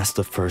 That's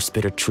the first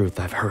bit of truth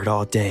I've heard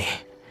all day.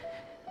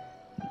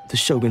 The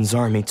Shogun's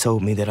army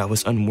told me that I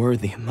was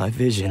unworthy of my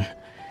vision.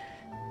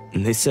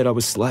 And they said I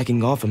was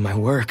slacking off in my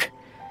work.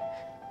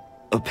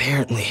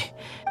 Apparently.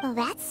 Well,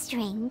 that's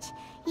strange.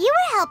 You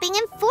were helping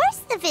enforce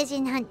the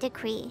Vision Hunt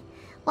Decree.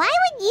 Why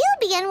would you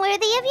be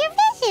unworthy of your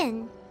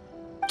vision?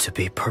 To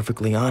be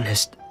perfectly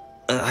honest,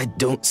 I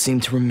don't seem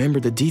to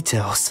remember the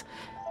details.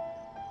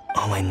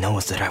 All I know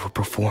is that I would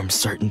perform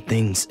certain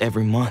things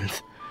every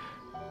month.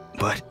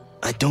 But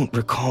I don't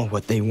recall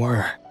what they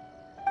were.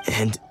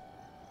 And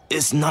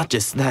it's not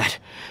just that.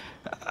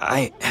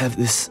 I have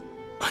this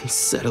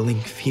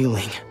unsettling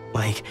feeling,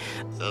 like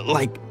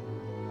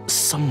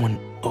someone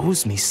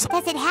owes me something.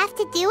 Does it have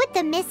to do with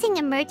the missing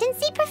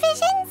emergency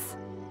provisions?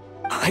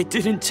 I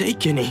didn't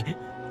take any.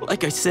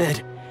 Like I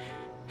said,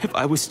 if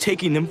I was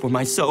taking them for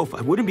myself,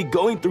 I wouldn't be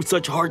going through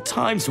such hard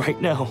times right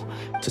now.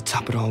 To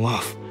top it all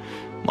off,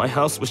 my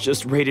house was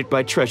just raided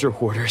by treasure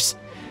hoarders,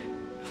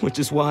 which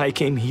is why I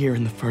came here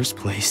in the first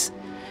place.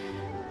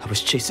 I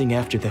was chasing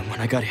after them when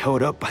I got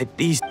held up by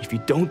these. If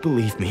you don't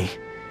believe me,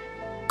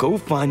 go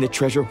find the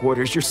treasure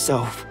hoarders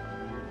yourself.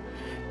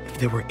 If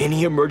there were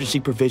any emergency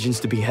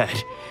provisions to be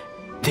had,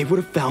 they would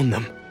have found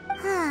them.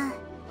 Huh.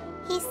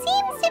 He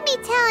seems to be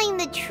telling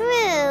the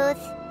truth.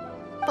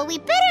 But we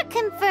better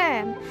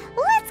confirm.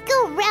 Let's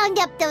go round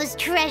up those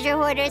treasure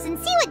hoarders and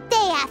see what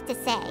they have to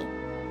say.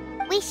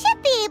 We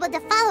should be able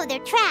to follow their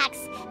tracks.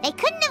 They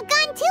couldn't have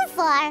gone too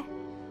far.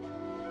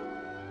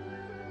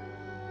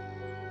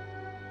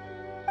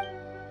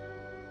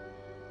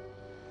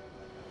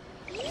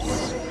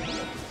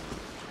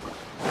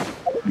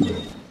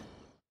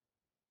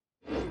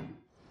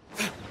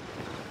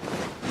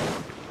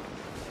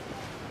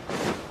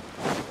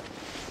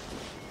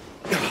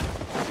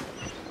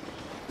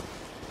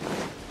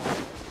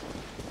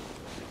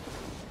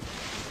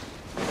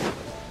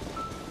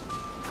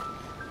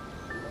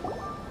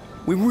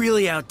 We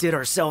really outdid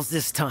ourselves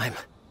this time.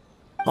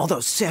 All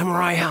those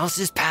samurai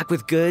houses packed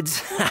with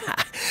goods.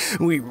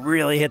 We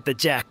really hit the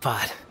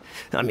jackpot.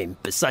 I mean,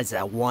 besides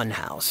that one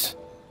house.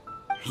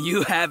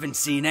 You haven't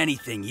seen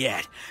anything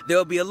yet.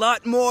 There'll be a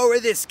lot more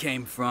where this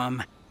came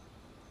from.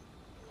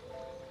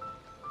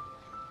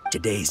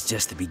 Today's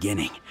just the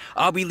beginning.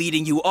 I'll be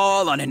leading you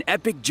all on an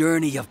epic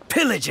journey of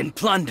pillage and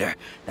plunder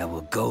that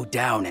will go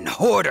down in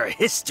hoarder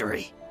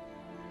history.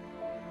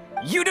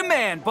 You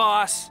demand,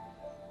 boss!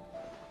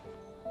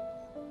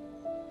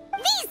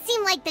 These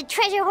seem like the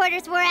treasure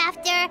hoarders we're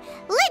after.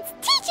 Let's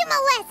teach them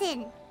a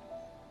lesson!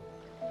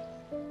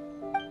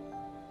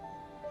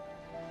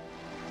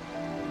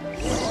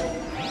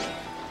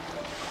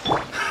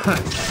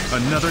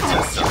 Another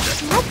test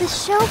subject. Let the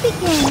show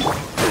begin.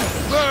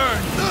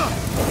 Burn!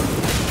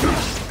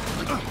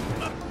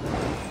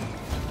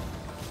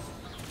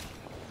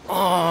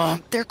 Oh,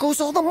 there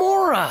goes all the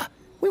Mora.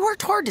 We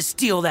worked hard to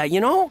steal that, you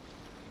know?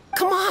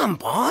 Come on,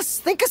 boss.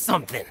 Think of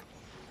something.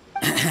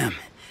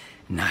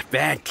 Not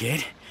bad,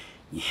 kid.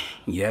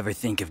 You ever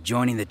think of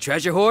joining the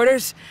treasure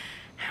hoarders?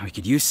 We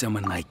could use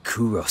someone like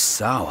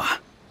Kurosawa.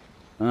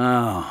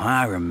 Oh,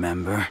 I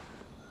remember.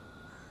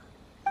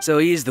 So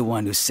he's the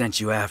one who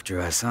sent you after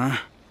us, huh?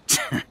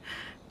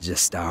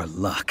 Just our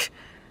luck.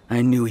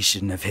 I knew he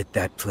shouldn't have hit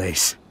that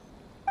place.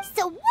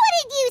 So what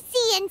did you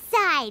see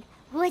inside?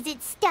 Was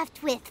it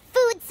stuffed with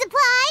food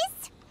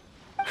supplies?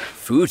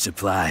 Food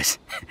supplies?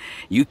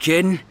 You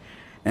kidding?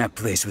 That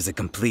place was a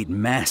complete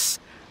mess.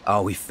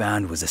 All we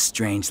found was a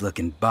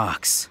strange-looking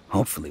box,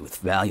 hopefully with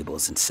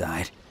valuables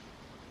inside.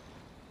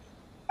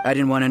 I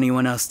didn't want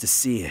anyone else to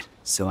see it,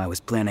 so I was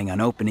planning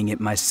on opening it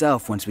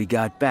myself once we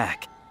got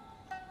back.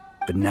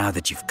 But now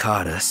that you've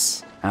caught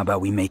us, how about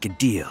we make a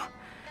deal?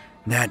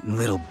 That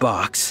little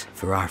box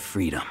for our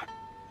freedom.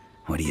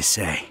 What do you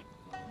say?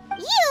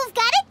 You've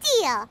got a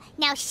deal!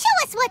 Now show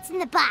us what's in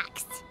the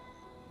box!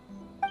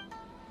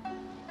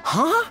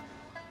 Huh?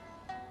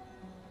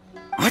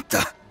 What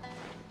the?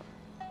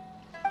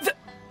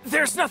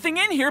 There's nothing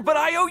in here but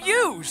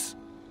IOUs!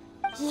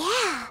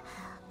 Yeah,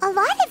 a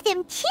lot of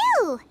them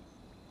too!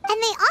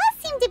 And they all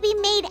seem to be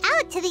made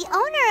out to the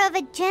owner of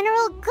a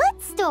general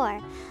goods store,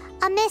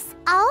 a Miss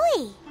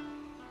Aoi.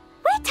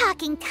 We're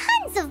talking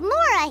tons of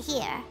Mora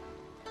here.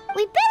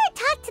 We better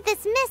talk to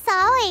this Miss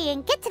Aoi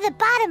and get to the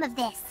bottom of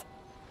this.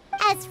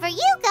 As for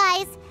you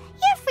guys,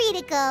 you're free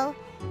to go.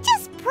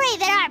 Just pray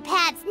that our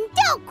paths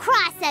don't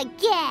cross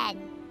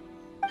again.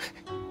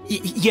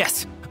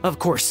 Yes, of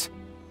course.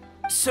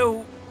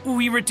 So,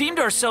 we redeemed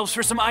ourselves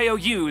for some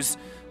IOUs.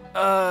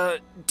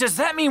 Does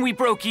that mean we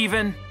broke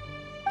even?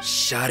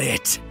 Shut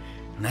it.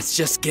 Let's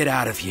just get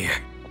out of here.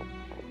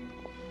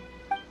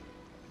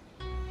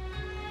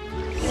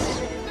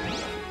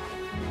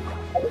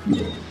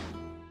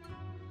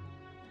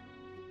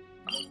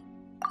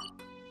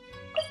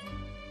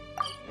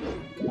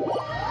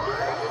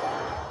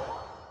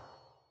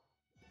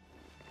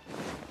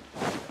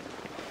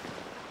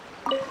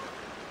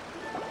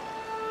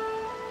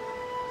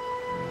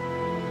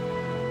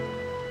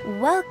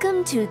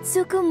 Welcome to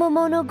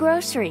Tsukumomono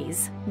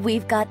Groceries.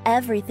 We've got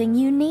everything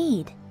you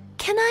need.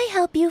 Can I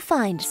help you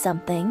find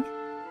something?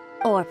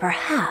 Or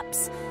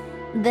perhaps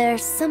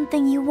there's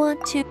something you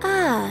want to...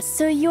 Ah,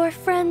 so you're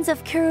friends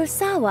of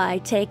Kurosawa, I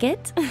take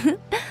it?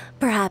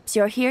 Perhaps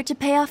you're here to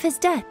pay off his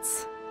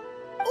debts.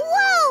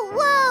 Whoa,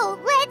 whoa!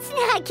 Let's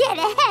not get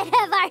ahead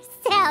of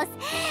ourselves.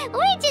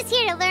 We're just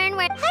here to learn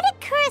where... How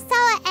did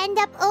Kurosawa end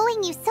up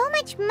owing you so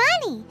much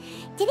money?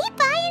 Did he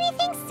buy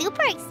anything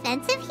super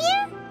expensive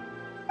here?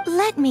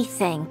 Let me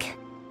think.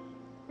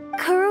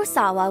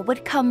 Kurosawa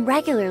would come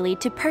regularly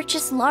to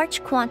purchase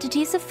large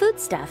quantities of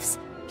foodstuffs.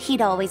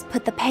 He'd always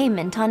put the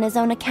payment on his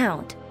own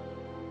account.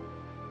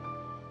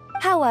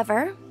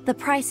 However, the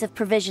price of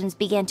provisions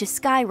began to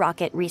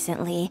skyrocket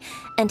recently,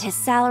 and his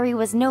salary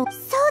was no...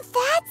 So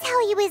that's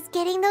how he was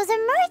getting those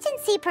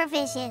emergency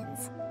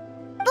provisions.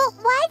 But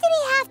why did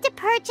he have to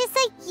purchase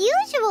a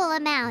usual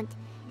amount?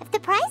 If the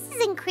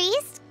prices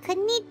increased,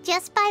 couldn't he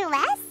just buy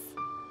less?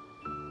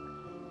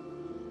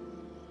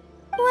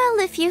 Well,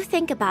 if you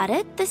think about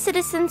it, the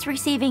citizens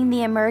receiving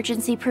the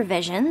emergency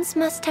provisions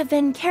must have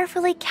been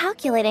carefully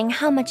calculating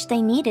how much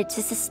they needed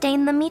to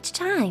sustain them each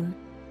time.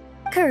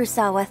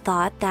 Kurosawa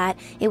thought that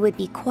it would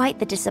be quite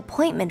the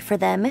disappointment for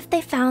them if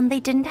they found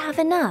they didn't have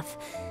enough.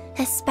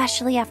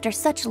 especially after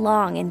such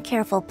long and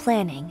careful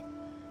planning.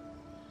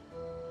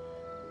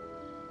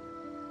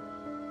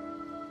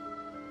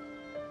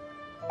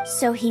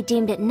 So he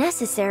deemed it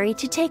necessary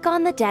to take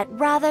on the debt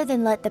rather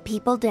than let the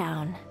people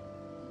down.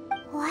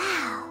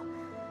 Wow.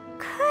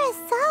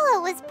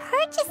 Kurosawa was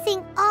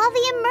purchasing all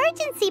the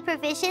emergency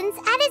provisions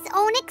at his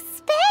own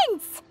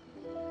expense.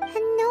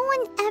 And no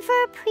one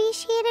ever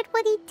appreciated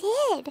what he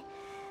did.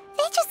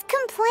 They just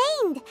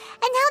complained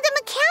and held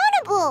him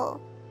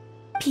accountable.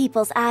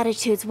 People's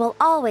attitudes will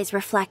always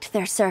reflect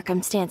their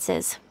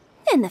circumstances.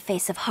 In the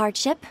face of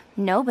hardship,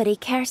 nobody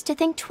cares to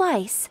think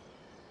twice.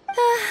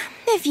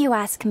 If you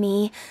ask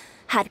me,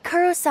 had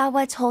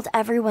Kurosawa told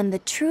everyone the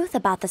truth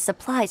about the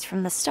supplies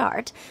from the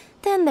start,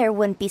 then there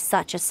wouldn't be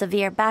such a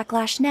severe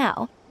backlash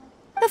now.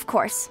 Of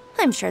course,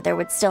 I'm sure there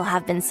would still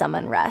have been some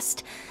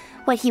unrest.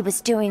 What he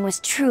was doing was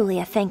truly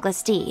a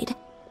thankless deed.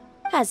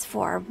 As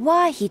for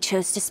why he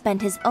chose to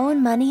spend his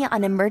own money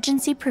on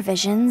emergency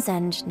provisions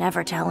and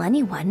never tell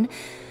anyone,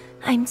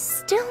 I'm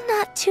still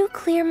not too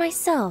clear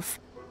myself.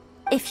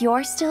 If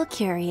you're still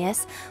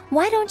curious,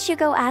 why don't you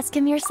go ask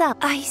him yourself?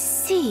 I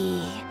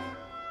see.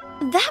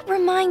 That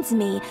reminds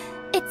me,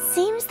 it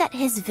seems that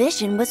his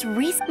vision was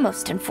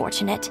most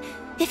unfortunate.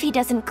 If he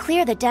doesn't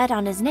clear the debt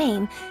on his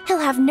name, he'll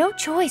have no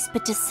choice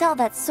but to sell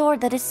that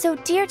sword that is so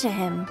dear to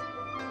him.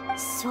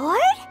 Sword?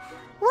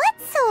 What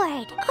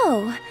sword?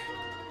 Oh,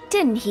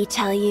 didn't he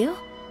tell you?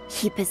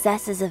 He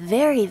possesses a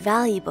very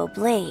valuable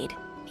blade.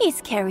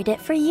 He's carried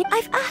it for years.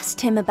 I've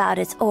asked him about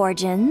its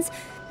origins.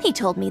 He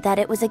told me that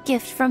it was a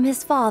gift from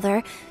his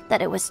father,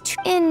 that it was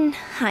in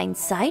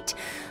hindsight,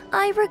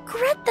 I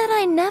regret that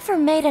I never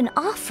made an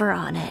offer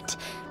on it.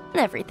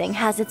 Everything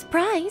has its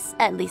price,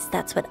 at least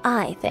that's what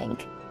I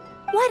think.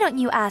 Why don't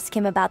you ask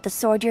him about the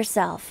sword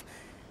yourself?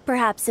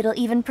 Perhaps it'll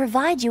even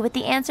provide you with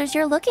the answers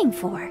you're looking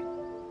for.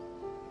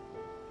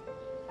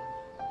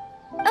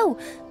 Oh,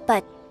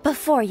 but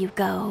before you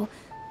go,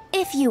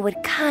 if you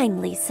would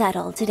kindly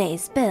settle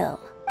today's bill.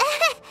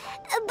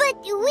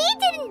 But we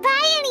didn't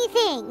buy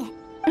anything!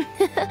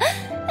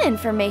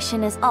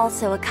 Information is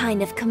also a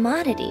kind of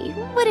commodity,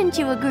 wouldn't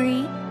you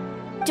agree?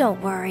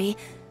 Don't worry,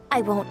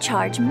 I won't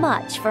charge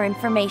much for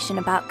information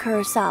about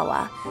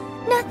Kurosawa.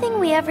 Nothing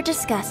we ever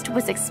discussed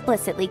was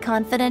explicitly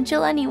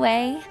confidential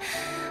anyway.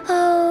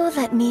 Oh,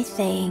 let me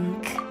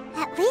think.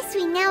 At least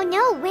we now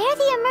know where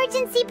the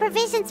emergency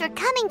provisions are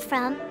coming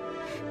from.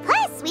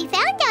 Plus, we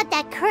found out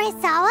that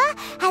Kurosawa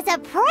has a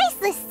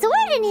priceless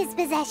sword in his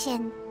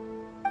possession.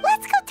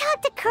 Let's go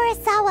talk to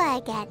Kurosawa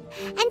again,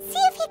 and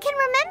see if he can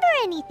remember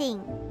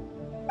anything.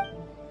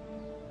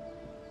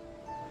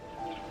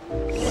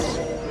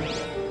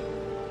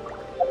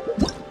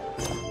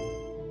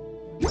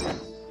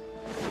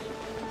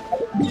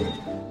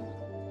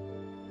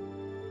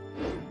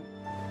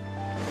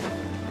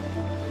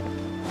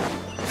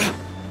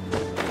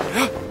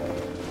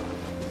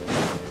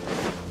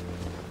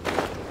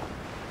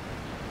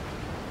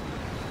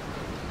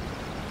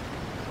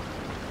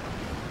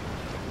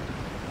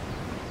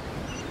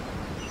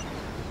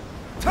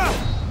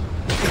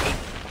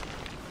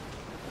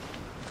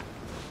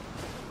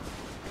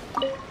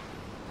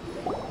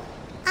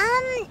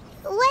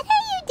 What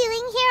are you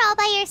doing here all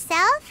by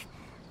yourself?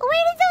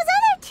 Where did those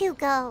other two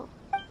go?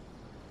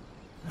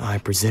 I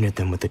presented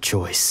them with a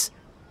choice.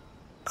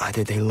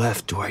 Either they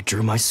left or I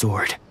drew my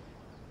sword.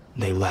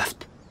 They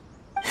left.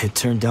 It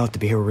turned out to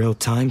be a real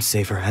time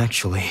saver,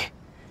 actually.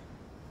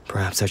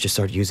 Perhaps I should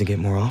start using it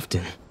more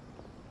often.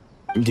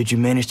 Did you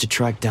manage to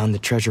track down the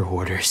treasure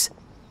hoarders?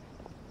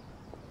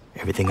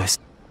 Everything I...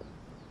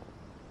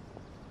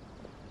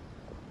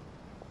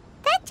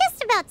 That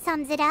just about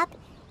sums it up.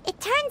 It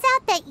turns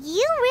out that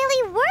you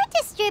really were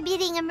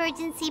distributing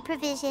emergency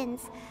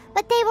provisions,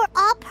 but they were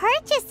all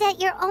purchased at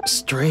your own...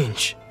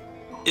 Strange.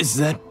 Is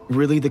that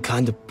really the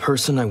kind of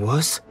person I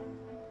was?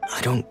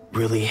 I don't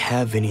really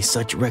have any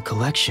such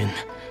recollection.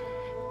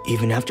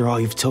 Even after all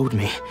you've told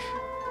me,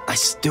 I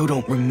still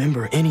don't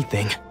remember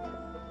anything.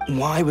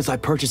 Why was I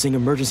purchasing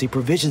emergency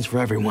provisions for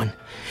everyone?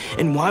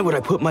 And why would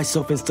I put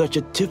myself in such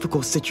a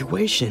difficult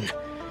situation?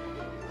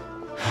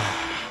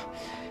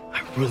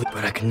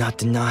 But I could not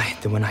deny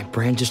that when I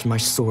brandished my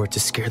sword to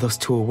scare those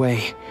two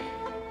away,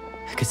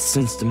 I could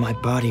sense that my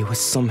body was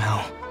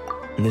somehow...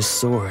 And this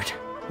sword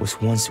was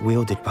once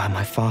wielded by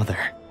my father.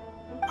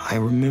 I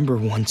remember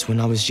once when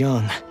I was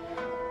young,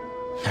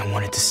 I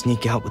wanted to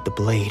sneak out with the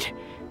blade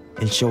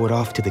and show it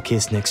off to the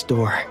kids next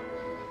door.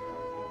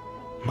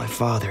 My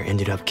father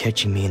ended up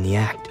catching me in the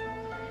act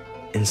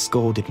and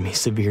scolded me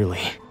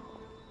severely.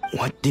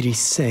 What did he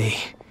say?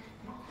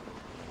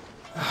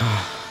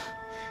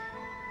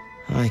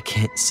 I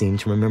can't seem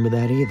to remember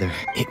that either.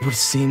 It would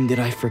seem that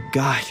I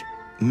forgot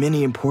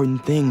many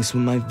important things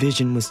when my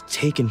vision was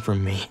taken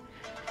from me.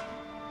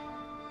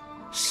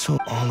 So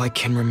all I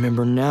can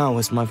remember now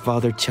is my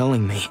father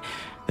telling me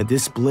that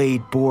this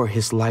blade bore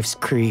his life's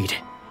creed.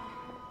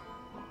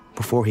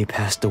 Before he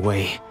passed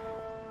away,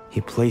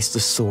 he placed the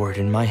sword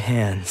in my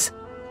hands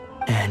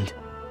and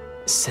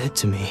said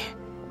to me,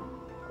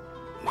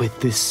 "With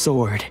this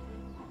sword,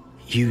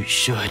 you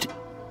should..."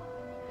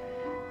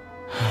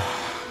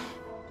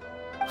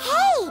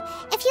 Hey,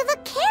 if you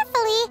look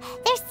carefully,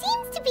 there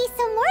seems to be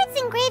some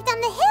words engraved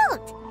on the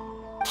hilt.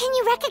 Can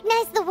you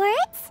recognize the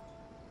words?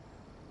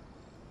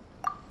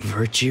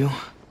 Virtue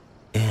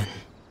and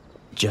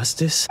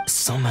justice?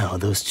 Somehow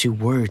those two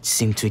words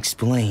seem to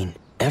explain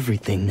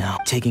everything now.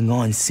 Taking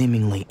on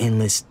seemingly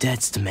endless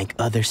debts to make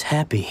others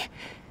happy.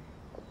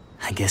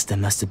 I guess that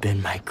must have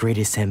been my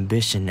greatest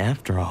ambition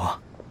after all.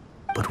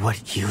 But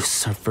what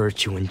use are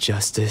virtue and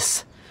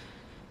justice?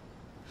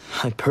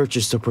 I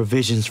purchased the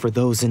provisions for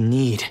those in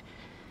need.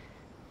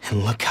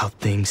 And look how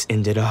things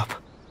ended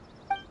up.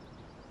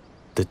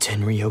 The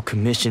Tenryou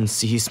Commission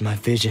seized my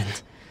vision.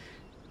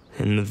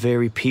 And the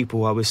very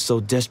people I was so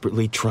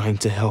desperately trying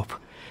to help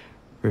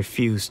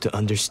refused to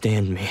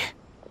understand me.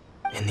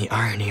 And the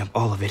irony of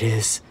all of it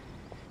is,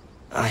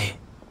 I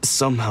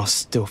somehow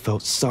still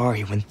felt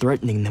sorry when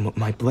threatening them with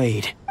my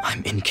blade.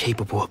 I'm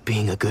incapable of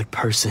being a good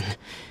person,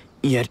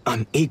 yet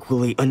I'm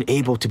equally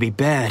unable to be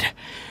bad.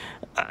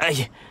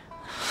 I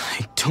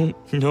don't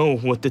know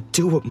what to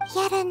do with...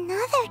 Yet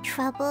another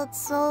troubled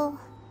soul.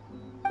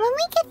 When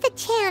we get the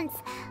chance,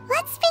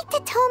 let's speak to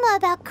Toma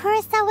about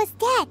Kurosawa's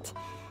debt.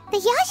 The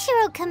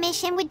Yashiro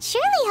Commission would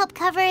surely help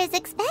cover his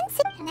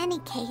expenses. In any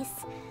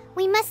case,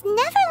 we must never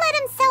let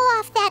him sell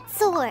off that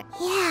sword.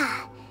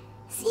 Yeah,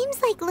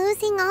 seems like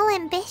losing all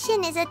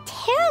ambition is a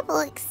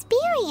terrible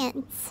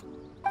experience.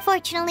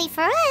 Fortunately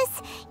for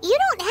us, you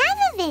don't have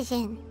a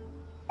vision.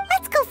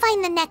 Let's go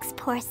find the next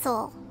poor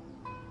soul.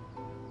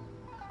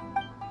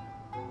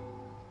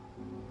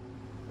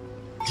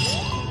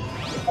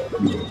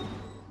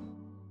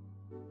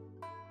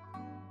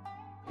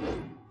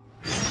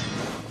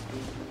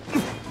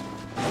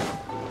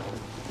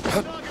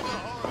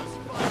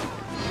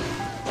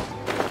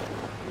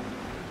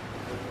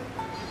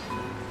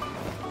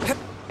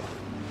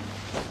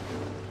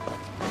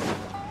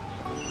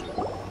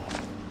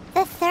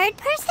 The third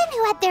person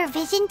who had their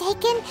vision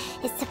taken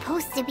is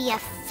supposed to be a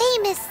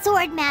famous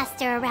sword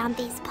master around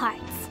these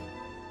parts.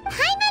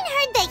 Paimon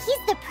heard that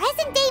he's the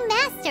present-day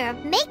master of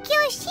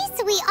Meikyo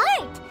Shisui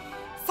art.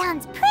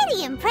 Sounds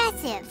pretty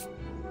impressive.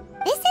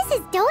 This is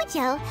his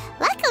dojo.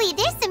 Luckily,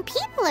 there's some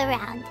people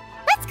around.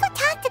 Let's go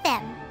talk to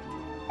them.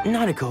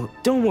 Nanako,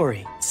 don't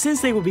worry.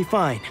 Sensei will be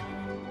fine.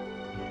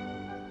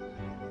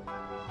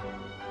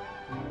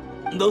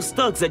 Those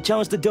thugs that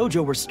challenged the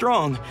dojo were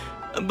strong,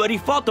 but he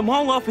fought them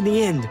all off in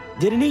the end,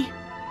 didn't he?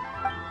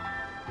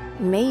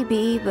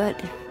 Maybe,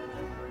 but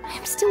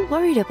I'm still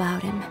worried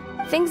about him.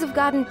 Things have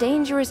gotten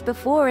dangerous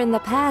before in the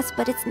past,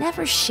 but it's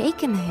never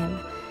shaken him.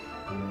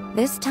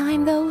 This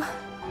time, though...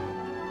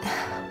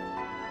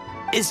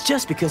 It's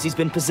just because he's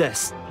been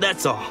possessed,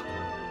 that's all.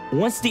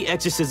 Once the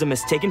exorcism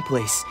has taken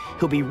place,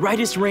 he'll be right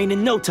as rain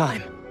in no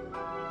time.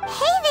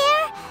 Hey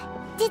there!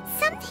 Did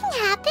something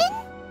happen?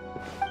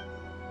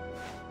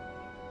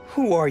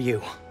 Who are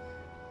you?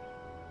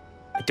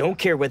 I don't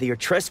care whether you're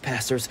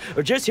trespassers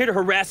or just here to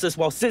harass us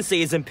while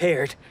Sensei is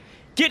impaired.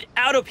 Get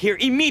out of here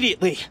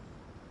immediately!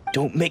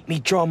 Don't make me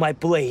draw my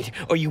blade,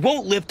 or you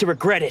won't live to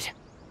regret it.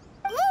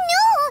 No!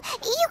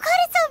 You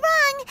got it so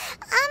wrong!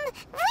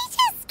 We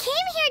just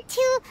came here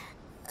to...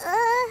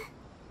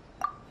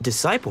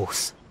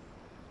 Disciples?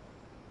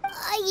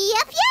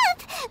 Yep.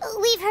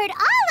 We've heard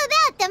all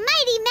about the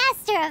mighty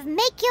master of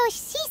Meikyo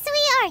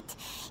Shisui art.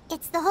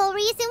 It's the whole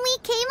reason we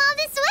came all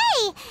this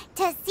way,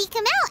 to seek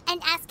him out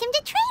and ask him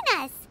to train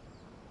us.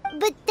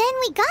 But then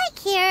we got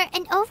here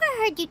and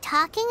overheard you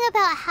talking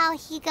about how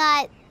he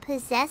got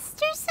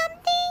possessed or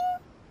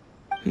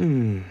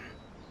something?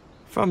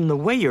 From the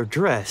way you're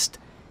dressed,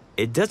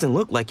 it doesn't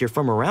look like you're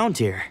from around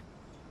here.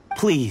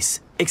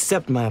 Please,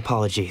 accept my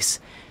apologies.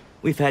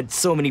 We've had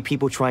so many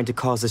people trying to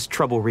cause us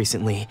trouble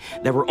recently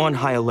that we're on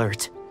high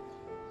alert.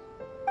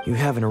 You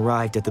haven't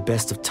arrived at the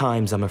best of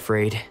times, I'm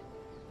afraid.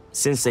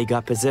 Sensei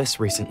got possessed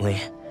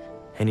recently,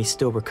 and he's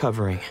still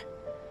recovering.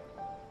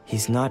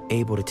 He's not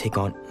able to take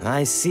on...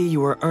 I see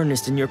you are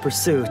earnest in your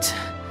pursuit.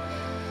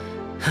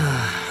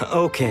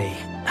 Okay,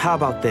 how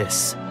about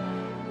this?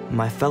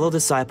 My fellow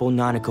disciple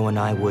Nanako and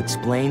I will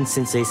explain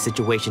Sensei's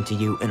situation to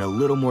you in a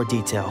little more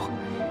detail.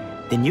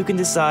 Then you can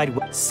decide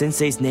what...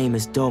 Sensei's name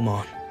is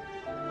Domon.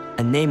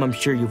 A name I'm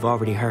sure you've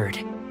already heard.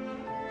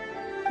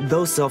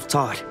 Though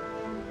self-taught,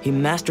 he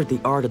mastered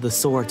the art of the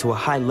sword to a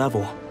high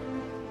level.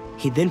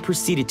 He then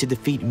proceeded to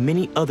defeat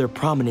many other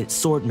prominent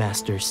sword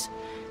masters,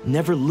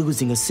 never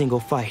losing a single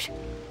fight.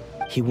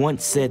 He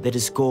once said that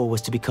his goal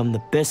was to become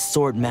the best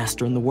sword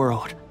master in the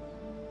world.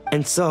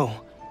 And so,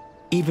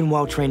 even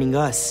while training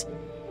us,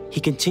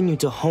 he continued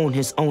to hone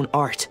his own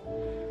art.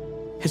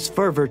 His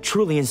fervor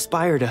truly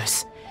inspired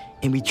us,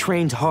 and we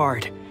trained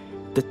hard,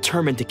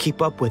 determined to keep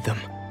up with him.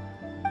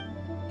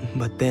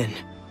 But then...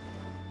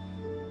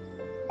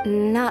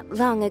 Not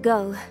long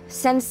ago,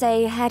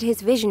 Sensei had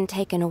his vision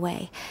taken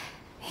away.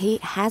 He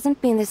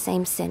hasn't been the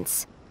same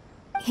since.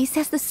 He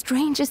says the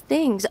strangest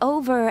things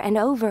over and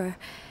over.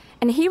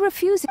 And he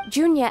refuses.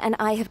 Junya and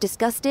I have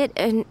discussed it,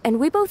 and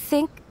we both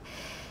think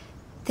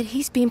that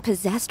he's been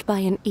possessed by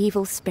an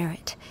evil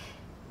spirit.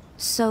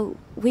 So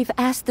we've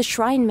asked the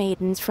Shrine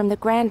Maidens from the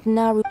Grand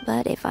Naru,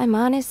 but if I'm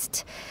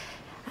honest,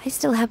 I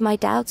still have my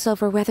doubts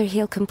over whether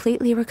he'll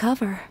completely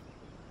recover.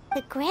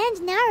 The Grand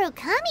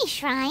Narukami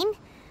Shrine?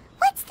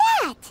 What's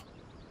that?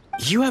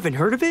 You haven't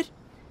heard of it?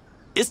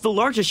 It's the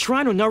largest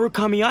shrine on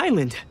Narukami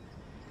Island.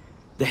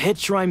 The head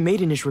shrine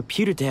maiden is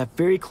reputed to have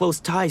very close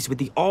ties with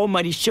the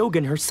almighty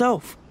Shogun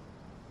herself.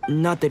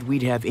 Not that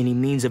we'd have any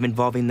means of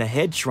involving the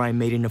head shrine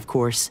maiden, of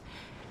course.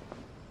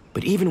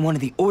 But even one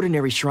of the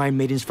ordinary shrine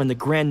maidens from the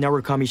Grand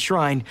Narukami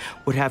Shrine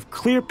would have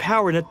clear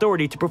power and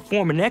authority to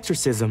perform an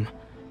exorcism.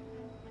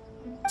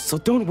 So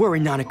don't worry,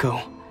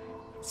 Nanako.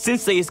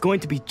 Sensei is going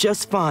to be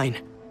just fine.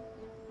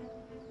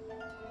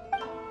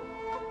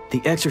 The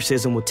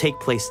exorcism will take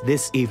place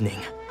this evening.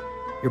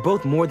 You're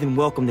both more than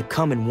welcome to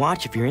come and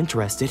watch if you're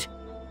interested.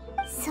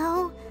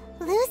 So,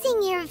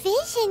 losing your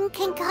vision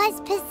can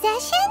cause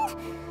possession?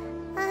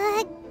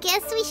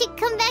 Guess we should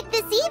come back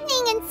this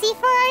evening and see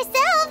for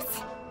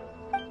ourselves.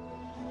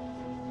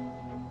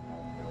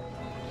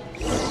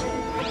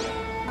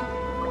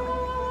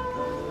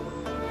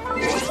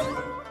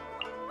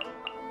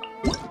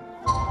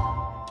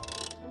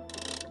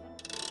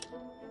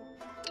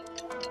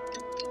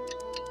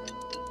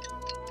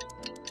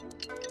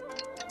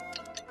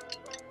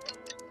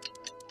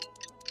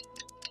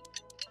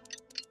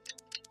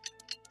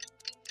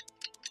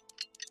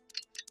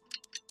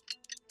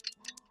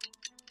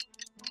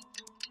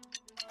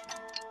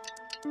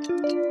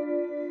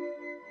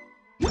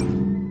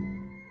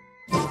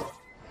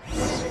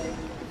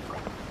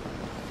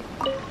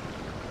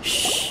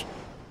 Shh.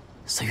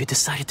 So you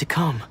decided to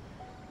come.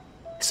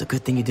 It's a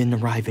good thing you didn't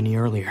arrive any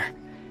earlier.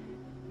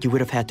 You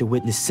would have had to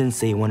witness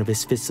Sensei in one of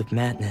his fits of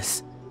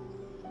madness.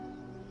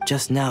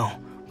 Just now,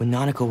 when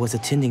Nanako was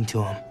attending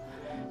to him,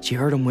 she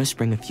heard him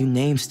whispering a few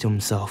names to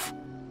himself.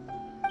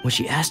 When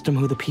she asked him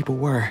who the people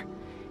were,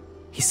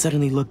 he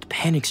suddenly looked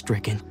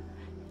panic-stricken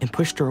and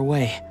pushed her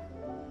away.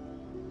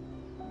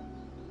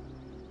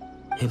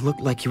 It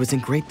looked like he was in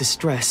great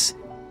distress.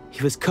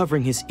 He was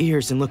covering his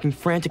ears and looking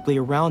frantically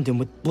around him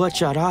with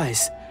bloodshot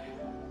eyes.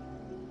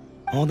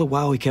 All the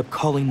while he kept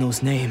calling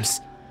those names.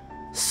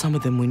 Some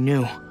of them we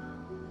knew,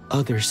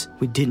 others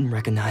we didn't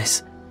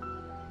recognize.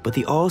 But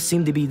they all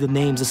seemed to be the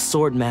names of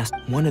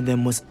Swordmaster. One of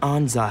them was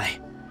Anzai.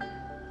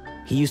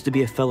 He used to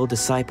be a fellow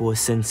disciple of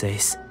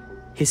Sensei's.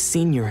 His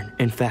senior,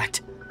 in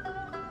fact.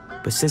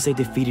 But Sensei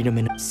defeated him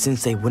and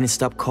Sensei wouldn't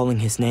stop calling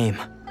his name.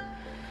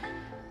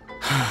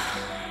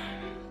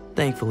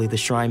 Thankfully, the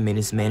Shrine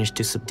Maidens managed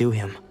to subdue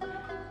him.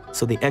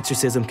 So the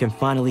exorcism can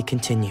finally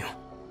continue.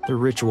 The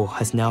ritual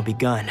has now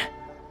begun.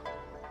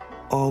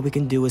 All we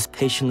can do is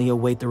patiently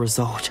await the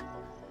result.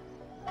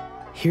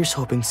 Here's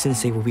hoping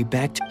Sensei will be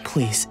back to—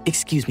 Please,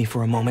 excuse me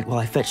for a moment while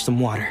I fetch some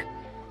water.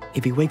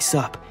 If he wakes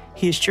up,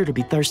 he is sure to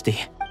be thirsty.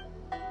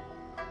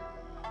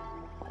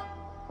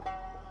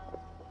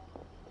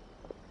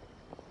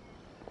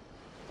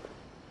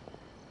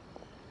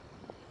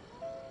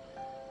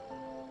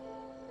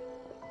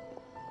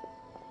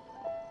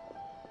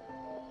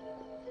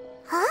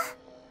 Huh?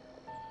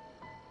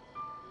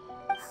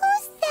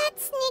 Who's that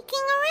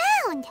sneaking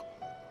around?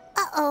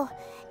 Uh-oh.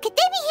 Could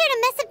they be here to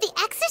mess up the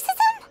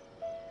exorcism?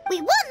 We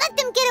won't let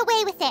them get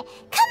away with it.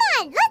 Come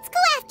on, let's go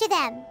after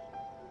them.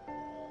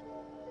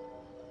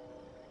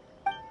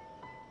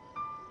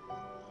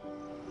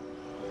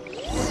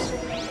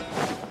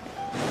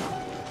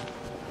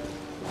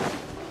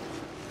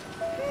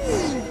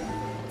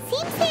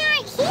 Seems they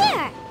aren't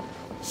here.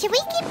 Should we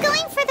keep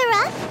going further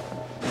up?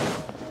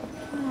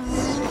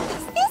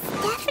 Is this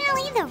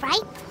definitely the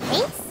right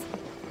place?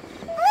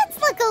 Let's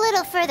look a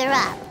little further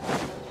up.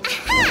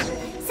 Aha!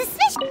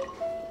 Suspicious.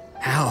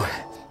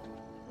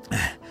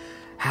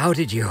 How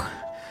did you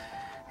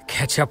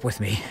catch up with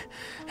me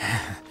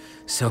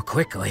so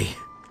quickly?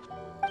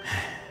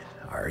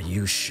 Are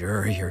you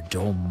sure you're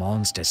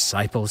Domon's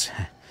disciples?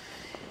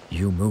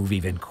 You move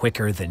even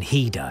quicker than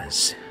he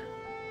does.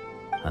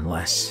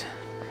 Unless...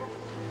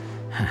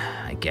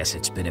 I guess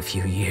it's been a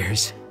few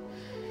years.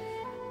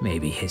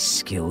 Maybe his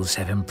skills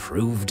have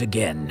improved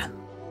again.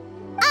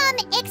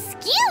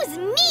 Excuse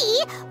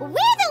me? We're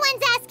the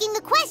ones asking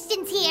the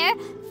questions here.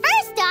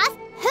 First off,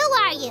 who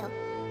are you?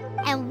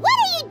 And what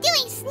are you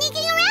doing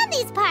sneaking around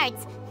these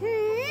parts?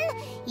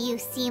 You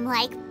seem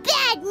like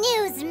bad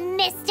news,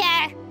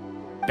 mister.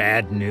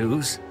 Bad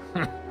news?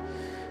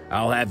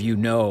 I'll have you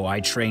know I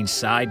trained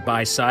side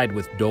by side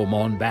with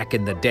Domon back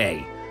in the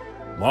day,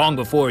 long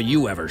before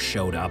you ever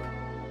showed up.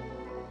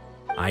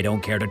 I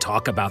don't care to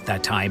talk about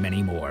that time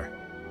anymore.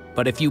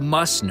 But if you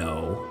must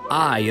know,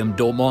 I am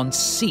Domon's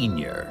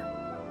senior.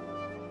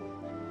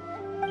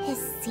 His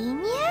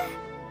senior?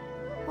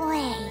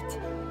 Wait,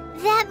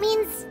 that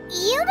means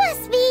you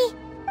must be...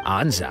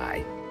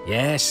 Anzai?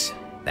 Yes,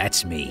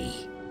 that's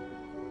me.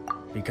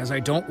 Because I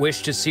don't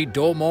wish to see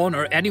Domon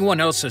or anyone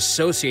else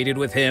associated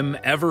with him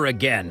ever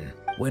again.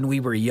 When we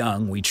were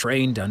young, we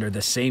trained under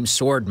the same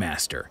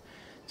swordmaster,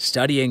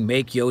 studying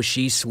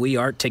Make-Yoshi Sui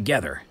art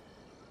together.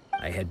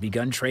 I had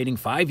begun training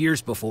 5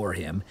 years before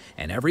him,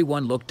 and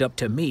everyone looked up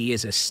to me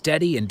as a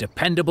steady and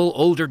dependable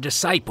older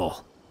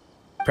disciple.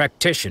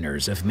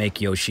 Practitioners of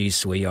Make-Yoshi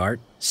Sui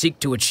art seek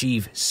to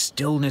achieve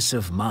stillness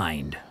of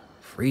mind,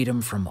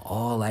 freedom from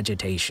all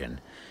agitation.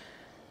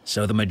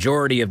 So the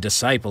majority of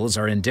disciples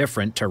are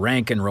indifferent to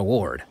rank and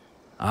reward.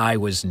 I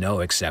was no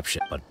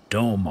exception, but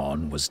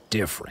Domon was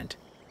different.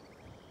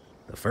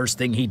 The first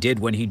thing he did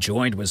when he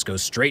joined was go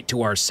straight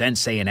to our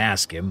sensei and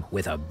ask him,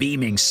 with a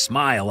beaming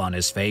smile on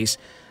his face,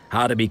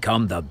 how to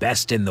become the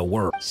best in the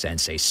world.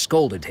 Sensei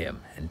scolded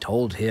him and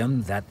told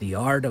him that the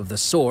art of the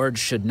sword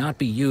should not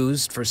be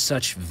used for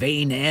such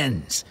vain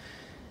ends.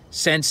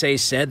 Sensei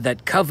said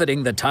that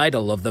coveting the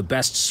title of the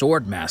best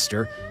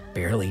swordmaster,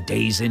 barely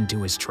days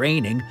into his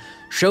training,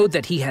 showed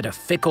that he had a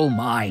fickle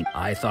mind.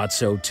 I thought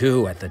so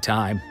too at the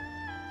time.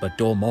 But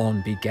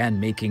Domon began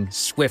making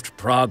swift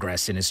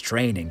progress in his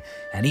training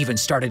and even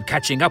started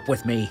catching up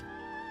with me.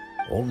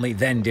 Only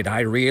then did I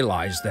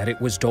realize that it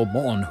was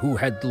Domon who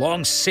had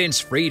long since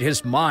freed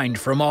his mind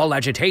from all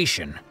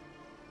agitation.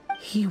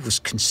 He was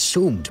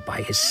consumed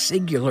by his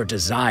singular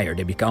desire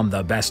to become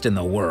the best in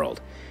the world.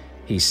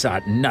 He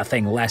sought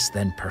nothing less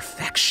than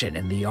perfection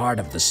in the art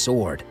of the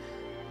sword,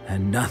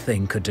 and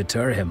nothing could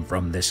deter him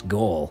from this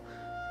goal,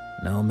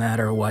 no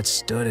matter what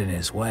stood in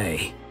his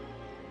way.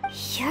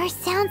 Sure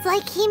sounds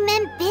like he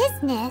meant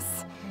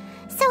business.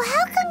 So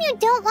how come you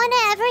don't want to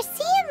ever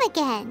see him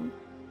again?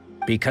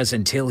 Because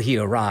until he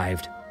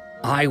arrived,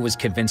 I was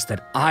convinced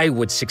that I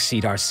would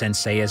succeed our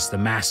sensei as the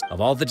master.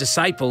 Of all the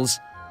disciples,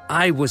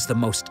 I was the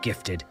most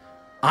gifted.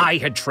 I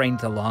had trained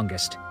the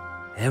longest.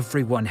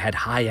 Everyone had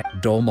high.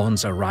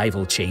 Domon's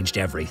arrival changed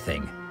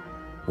everything.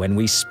 When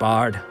we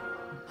sparred,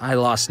 I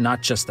lost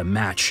not just the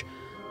match,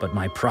 but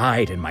my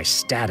pride and my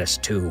status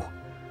too.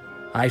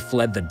 I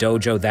fled the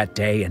dojo that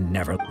day and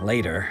never.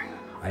 Later,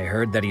 I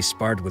heard that he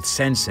sparred with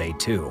Sensei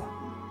too.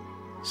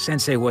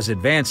 Sensei was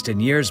advanced in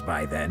years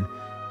by then,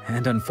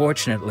 and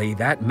unfortunately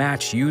that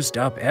match used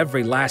up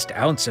every last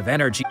ounce of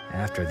energy.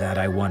 After that,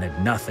 I wanted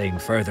nothing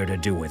further to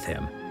do with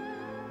him.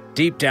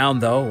 Deep down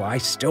though, I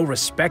still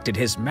respected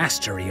his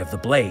mastery of the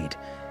blade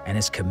and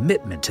his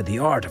commitment to the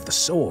art of the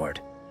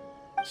sword.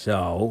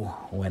 So,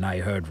 when I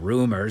heard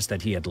rumors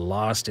that he had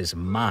lost his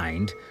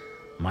mind,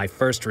 my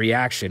first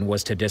reaction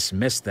was to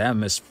dismiss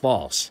them as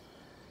false.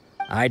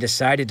 I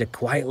decided to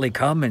quietly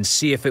come and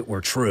see if it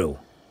were true.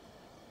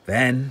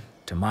 Then,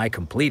 to my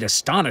complete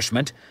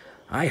astonishment,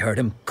 I heard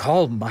him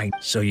call my...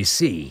 So you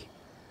see,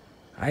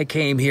 I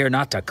came here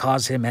not to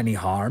cause him any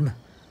harm.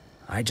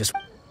 I just...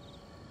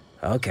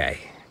 Okay,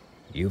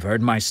 you've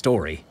heard my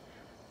story.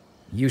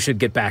 You should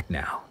get back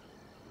now.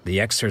 The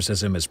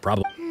exorcism is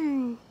probably...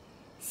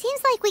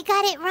 Seems like we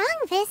got it wrong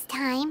this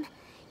time.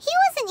 He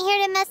wasn't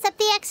here to mess up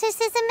the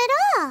exorcism at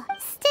all.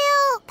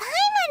 Still,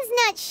 Paimon's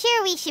not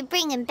sure we should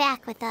bring him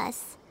back with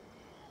us.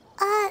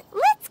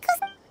 Let's go...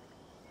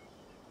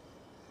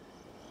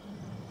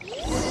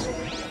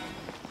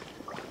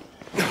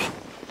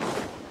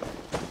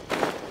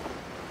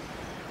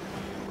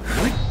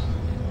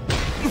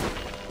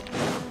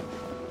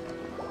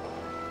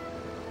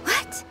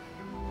 What?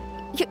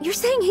 You're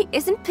saying he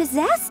isn't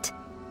possessed?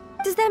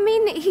 Does that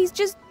mean he's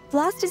just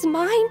lost his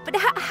mind? But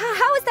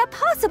how is that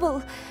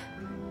possible?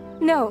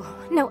 No,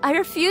 I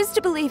refuse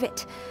to believe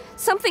it.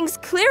 Something's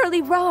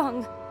clearly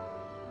wrong.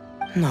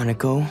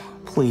 Nanako,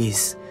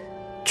 please.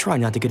 Try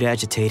not to get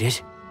agitated.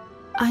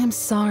 I am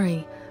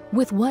sorry.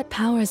 With what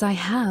powers I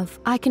have,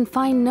 I can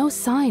find no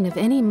sign of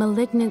any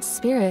malignant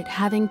spirit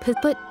having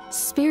but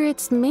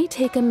spirits may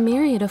take a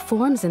myriad of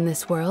forms in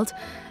this world,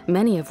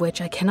 many of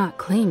which I cannot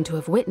claim to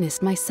have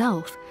witnessed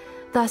myself.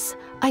 Thus,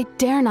 I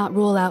dare not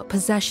rule out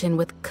possession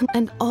with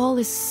and all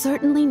is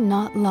certainly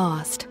not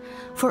lost.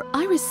 For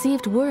I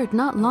received word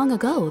not long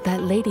ago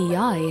that Lady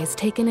Yae has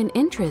taken an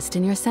interest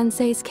in your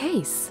sensei's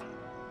case.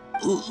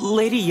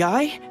 Lady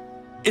Yae?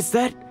 Is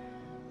that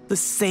the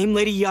same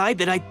Lady Yae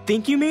that I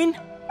think you mean?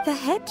 The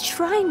head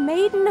shrine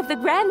maiden of the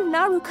Grand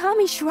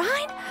Narukami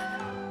Shrine?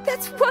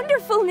 That's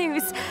wonderful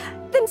news!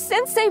 Then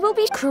Sensei will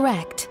be—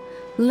 Correct.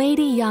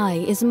 Lady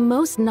Yae is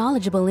most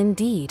knowledgeable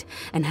indeed,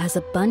 and has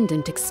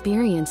abundant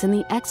experience in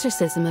the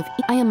exorcism of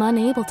I am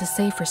unable to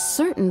say for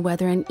certain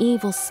whether an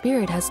evil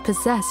spirit has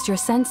possessed your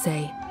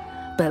sensei,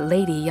 but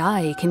Lady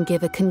Yae can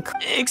give a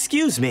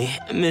Excuse me,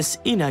 Miss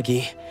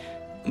Inagi,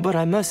 but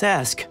I must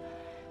ask,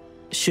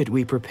 should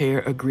we prepare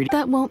a greeting?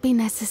 That won't be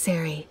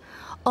necessary.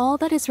 All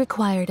that is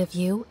required of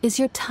you is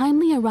your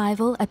timely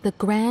arrival at the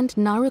Grand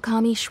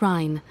Narukami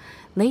Shrine.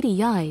 Lady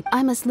Yae,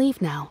 I must leave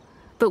now,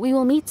 but we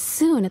will meet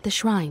soon at the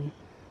shrine.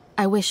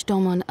 I wish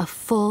Domon a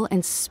full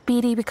and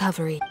speedy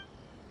recovery.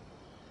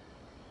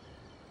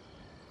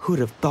 Who'd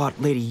have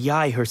thought Lady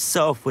Yae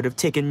herself would have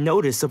taken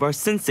notice of our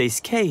sensei's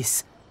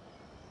case?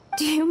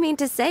 Do you mean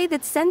to say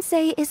that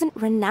Sensei isn't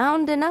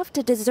renowned enough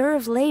to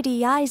deserve Lady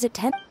Yae's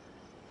attention?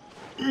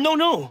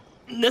 No,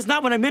 that's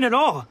not what I meant at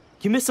all.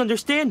 You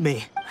misunderstand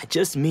me. I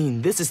just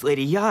mean this is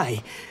Lady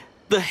Yae,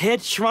 the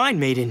head shrine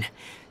maiden.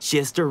 She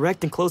has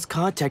direct and close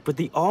contact with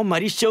the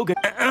almighty Shogun.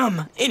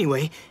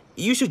 Anyway,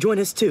 you should join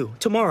us too,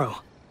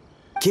 tomorrow.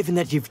 Given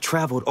that you've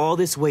traveled all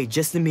this way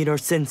just to meet our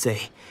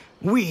sensei,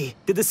 We,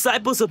 the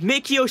disciples of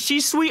Meikyo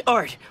Shisui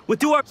Art, will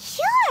do our—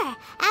 Sure!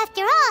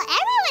 After all,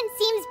 everyone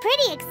seems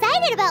pretty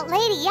excited about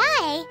Lady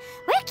Ai.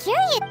 We're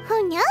curious.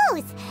 Who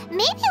knows?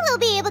 Maybe we'll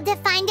be able to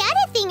find out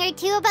a thing or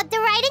two about the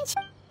Raiden.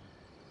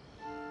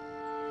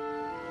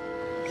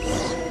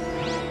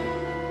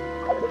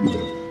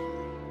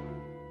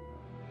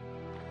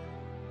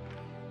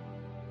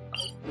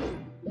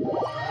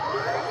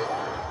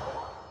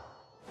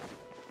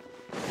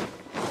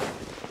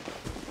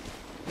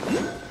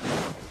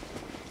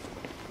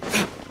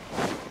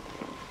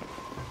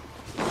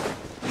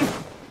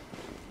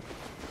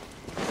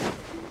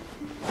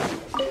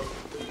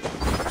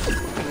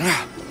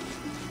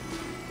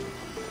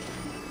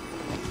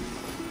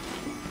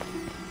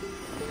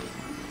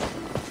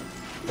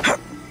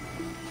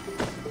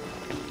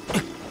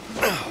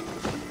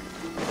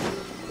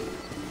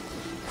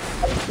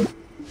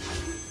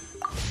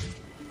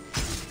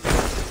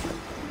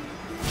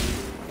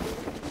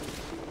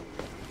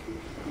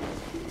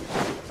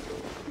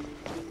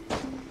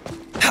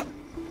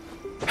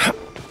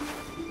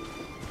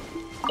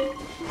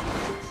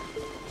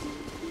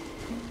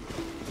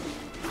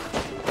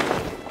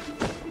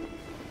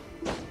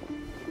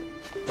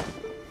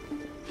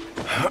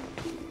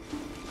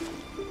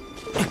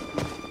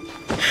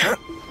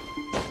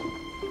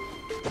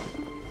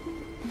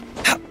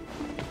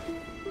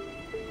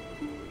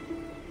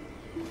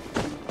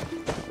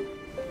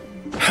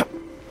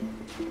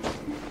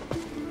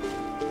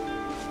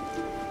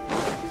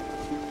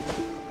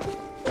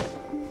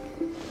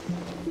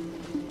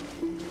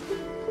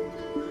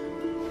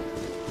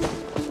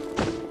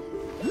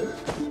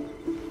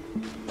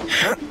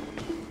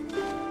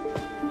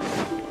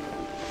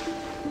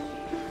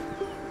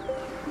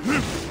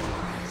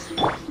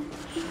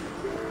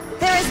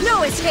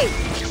 No escape!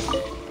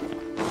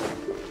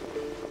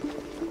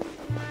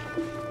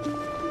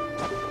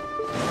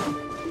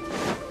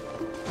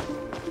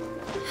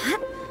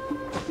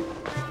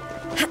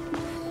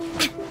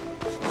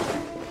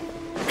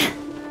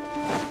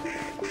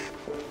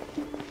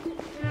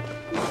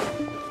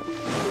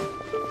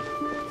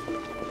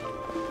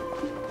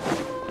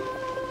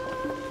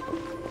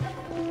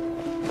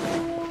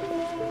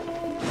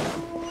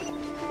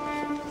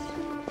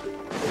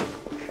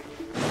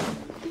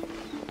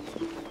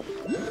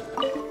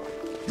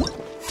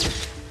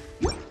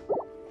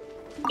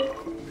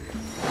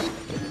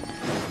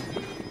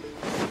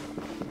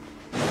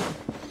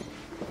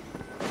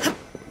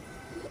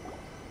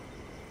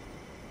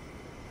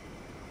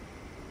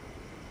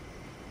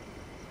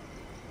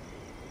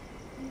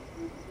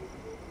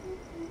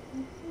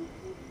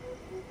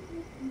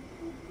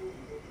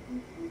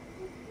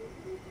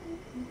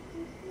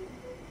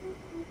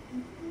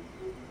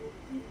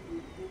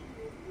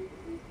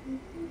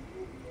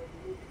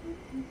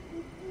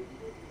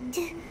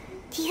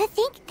 Do you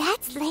think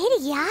that's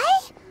Lady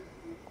Ai?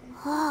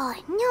 Oh,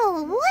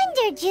 no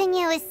wonder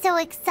Junyo is so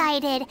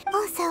excited.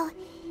 Also,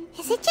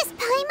 is it just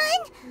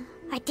Paimon?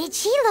 Or did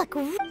she look...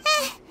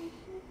 it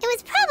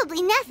was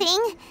probably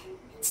nothing.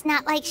 It's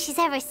not like she's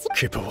ever seen...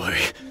 Keep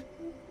away.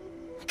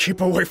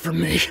 Keep away from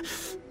me.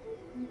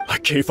 I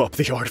gave up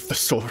the art of the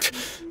sword.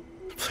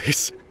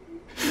 Please,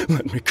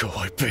 let me go,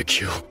 I beg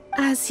you.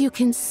 As you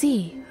can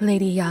see,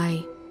 Lady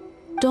Ai,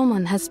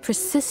 Domon has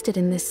persisted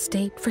in this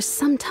state for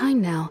some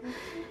time now.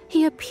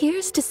 He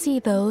appears to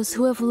see those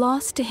who have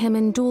lost to him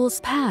in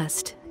duels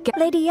past.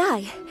 Lady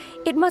Ai,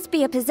 it must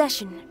be a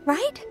possession,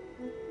 right?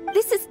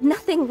 This is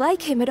nothing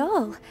like him at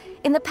all.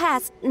 In the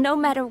past, no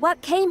matter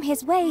what came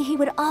his way, he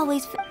would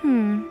always...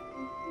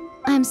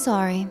 I'm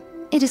sorry.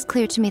 It is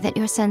clear to me that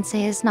your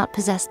sensei is not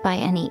possessed by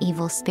any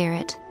evil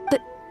spirit.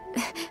 But...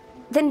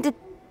 then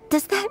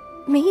does that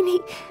mean he...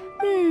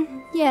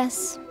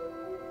 Yes.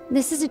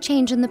 This is a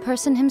change in the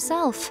person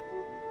himself.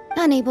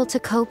 Unable to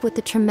cope with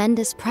the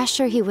tremendous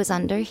pressure he was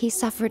under, he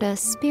suffered a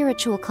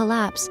spiritual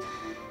collapse.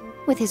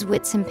 With his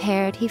wits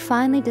impaired, he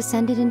finally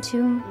descended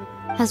into...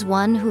 as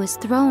one who is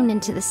thrown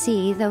into the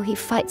sea, though he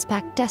fights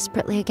back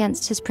desperately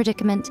against his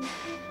predicament.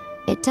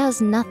 It does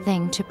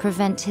nothing to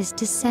prevent his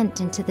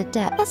descent into the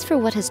depths. As for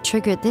what has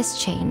triggered this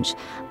change,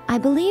 I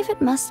believe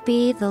it must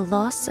be the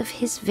loss of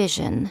his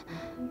vision.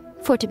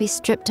 For to be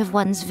stripped of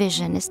one's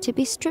vision is to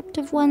be stripped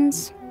of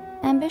one's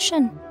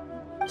ambition.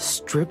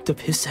 Stripped of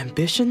his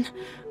ambition?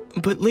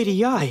 But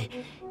Lady Ai,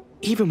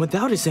 even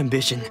without his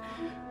ambition,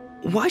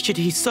 why should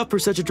he suffer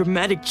such a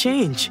dramatic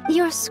change?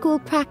 Your school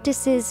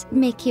practices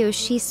Meikyo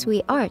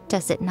Shisui art,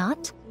 does it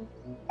not?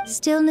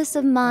 Stillness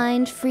of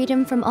mind,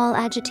 freedom from all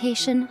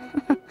agitation.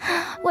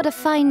 What a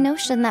fine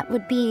notion that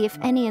would be if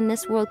any in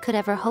this world could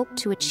ever hope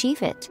to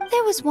achieve it.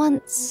 There was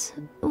once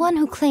one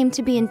who claimed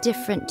to be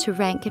indifferent to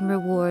rank and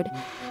reward,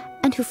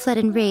 and who fled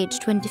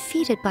enraged when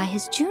defeated by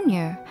his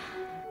junior.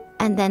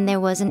 And then there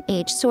was an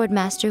aged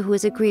swordmaster who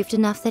was aggrieved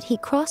enough that he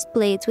crossed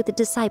blades with a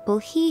disciple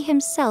he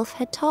himself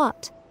had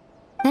taught.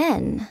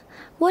 Then,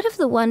 what of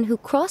the one who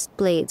crossed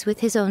blades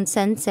with his own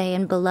sensei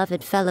and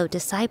beloved fellow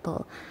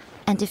disciple,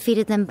 and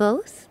defeated them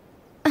both?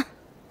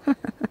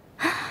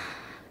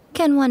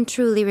 Can one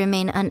truly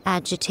remain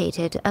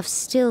unagitated, of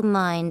still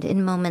mind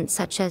in moments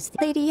such as...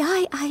 Lady,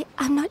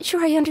 I'm not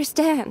sure I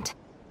understand.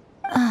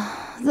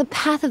 The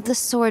path of the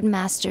sword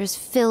master is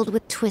filled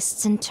with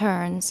twists and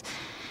turns.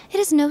 It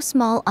is no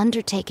small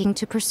undertaking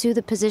to pursue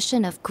the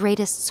position of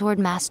greatest sword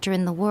master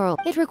in the world.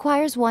 It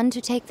requires one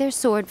to take their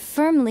sword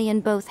firmly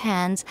in both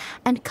hands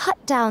and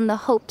cut down the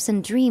hopes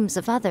and dreams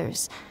of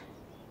others,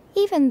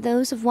 even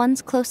those of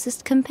one's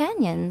closest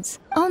companions.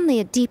 Only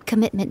a deep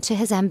commitment to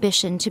his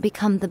ambition to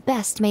become the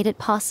best made it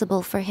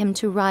possible for him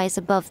to rise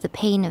above the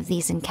pain of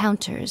these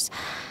encounters.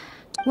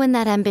 When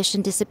that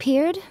ambition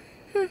disappeared,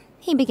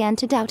 he began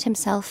to doubt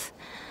himself.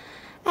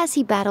 As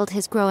he battled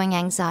his growing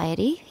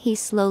anxiety, he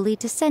slowly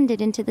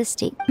descended into the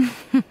state.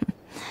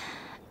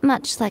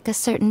 Much like a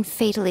certain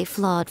fatally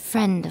flawed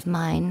friend of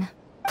mine.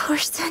 Poor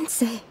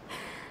Sensei.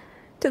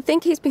 To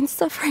think he's been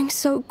suffering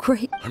so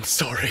great. I'm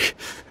sorry.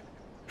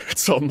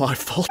 It's all my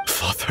fault,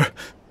 Father.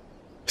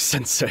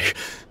 Sensei.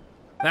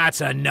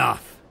 That's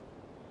enough.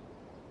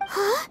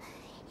 Huh?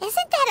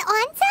 Isn't that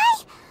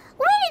Anzai?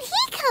 Where did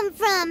he come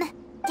from?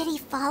 Did he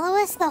follow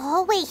us the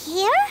whole way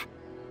here?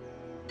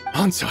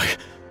 Anzai,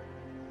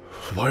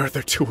 why are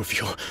there two of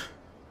you?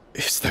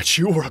 Is that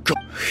you or a god?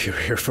 You're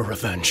here for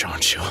revenge,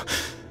 aren't you?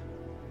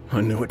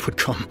 I knew it would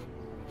come.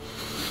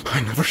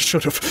 I never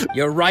should have.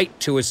 You're right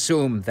to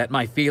assume that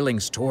my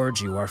feelings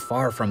towards you are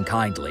far from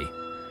kindly.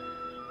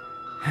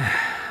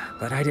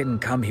 But I didn't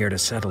come here to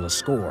settle a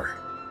score.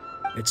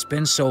 It's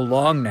been so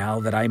long now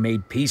that I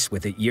made peace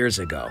with it years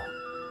ago.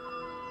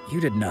 You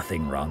did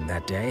nothing wrong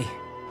that day.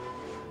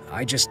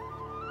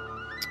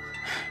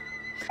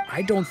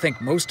 I don't think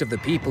most of the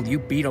people you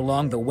beat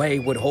along the way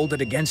would hold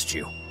it against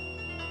you.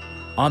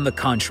 On the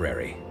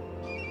contrary,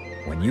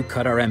 when you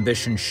cut our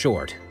ambitions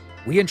short,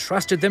 we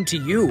entrusted them to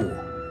you.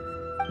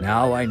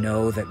 Now I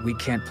know that we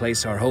can't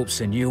place our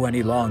hopes in you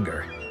any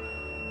longer,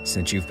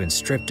 since you've been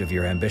stripped of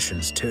your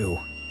ambitions too.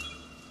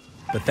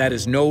 But that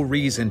is no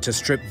reason to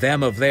strip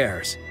them of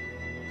theirs.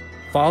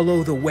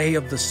 Follow the way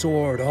of the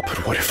sword.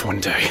 But what if one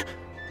day,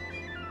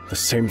 the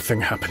same thing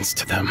happens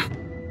to them?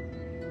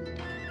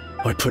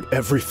 I put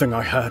everything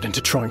I had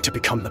into trying to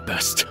become the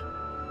best.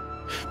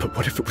 But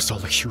what if it was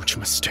all a huge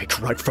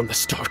mistake right from the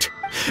start?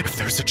 If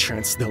there's a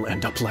chance they'll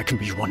end up like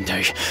me one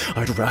day,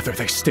 I'd rather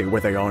they stay where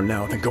they are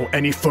now than go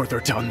any further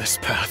down this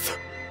path.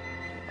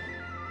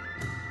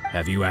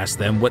 Have you asked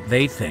them what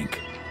they think?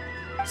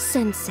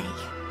 Sensei,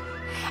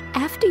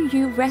 after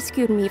you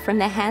rescued me from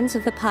the hands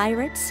of the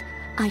pirates,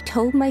 I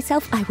told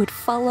myself I would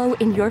follow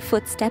in your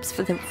footsteps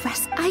for the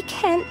rest. I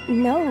can't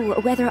know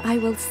whether I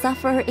will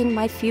suffer in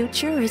my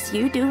future as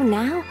you do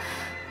now.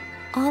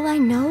 All I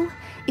know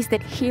is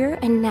that here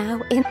and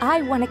now, and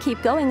I want to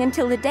keep going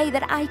until the day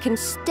that I can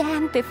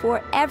stand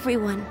before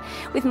everyone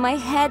with my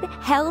head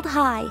held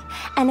high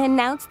and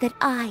announce that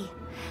I,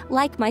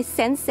 like my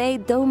sensei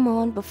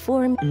Domon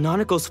before me...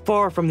 Nanako's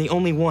far from the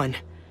only one.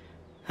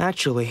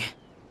 Actually,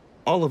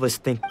 all of us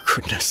think...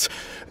 Goodness.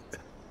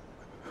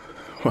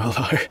 Well,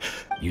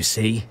 You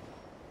see?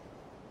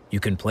 You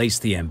can place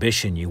the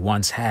ambition you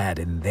once had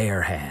in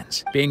their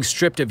hands. Being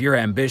stripped of your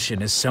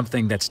ambition is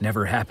something that's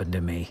never happened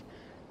to me,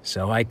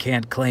 so I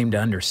can't claim to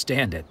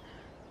understand it.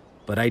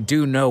 But I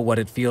do know what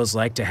it feels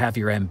like to have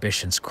your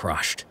ambitions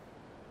crushed.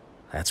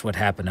 That's what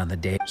happened on the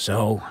day.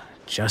 So,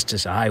 just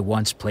as I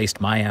once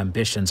placed my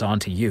ambitions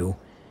onto you,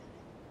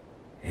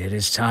 it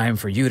is time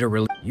for you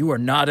to You are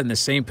not in the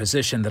same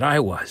position that I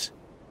was.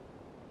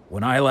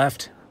 When I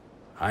left,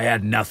 I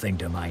had nothing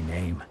to my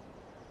name.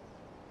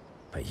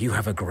 But you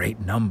have a great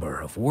number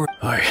of words.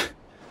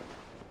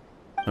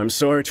 I'm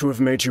sorry to have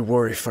made you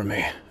worry for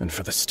me, and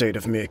for the state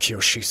of Miyakyo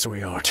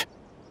Shisui art.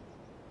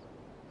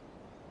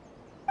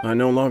 I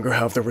no longer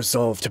have the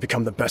resolve to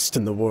become the best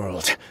in the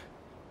world.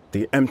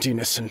 The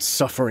emptiness and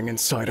suffering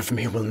inside of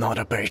me will not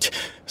abate,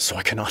 so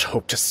I cannot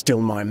hope to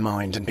still my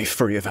mind and be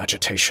free of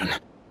agitation.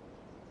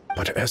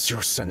 But as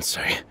your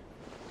sensei,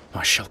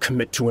 I shall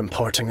commit to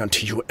imparting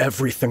unto you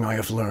everything I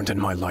have learned in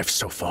my life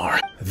so far.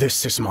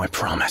 This is my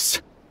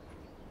promise.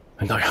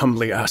 And I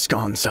humbly ask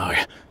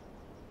Anzai.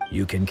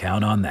 You can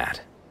count on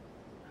that.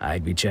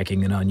 I'd be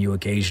checking in on you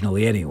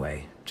occasionally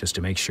anyway, just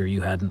to make sure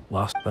you hadn't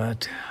lost.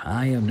 But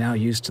I am now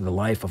used to the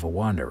life of a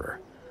wanderer.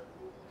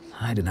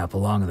 I do not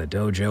belong in the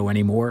dojo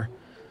anymore,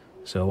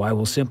 so I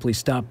will simply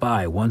stop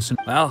by once in...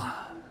 Well,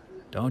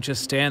 don't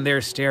just stand there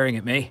staring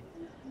at me.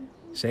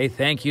 Say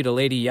thank you to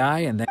Lady Yai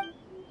and then...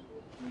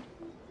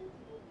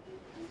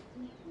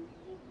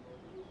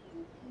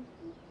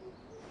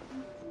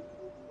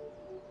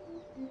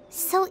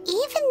 So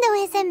even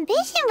though his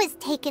ambition was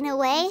taken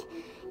away,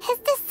 his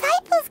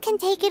disciples can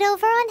take it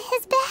over on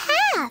his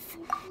behalf.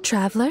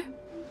 Traveler,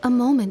 a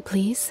moment,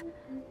 please.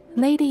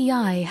 Lady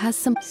Yai has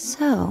some...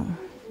 So,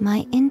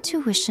 my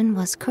intuition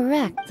was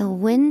correct. The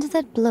wind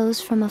that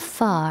blows from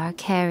afar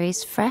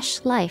carries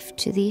fresh life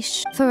to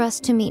these For us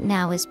to meet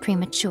now is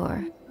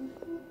premature.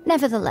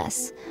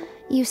 Nevertheless,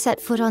 you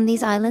set foot on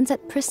these islands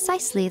at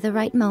precisely the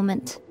right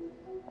moment.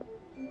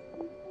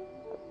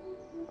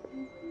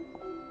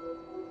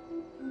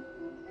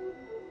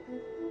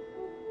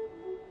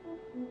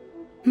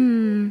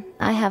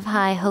 I have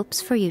high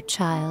hopes for you,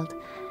 child.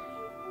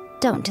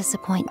 Don't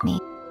disappoint me.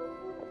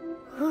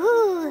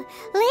 Ooh,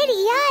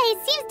 Lady Ai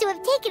seems to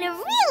have taken a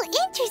real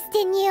interest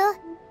in you.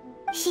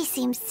 She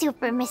seems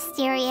super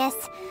mysterious.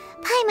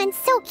 Paimon's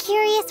so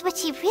curious what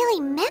she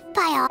really meant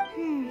by all.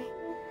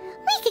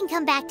 We can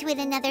come back to it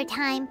another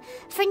time.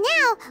 For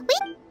now, we...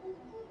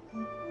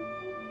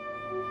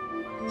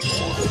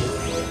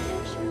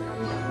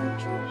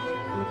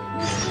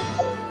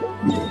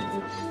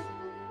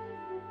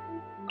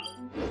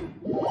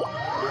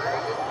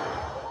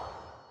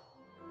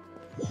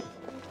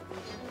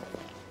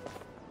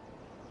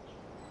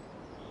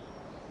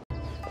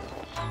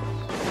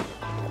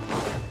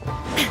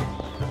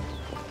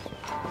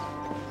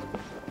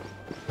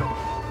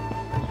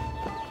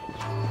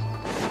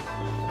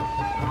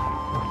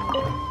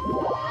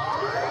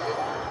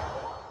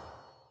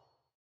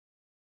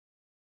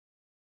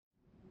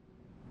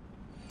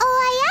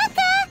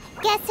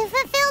 Guess who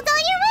fulfilled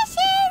all your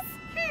wishes?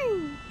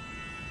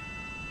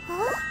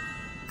 Huh?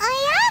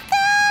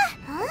 Ayaka!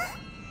 Huh?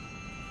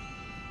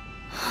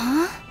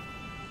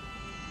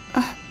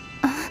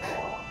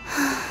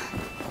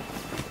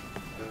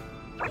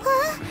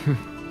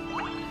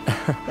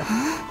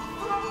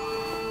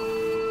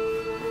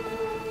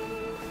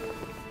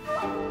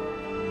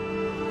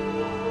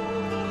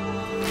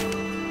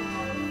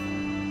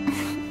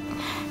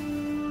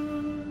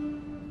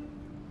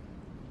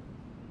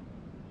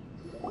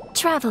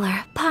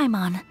 Traveler,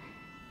 Paimon,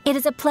 it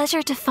is a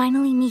pleasure to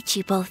finally meet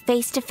you both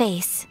face to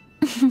face.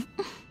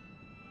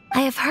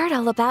 I have heard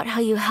all about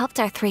how you helped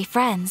our 3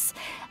 friends.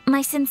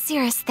 My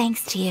sincerest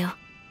thanks to you.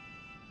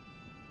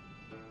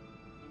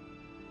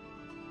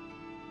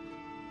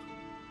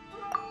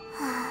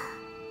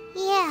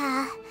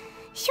 Yeah,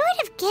 short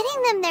of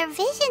getting them their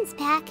visions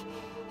back,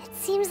 it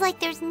seems like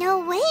there's no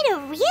way to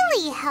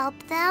really help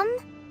them.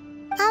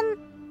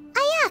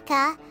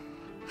 Ayaka,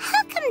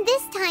 how come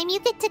this time you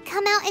get to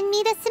come out and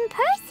meet us in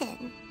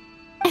person?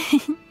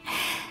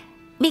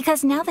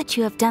 Because now that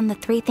you have done the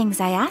 3 things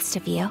I asked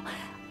of you,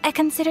 I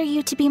consider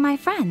you to be my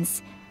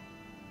friends.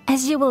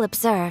 As you will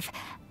observe,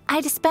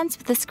 I dispense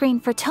with the screen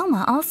for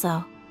Thoma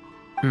also.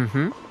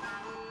 Wait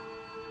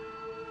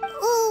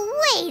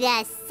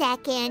a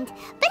second.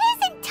 But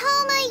isn't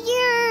Thoma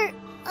your,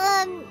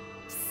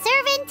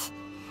 servant?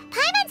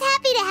 Paimon's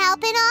happy to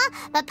help and all,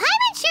 but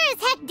Paimon sure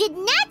as heck did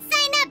not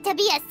sign up to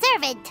be a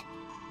servant.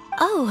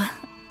 Oh.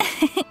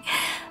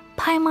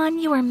 Paimon,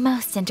 you are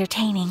most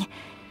entertaining.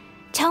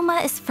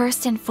 Thoma is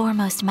first and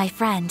foremost my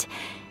friend,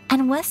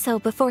 and was so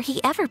before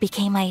he ever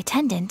became my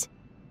attendant.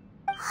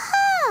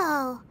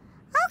 Oh,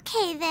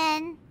 okay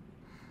then.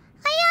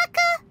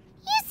 Ayaka,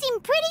 you seem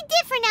pretty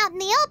different out in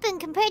the open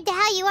compared to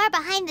how you are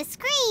behind the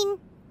screen.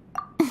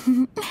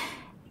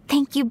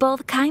 Thank you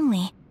both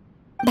kindly.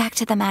 Back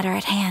to the matter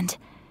at hand.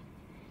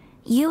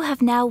 You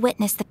have now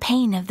witnessed the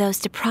pain of those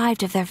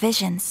deprived of their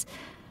visions.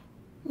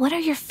 What are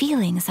your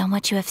feelings on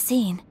what you have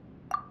seen?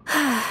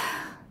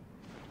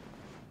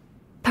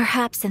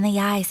 Perhaps in the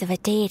eyes of a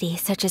deity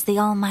such as the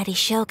almighty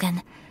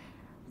Shogun,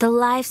 the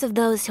lives of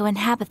those who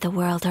inhabit the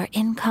world are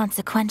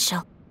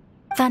inconsequential.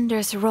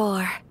 Thunders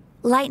roar,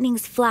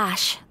 lightnings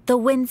flash, the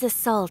winds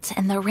assault,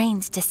 and the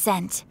rains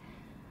descent.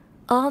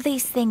 All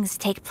these things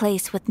take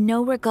place with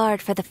no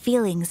regard for the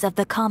feelings of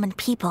the common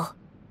people.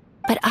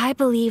 But I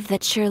believe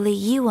that surely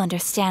you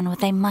understand what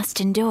they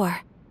must endure.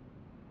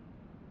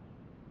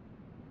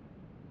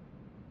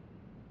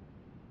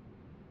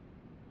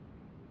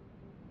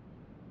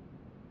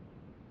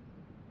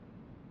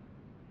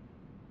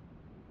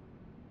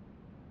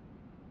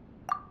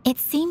 It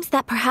seems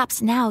that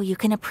perhaps now you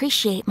can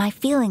appreciate my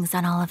feelings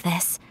on all of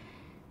this.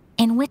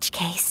 In which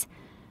case,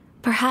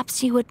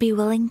 perhaps you would be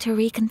willing to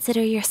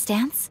reconsider your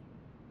stance?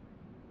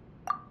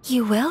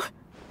 You will?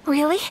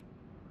 Really?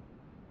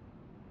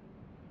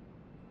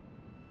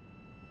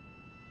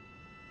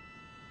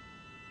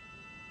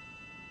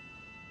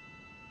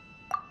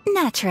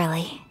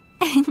 Naturally.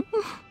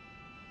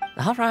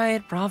 All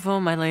right, bravo,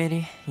 my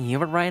lady. You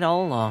were right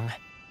all along.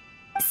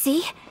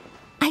 See?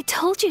 I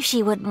told you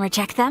she wouldn't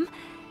reject them.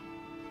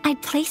 I'd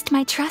placed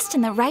my trust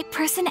in the right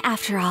person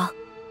after all.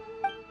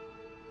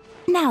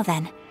 Now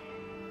then,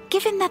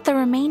 given that the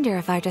remainder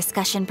of our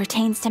discussion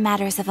pertains to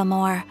matters of a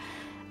more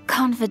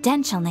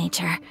confidential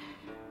nature,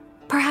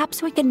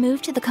 perhaps we could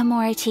move to the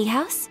Komore Tea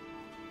House?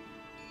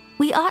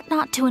 We ought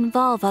not to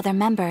involve other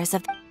members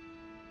of...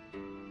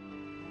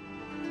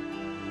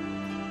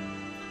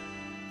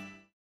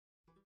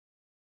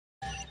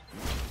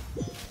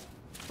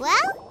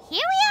 Well,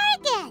 here we are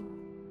again.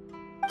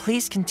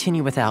 Please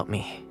continue without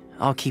me.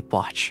 I'll keep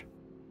watch.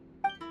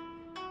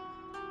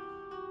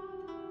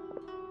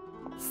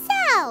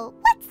 So,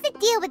 what's the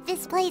deal with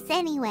this place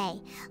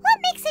anyway?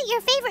 What makes it your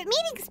favorite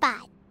meeting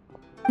spot?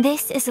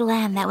 This is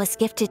land that was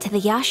gifted to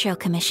the Yashiro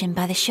Commission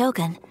by the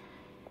Shogun.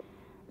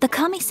 The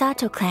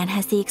Kamisato clan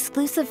has the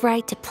exclusive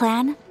right to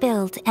plan,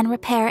 build, and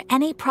repair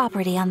any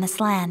property on this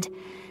land,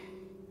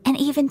 and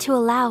even to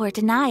allow or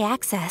deny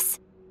access.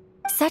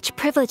 Such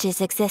privileges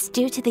exist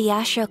due to the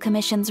Yashiro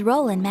Commission's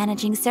role in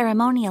managing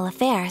ceremonial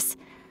affairs.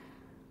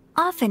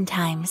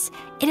 Oftentimes,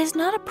 it is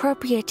not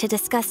appropriate to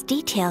discuss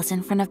details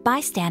in front of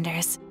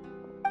bystanders.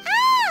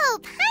 Oh,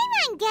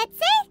 Paimon gets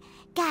it!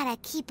 Gotta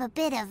keep a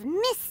bit of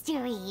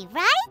mystery,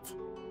 right?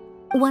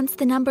 Once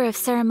the number of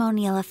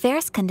ceremonial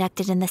affairs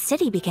conducted in the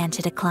city began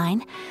to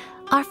decline,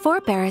 our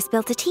forebears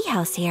built a tea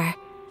house here.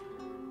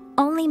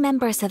 Only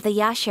members of the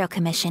Yashiro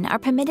Commission are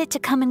permitted to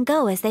come and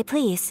go as they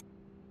please.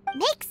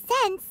 Makes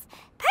sense.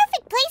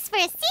 Perfect place for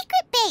a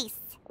secret base.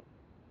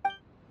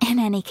 In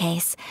any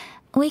case,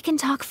 we can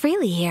talk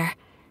freely here.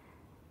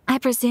 I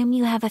presume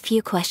you have a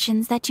few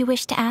questions that you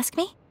wish to ask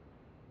me?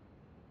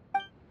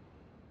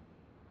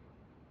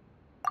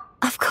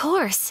 Of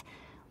course.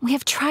 We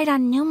have tried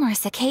on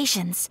numerous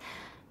occasions.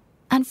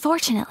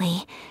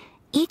 Unfortunately,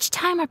 each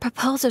time a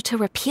proposal to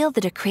repeal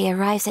the decree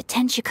arrives at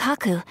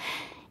Tenshukaku,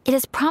 it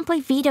is promptly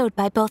vetoed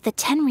by both the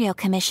Tenryou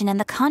Commission and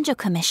the Kanjo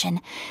Commission,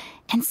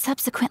 and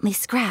subsequently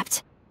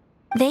scrapped.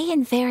 They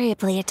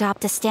invariably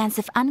adopt a stance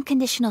of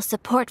unconditional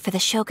support for the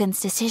Shogun's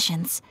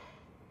decisions.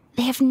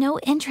 They have no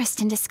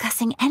interest in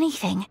discussing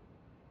anything.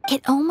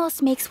 It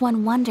almost makes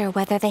one wonder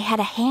whether they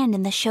had a hand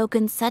in the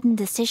Shogun's sudden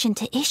decision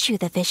to issue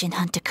the Vision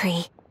Hunt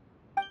Decree.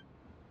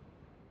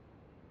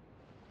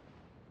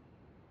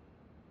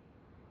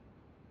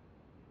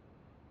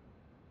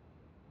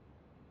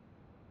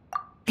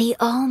 The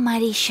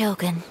almighty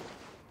Shogun.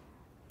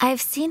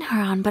 I've seen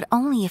her on but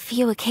only a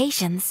few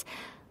occasions,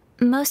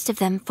 most of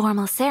them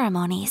formal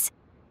ceremonies.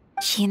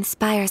 She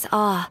inspires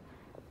awe,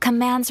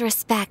 commands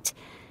respect,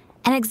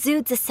 and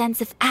exudes a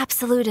sense of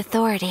absolute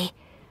authority.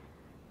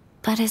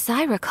 But as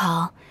I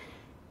recall,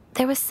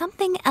 there was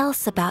something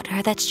else about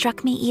her that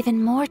struck me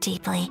even more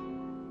deeply.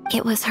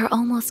 It was her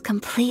almost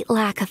complete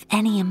lack of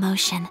any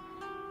emotion.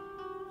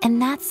 In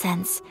that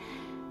sense,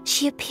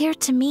 she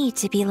appeared to me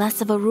to be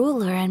less of a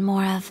ruler and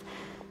more of,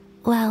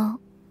 well,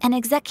 an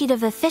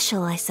executive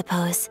official, I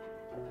suppose.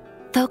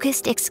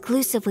 Focused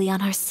exclusively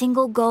on her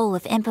single goal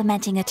of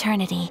implementing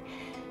eternity,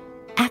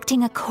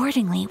 acting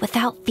accordingly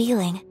without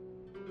feeling.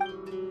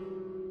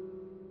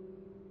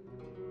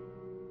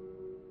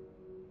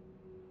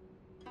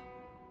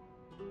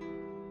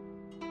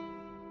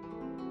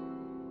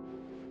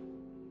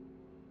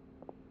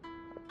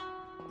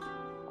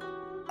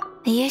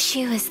 The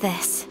issue is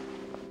this.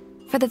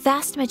 For the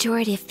vast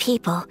majority of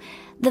people,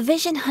 the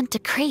Vision Hunt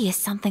Decree is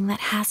something that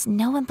has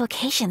no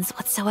implications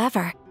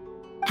whatsoever.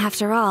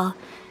 After all,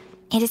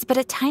 it is but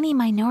a tiny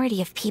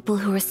minority of people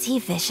who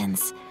receive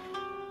visions.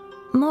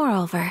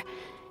 Moreover,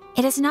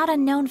 it is not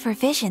unknown for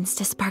visions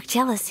to spark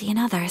jealousy in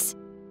others.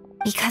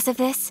 Because of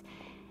this,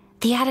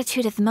 the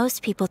attitude of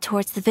most people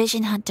towards the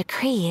Vision Hunt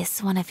Decree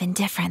is one of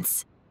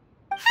indifference.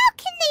 How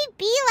can they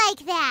be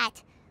like that?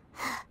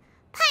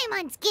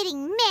 Paimon's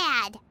getting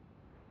mad.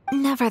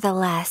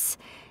 Nevertheless,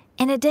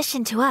 in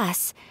addition to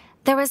us,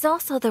 there is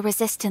also the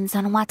resistance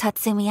on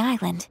Watatsumi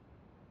Island.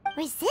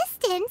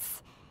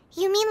 Resistance?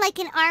 You mean like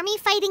an army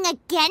fighting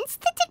against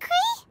the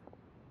decree?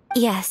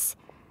 Yes.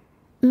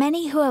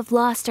 Many who have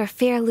lost or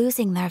fear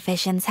losing their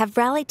visions have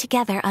rallied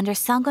together under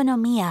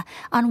Sangonomiya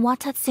on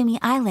Watatsumi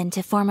Island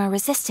to form a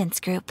resistance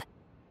group.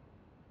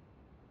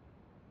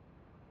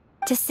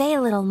 To say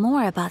a little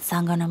more about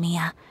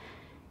Sangonomiya,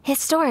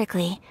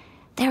 historically,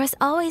 there has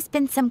always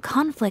been some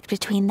conflict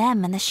between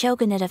them and the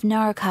shogunate of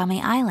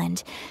Narukami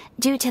Island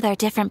due to their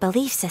different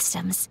belief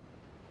systems.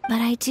 But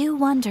I do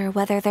wonder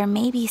whether there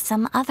may be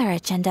some other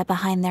agenda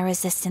behind their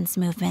resistance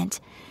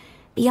movement,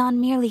 beyond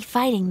merely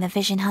fighting the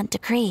Vision Hunt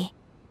Decree.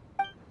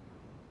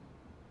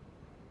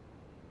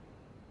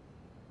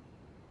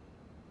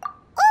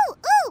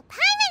 Ooh,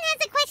 Paimon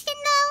has a question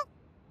though!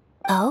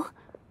 Oh?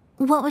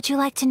 What would you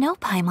like to know,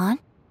 Paimon?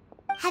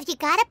 Have you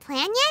got a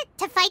plan yet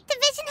to fight the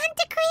Vision Hunt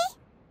Decree?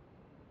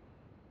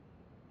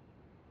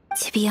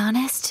 To be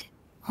honest,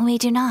 we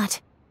do not.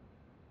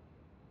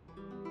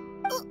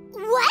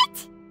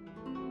 What?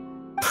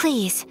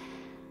 Please,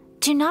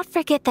 do not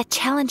forget that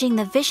challenging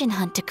the Vision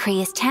Hunt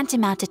Decree is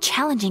tantamount to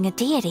challenging a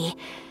deity.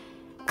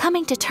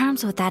 Coming to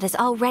terms with that is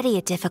already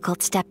a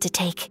difficult step to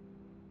take.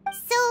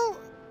 So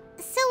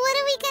what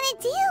are we gonna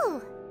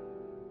do?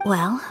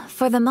 Well,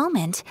 for the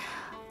moment,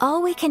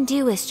 all we can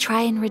do is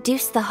try and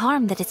reduce the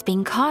harm that is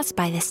being caused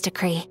by this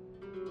decree.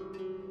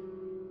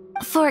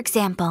 For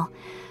example,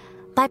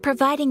 by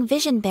providing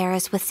vision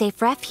bearers with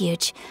safe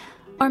refuge,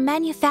 or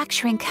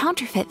manufacturing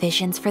counterfeit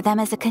visions for them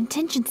as a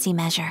contingency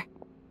measure.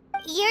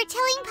 You're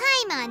telling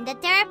Paimon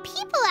that there are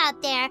people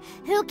out there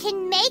who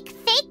can make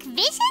fake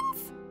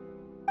visions?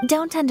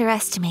 Don't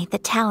underestimate the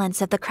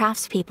talents of the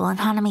craftspeople in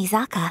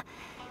Hanamizaka.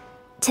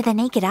 To the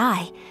naked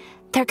eye,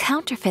 their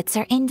counterfeits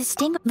are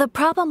indistinguishable. The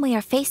problem we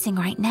are facing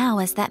right now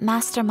is that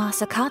Master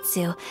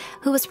Masakatsu,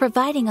 who was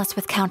providing us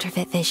with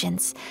counterfeit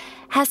visions,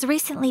 has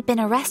recently been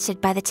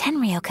arrested by the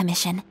Tenryou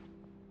Commission.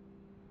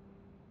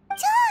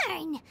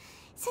 Darn!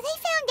 So they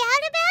found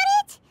out about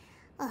it?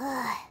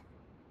 Ugh.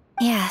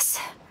 Yes.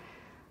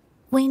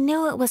 We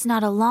knew it was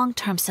not a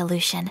long-term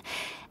solution,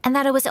 and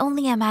that it was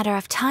only a matter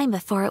of time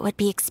before it would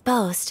be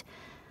exposed.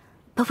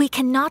 But we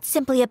cannot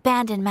simply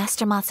abandon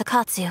Master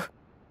Masakatsu.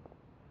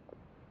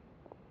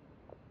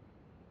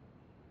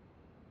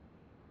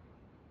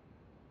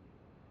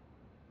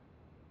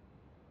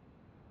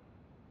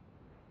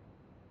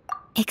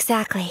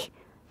 Exactly.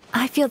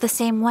 I feel the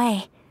same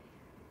way.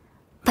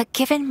 But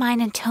given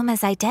mine and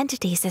Toma's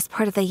identities as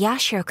part of the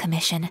Yashiro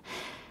Commission,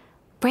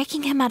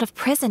 breaking him out of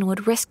prison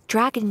would risk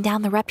dragging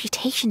down the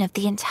reputation of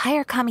the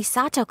entire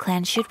Kamisato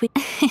clan should we...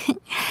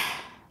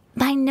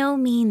 By no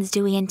means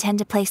do we intend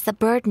to place the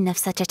burden of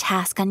such a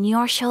task on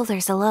your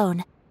shoulders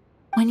alone.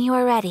 When you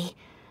are ready,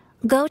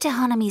 go to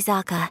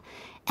Hanamizaka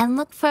and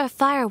look for a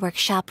fireworks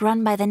shop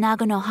run by the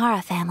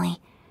Naganohara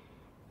family.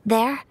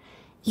 There,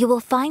 you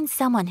will find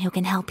someone who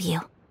can help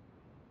you.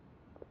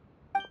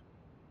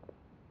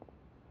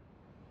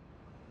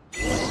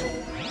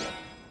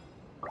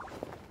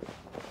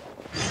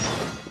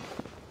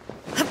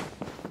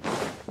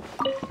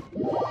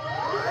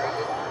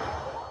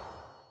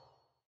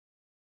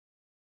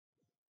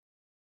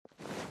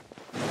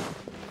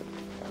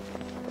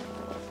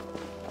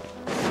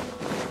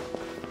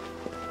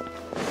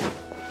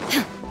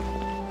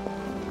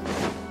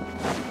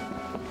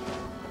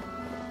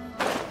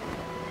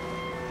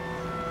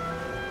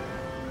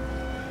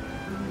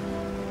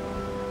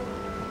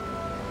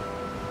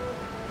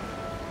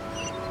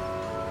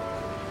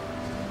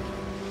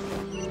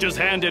 Just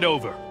hand it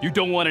over. You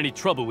don't want any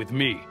trouble with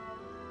me.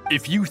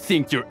 If you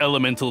think your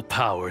elemental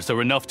powers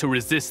are enough to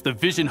resist the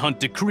Vision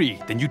Hunt decree,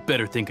 then you'd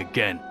better think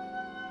again.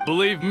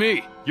 Believe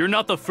me, you're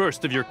not the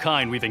first of your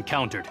kind we've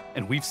encountered,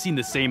 and we've seen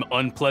the same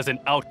unpleasant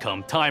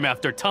outcome time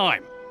after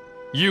time.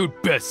 You'd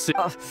best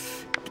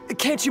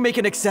Can't you make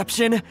an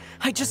exception?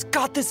 I just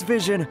got this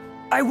vision.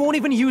 I won't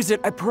even use it,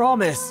 I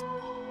promise.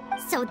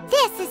 So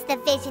this is the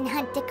Vision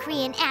Hunt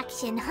decree in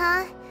action,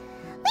 huh?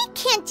 We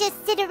can't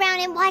just sit around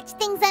and watch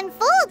things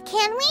unfold,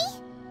 can we?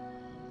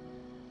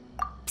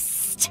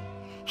 Psst!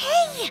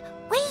 Hey,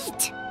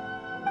 wait!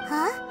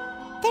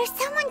 Huh? There's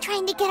someone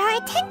trying to get our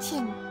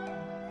attention.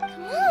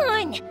 Come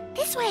on,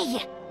 this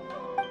way.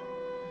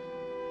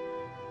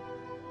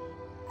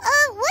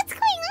 What's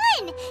going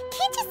on?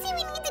 Can't you see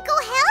we need to go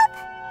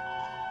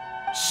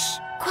help? Shh,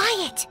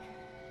 quiet.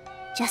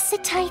 Just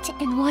sit tight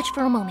and watch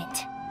for a moment.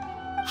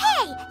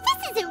 Hey,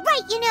 this isn't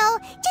right, you know.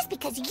 Just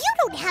because you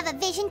don't have a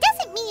vision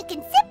doesn't mean you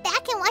can sit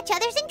back and watch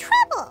others in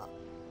trouble.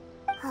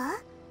 Huh?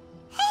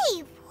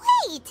 Hey,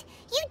 wait!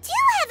 You do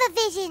have a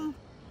vision!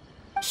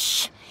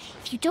 Shh!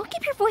 If you don't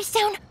keep your voice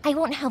down, I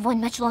won't have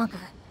one much longer.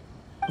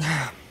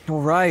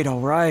 All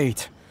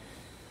right.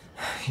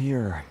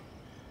 Here,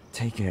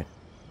 take it.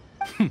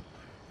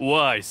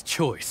 Wise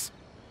choice.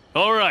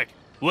 All right,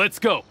 let's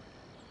go.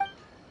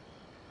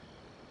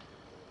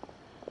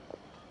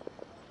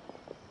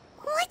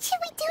 What should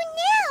we do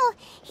now?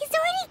 He's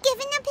already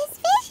given up his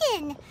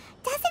vision.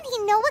 Doesn't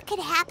he know what could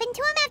happen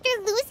to him after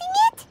losing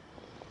it?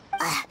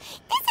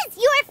 This is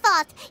your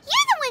fault.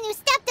 You're the one who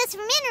stopped us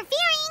from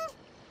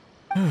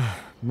interfering.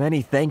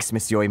 Many thanks,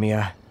 Miss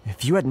Euthymia.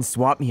 If you hadn't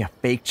swapped me a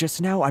fake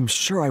just now, I'm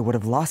sure I would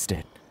have lost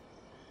it.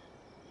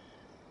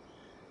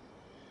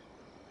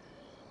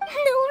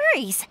 No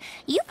worries.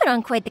 You put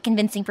on quite the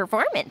convincing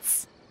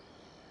performance.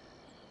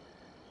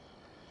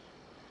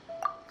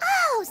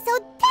 Oh, so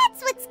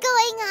that's what's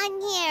going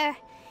on here.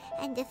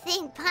 And to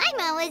think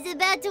Paimon was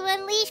about to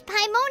unleash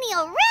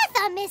Paimonial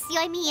wrath on Miss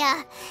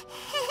Euthymia.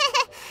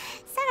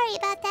 Sorry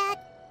about that.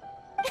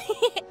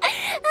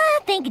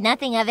 Think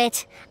nothing of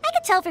it. I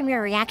could tell from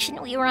your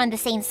reaction we were on the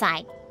same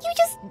side. You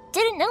just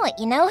didn't know it,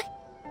 you know?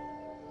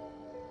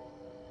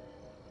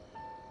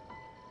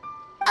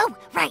 Oh,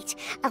 right.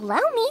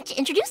 Allow me to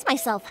introduce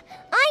myself.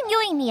 I'm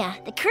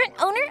Euthymia, the current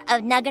owner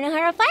of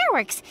Naganohara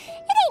Fireworks.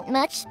 It ain't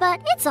much,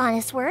 but it's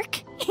honest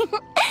work.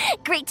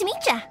 Great to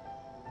meet ya.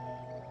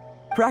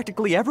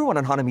 Practically everyone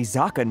on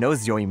Hanamizaka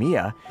knows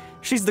Euthymia.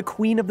 She's the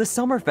queen of the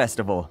summer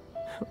festival.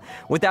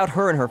 Without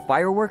her and her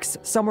fireworks,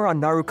 summer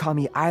on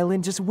Narukami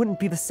Island just wouldn't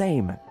be the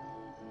same.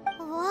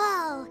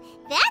 Whoa,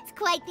 that's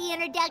quite the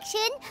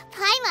introduction.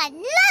 Paimon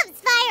loves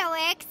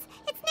fireworks.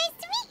 It's nice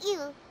to meet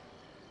you.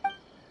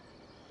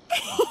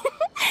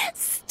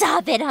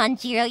 Stop it,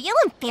 Hanjiro. You'll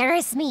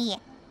embarrass me.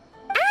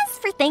 As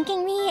for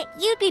thanking me,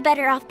 you'd be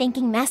better off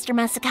thanking Master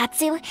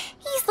Masakatsu.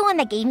 He's the one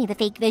that gave me the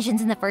fake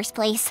visions in the first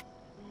place.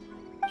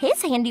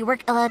 His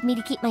handiwork allowed me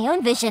to keep my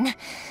own vision.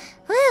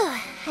 Whew,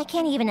 I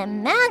can't even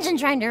imagine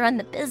trying to run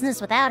the business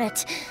without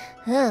it.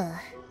 Ugh.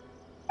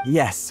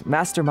 Yes,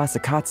 Master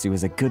Masakatsu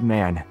is a good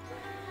man.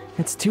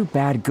 It's too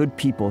bad good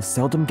people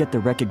seldom get the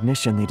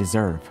recognition they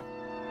deserve.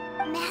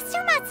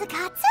 Master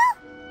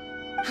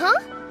Masakatsu? Huh?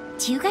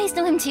 Do you guys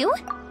know him too?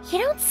 You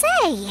don't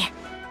say!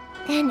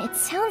 Then it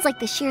sounds like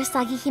the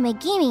Shirasagi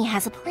Himegimi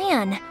has a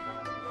plan.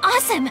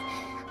 Awesome!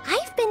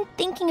 I've been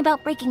thinking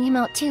about breaking him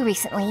out too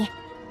recently.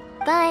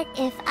 But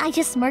if I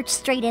just marched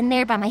straight in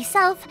there by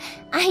myself,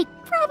 I'd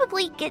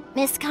probably get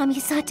Miss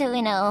Kamisato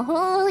in a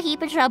whole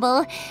heap of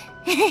trouble.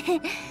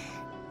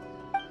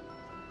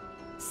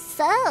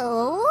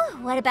 So,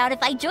 what about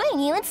if I join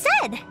you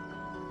instead?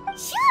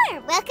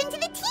 Sure, welcome to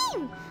the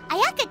team.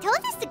 Ayaka told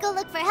us to go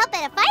look for help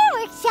at a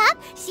fireworks shop.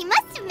 She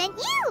must have meant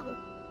you.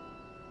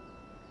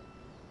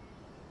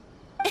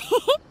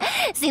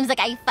 Seems like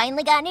I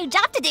finally got a new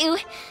job to do.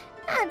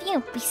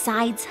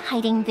 Besides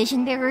hiding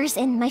vision bearers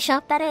in my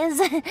shop, that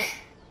is.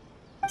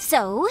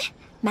 So,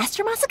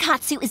 Master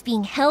Masakatsu is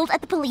being held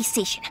at the police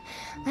station.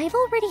 I've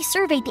already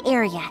surveyed the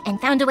area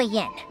and found a way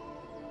in.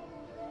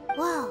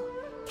 Whoa,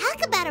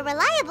 talk about a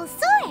reliable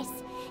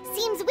source.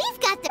 Seems we've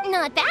got the—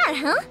 Not bad,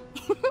 huh?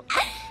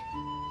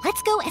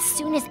 Let's go as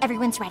soon as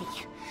everyone's ready.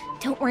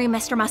 Don't worry,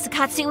 Master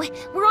Masakatsu.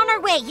 We're on our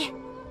way.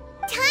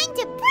 Time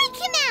to break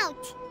him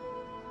out!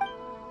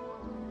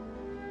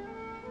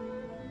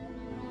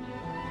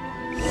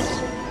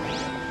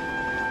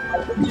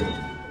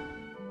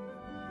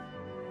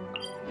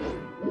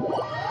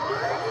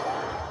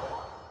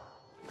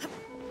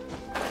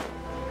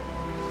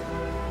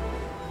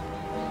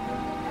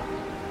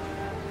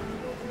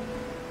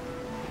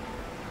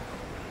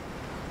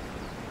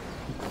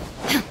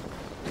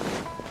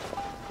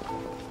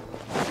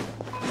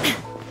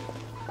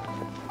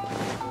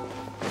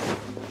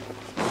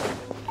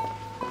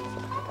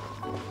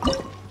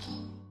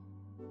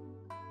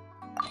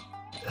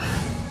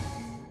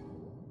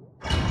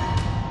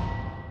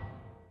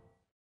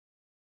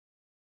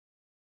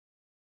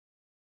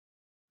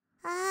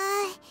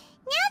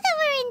 Now that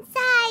we're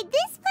inside,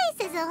 this place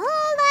is a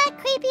whole lot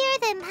creepier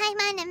than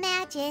Paimon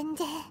imagined.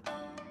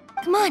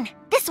 Come on,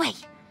 this way.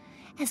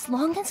 As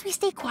long as we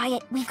stay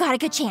quiet, we've got a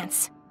good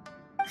chance.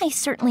 I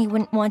certainly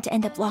wouldn't want to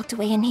end up locked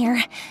away in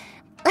here.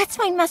 Let's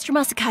find Master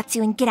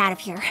Masakatsu and get out of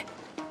here.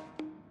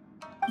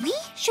 We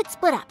should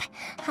split up.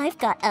 I've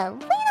got a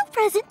little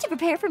present to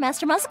prepare for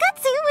Master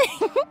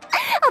Masakatsu.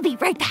 I'll be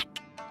right back.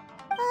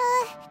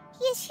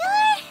 You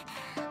sure?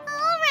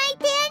 Alright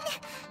then.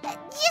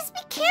 Just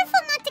be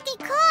careful not to get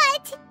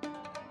caught.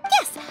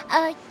 Yes,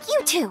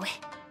 you too.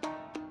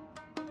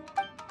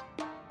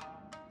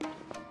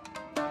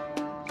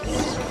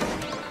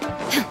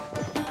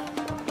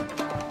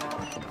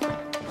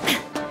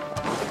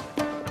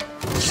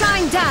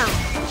 Shine down!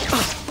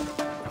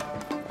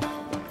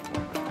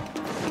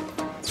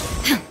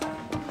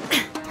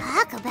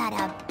 Talk about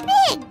a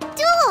big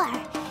door.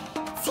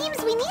 Seems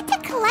we need to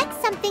collect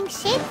something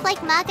shaped like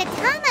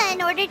Magatama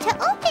in order to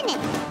open it.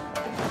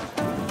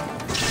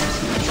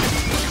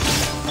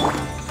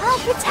 I'll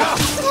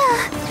protect you.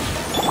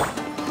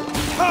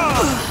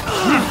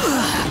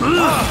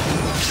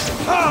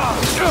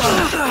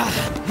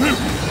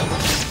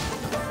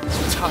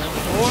 Time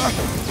for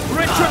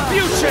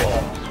retribution!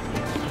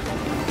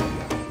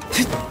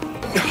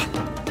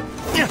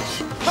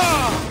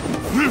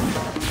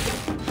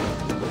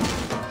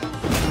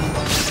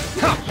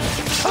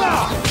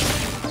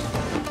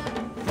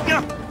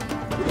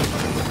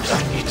 I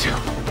need to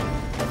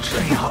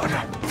train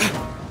harder.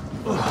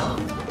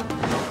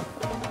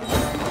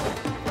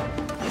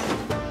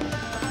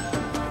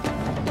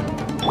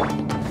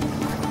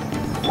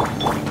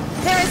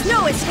 There is no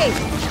escape!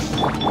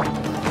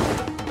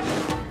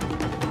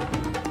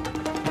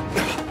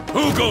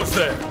 Who goes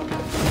there?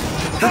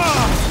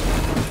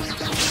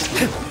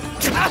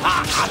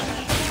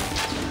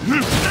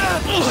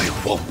 I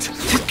won't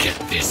forget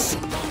this.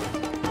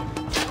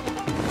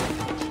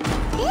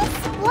 This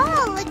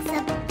wall looks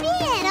a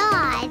bit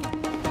odd.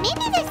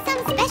 Maybe there's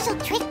some special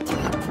trick to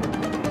it.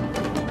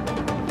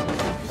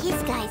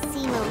 These guys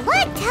seem a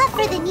lot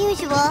tougher than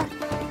usual.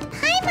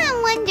 Paimon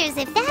wonders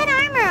if that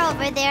armor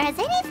over there has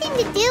anything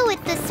to do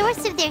with the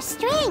source of their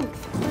strength.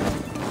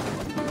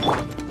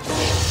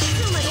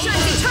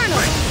 Shines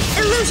eternal!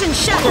 Illusion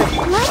shattered!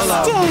 Let's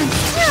dance!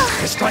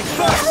 Strike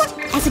first!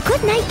 As a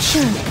good night,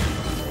 Shun.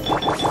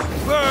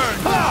 Burn!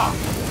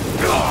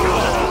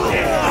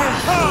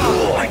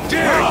 I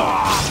dare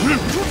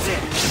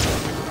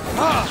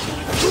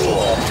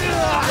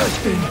I've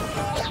been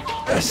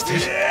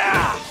bested.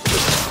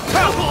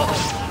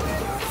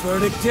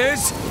 Verdict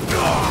is,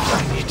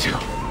 I need to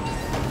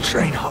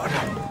train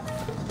harder.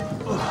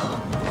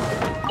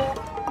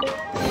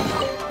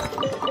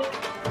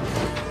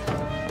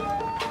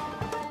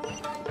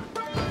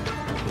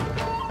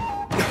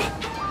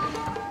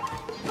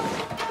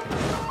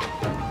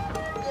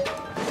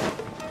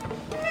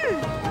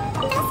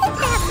 Doesn't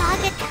that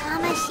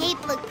Magatama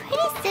shape look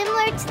pretty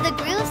similar to the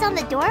grooves on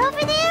the door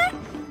over there?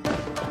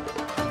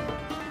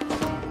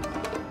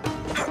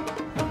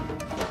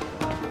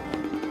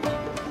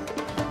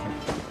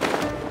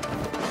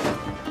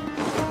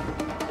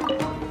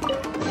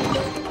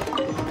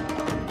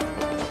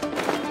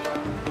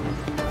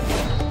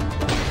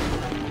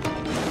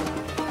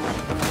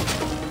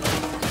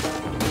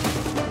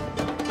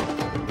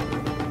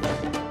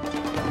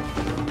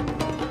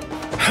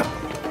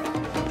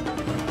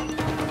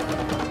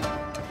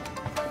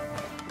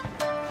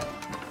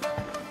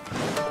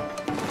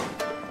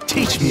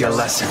 Teach me a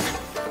lesson.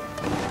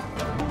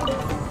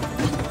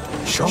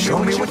 Show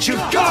me what you've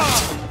got!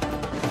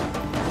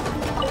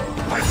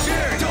 I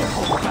dare you! Don't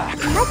hold back!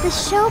 Let the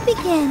show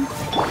begin.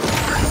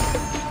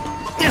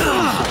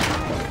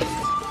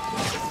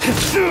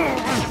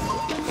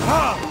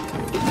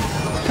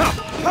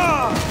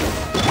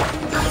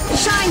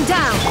 Shine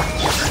down!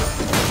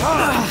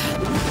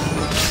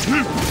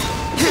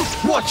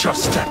 Watch your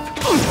step!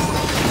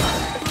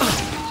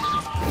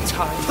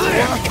 Time for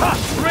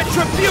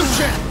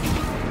retribution!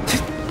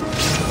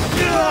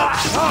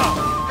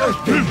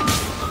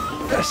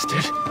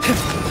 Bested.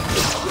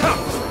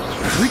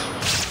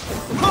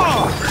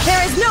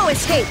 There is no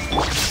escape!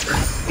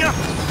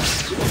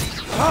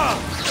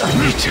 I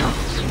need to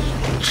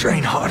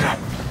train harder.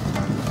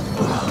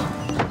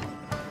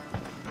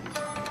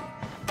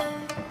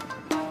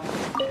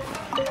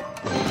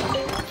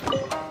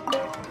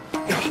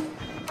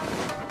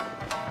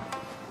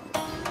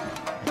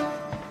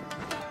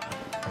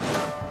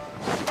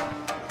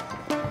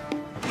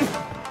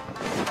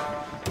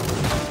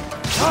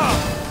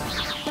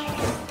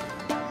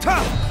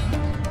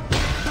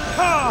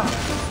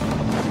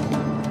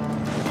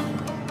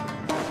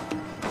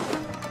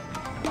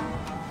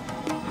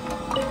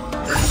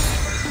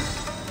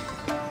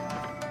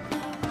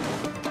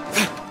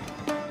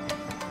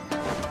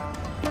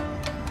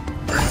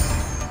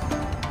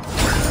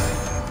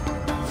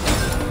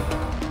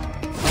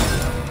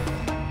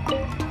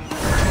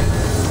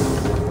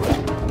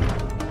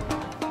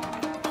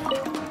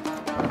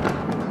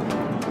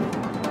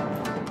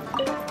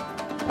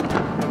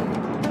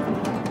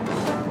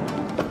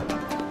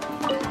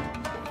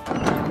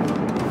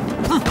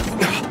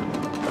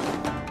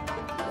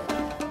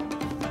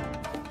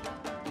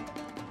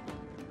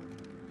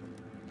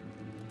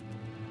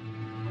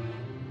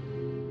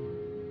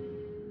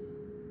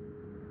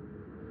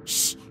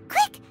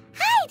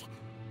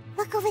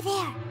 Over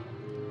there.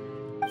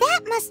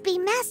 That must be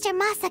Master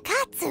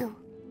Masakatsu.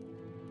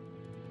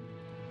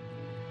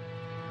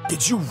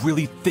 Did you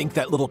really think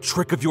that little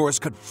trick of yours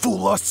could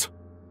fool us?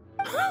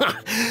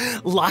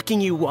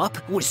 Locking you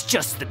up was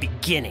just the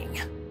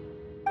beginning.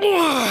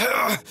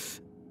 No!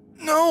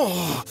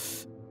 Oh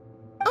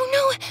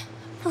no!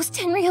 Those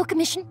Tenryou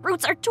Commission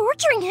brutes are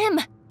torturing him!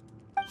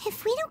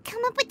 If we don't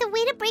come up with a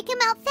way to break him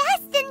out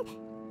fast, then...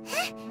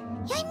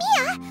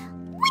 Euthymia,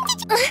 when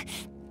did you...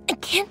 I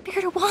can't bear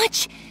to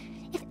watch.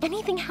 If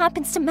anything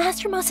happens to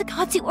Master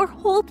Masakatsu, our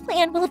whole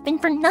plan will have been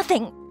for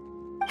nothing.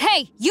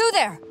 Hey, you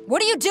there!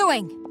 What are you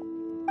doing?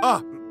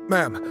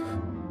 Ma'am.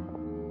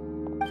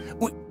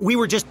 We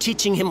were just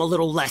teaching him a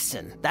little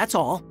lesson, that's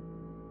all.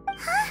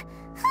 Huh?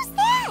 Who's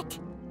that?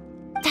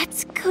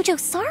 That's Kujo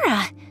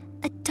Sara,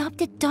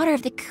 adopted daughter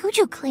of the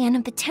Kujo clan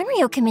of the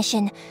Tenryou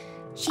Commission.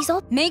 She's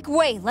all— Make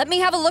way, let me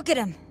have a look at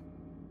him.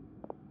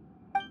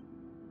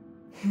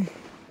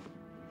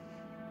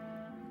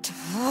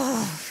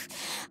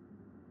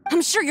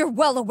 I'm sure you're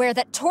well aware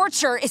that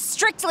torture is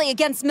strictly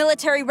against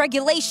military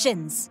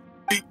regulations.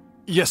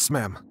 Yes,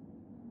 ma'am.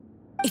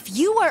 If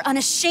you are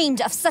unashamed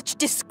of such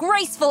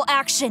disgraceful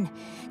action,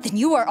 then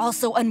you are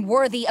also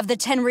unworthy of the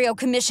Tenryou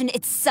Commission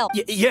itself.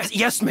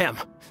 Yes, ma'am.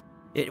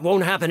 It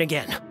won't happen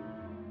again.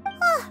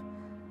 Oh,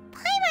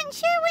 Paimon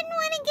sure wouldn't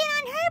want to get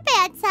on her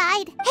bad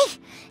side. Hey,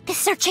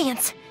 this is our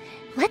chance.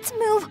 Let's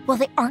move while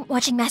they aren't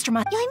watching Master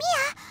Ma—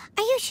 Euthymia,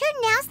 are you sure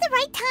now's the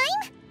right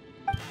time?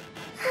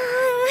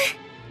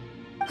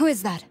 Who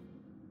is that?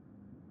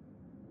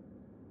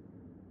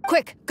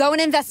 Quick, go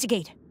and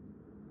investigate.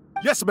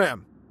 Yes,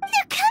 ma'am.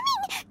 They're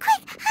coming!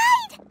 Quick,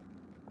 hide!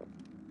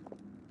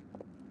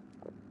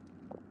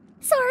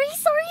 Sorry.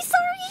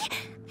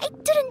 I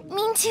didn't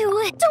mean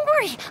to. Don't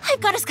worry,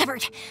 I've got us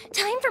covered.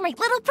 Time for my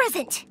little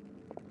present.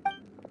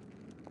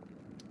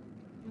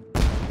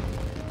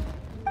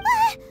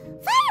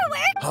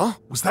 Fireworks? Huh?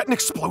 Was that an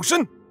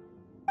explosion?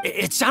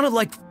 It sounded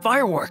like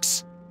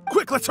fireworks.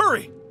 Quick, let's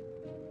hurry!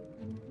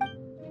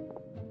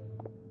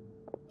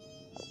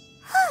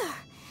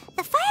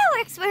 The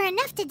fireworks were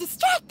enough to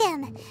distract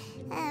them.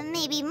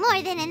 Maybe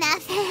more than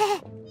enough.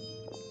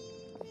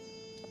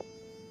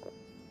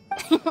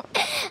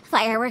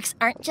 Fireworks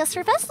aren't just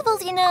for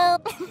festivals, you know.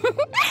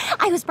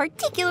 I was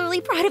particularly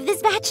proud of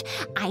this batch.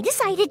 I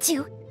decided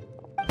to.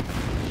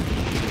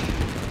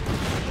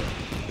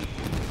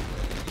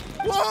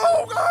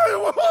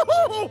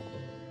 Whoa!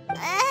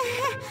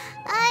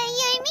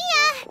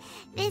 Euthymia,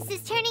 this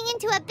is turning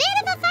into a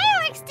bit of a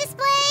fireworks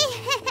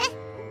display.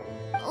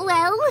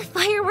 Well,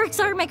 fireworks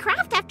are my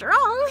craft after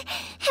all.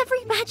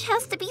 Every batch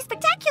has to be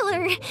spectacular.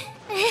 Look,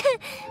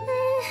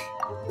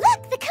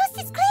 the coast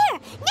is clear.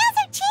 Now's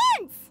our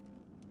chance.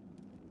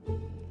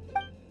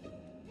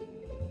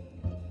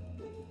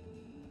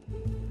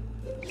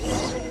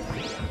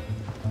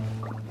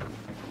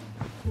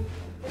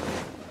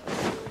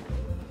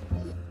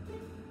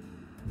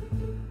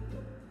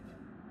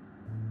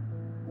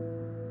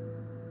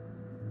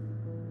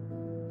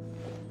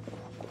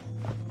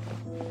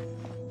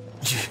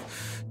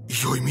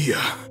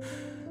 Euthymia,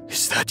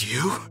 is that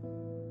you?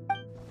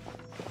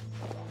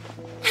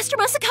 Master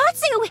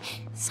Masakatsu!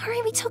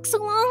 Sorry we took so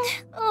long.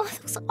 Oh,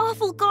 those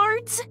awful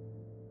guards.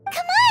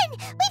 Come on! We've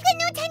got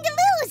no time to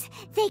lose!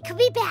 They could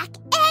be back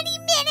any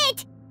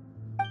minute!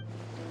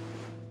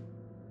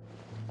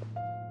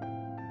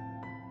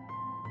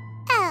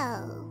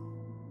 Oh.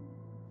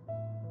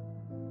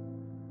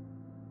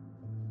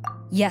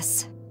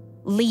 Yes,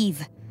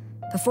 leave,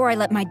 before I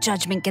let my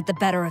judgment get the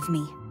better of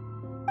me.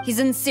 He's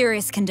in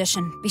serious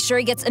condition. Be sure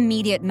he gets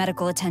immediate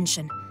medical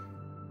attention.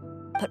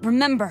 But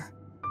remember,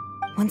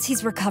 once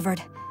he's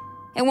recovered,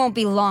 it won't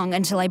be long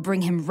until I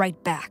bring him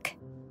right back.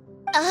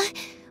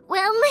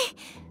 Well...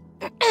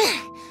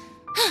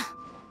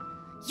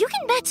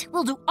 what?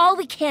 We'll do all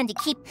we can to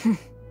keep...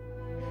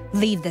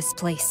 Leave this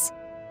place.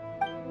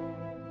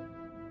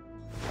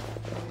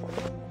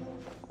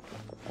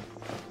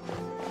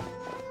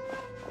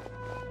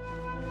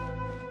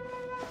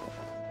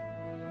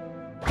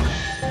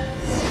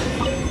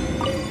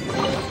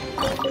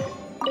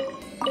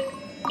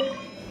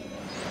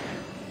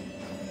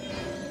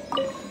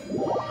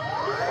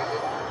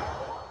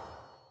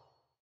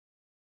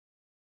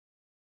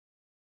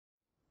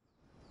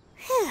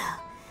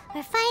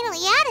 We're finally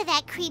out of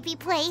that creepy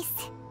place.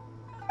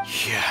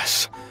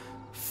 Yes.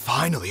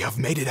 Finally, I've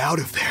made it out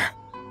of there.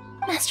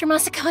 Master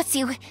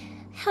Masakatsu,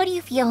 how do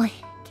you feel?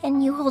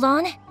 Can you hold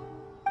on?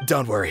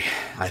 Don't worry.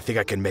 I think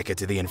I can make it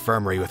to the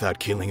infirmary without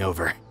keeling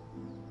over.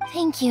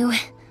 Thank you.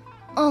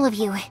 All of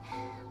you.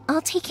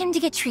 I'll take him to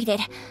get treated.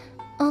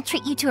 I'll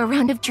treat you to a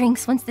round of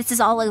drinks once this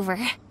is all over.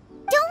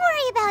 Don't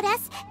worry about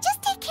us.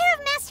 Just take care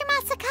of Master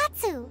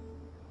Masakatsu.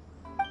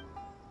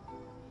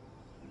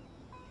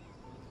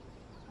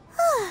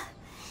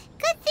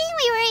 Good thing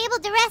we were able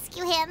to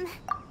rescue him.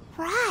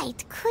 Right,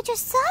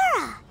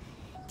 Kujosara.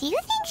 Do you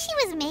think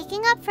she was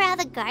making up for how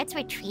the guards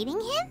were treating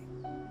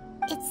him?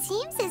 It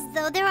seems as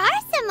though there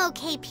are some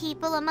okay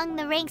people among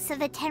the ranks of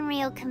the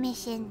Tenryou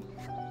Commission.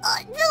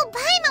 Though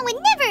Paimon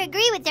would never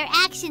agree with their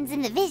actions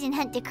in the Vision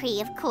Hunt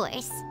Decree, of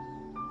course.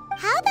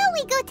 How about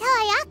we go tell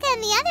Ayaka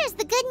and the others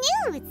the good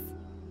news?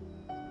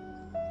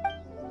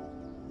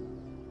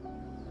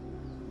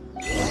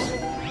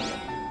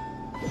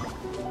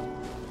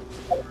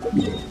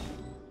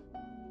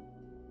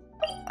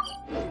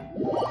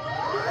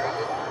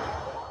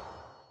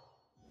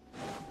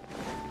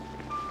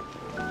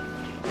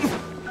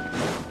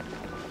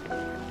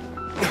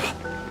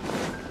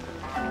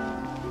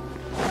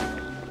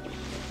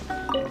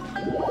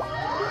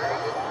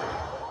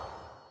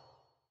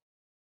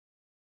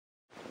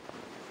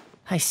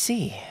 I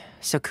see.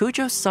 So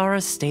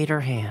Kujosara stayed her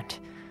hand.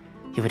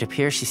 It would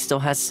appear she still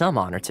has some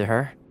honor to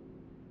her.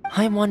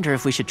 I wonder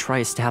if we should try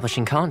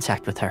establishing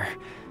contact with her.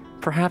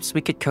 Perhaps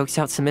we could coax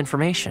out some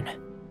information.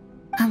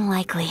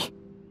 Unlikely.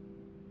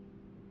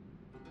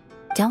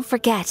 Don't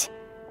forget,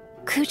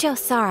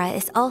 Kujosara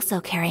is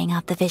also carrying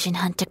out the Vision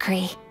Hunt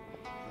Decree.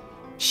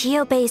 She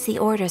obeys the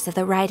orders of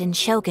the Raiden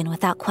Shogun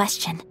without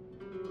question.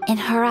 In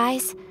her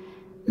eyes,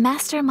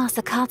 Master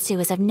Masakatsu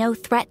is of no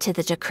threat to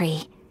the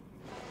decree.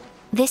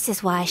 This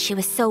is why she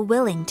was so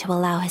willing to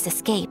allow his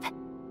escape.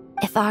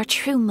 If our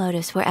true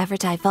motives were ever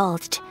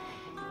divulged,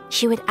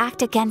 she would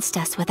act against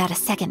us without a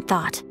second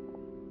thought.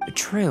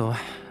 True.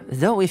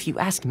 Though if you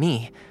ask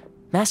me,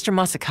 Master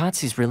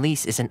Masakatsu's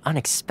release is an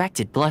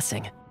unexpected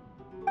blessing.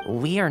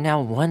 We are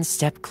now one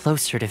step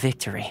closer to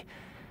victory.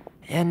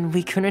 And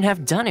we couldn't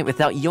have done it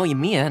without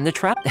Euthymia and the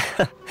trap.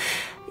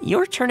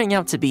 You're turning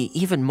out to be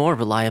even more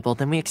reliable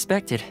than we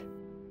expected.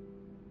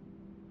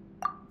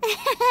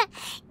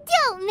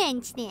 Don't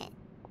mention it.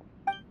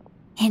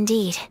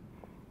 Indeed.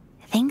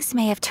 Things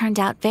may have turned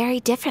out very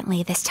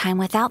differently this time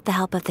without the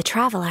help of the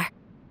Traveler.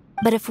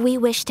 But if we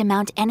wish to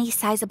mount any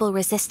sizable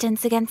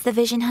resistance against the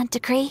Vision Hunt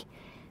Decree,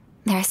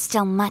 there is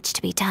still much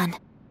to be done.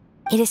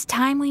 It is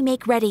time we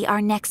make ready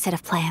our next set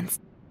of plans.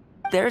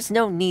 There's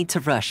no need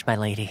to rush, my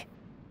lady.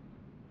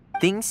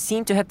 Things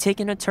seem to have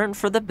taken a turn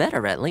for the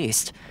better, at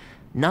least.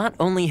 Not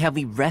only have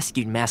we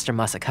rescued Master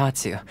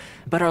Masakatsu,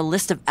 but our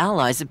list of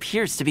allies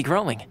appears to be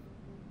growing.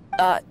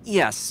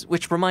 Yes,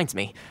 which reminds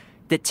me.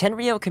 The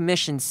Tenryou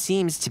Commission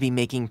seems to be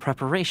making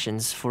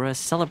preparations for a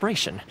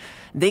celebration.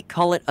 They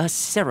call it a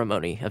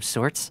ceremony of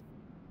sorts.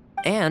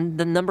 And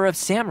the number of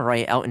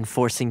samurai out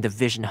enforcing the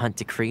Vision Hunt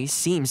Decree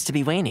seems to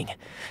be waning.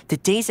 The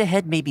days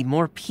ahead may be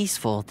more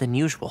peaceful than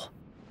usual.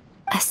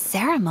 A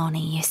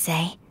ceremony, you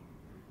say?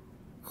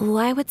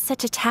 Why would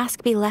such a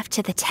task be left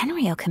to the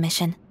Tenryou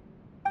Commission?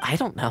 I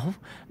don't know,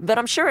 but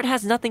I'm sure it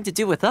has nothing to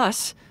do with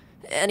us.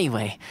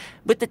 Anyway,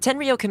 with the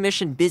Tenryou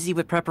Commission busy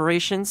with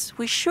preparations,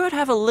 we should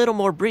have a little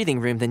more breathing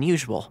room than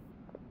usual.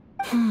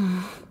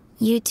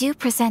 You do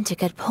present a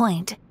good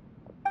point.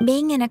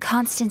 Being in a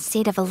constant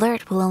state of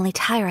alert will only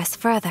tire us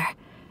further.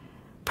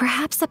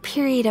 Perhaps a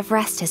period of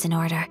rest is in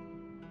order.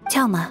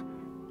 Toma,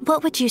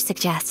 what would you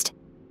suggest?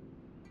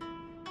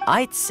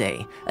 I'd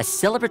say a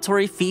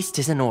celebratory feast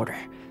is in order.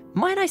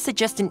 Might I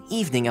suggest an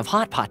evening of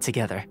hot pot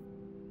together?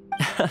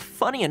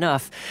 Funny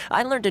enough,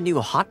 I learned a new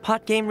hot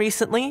pot game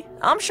recently.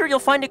 I'm sure you'll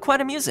find it quite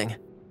amusing.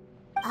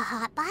 A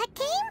hot pot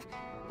game?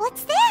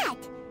 What's that?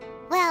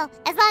 Well,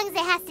 as long as it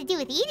has to do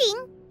with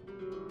eating.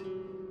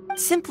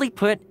 Simply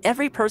put,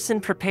 every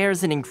person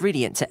prepares an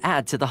ingredient to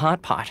add to the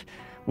hot pot.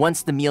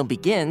 Once the meal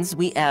begins,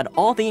 we add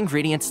all the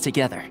ingredients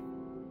together.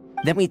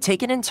 Then we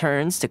take it in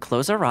turns to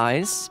close our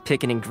eyes,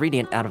 pick an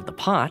ingredient out of the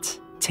pot,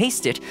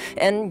 taste it,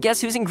 and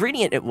guess whose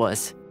ingredient it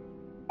was.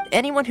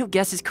 Anyone who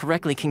guesses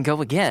correctly can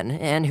go again,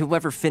 and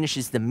whoever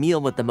finishes the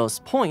meal with the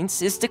most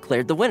points is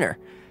declared the winner.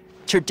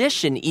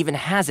 Tradition even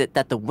has it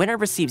that the winner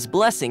receives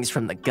blessings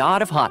from the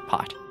god of hot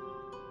pot.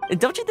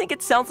 Don't you think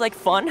it sounds like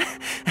fun?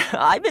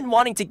 I've been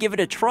wanting to give it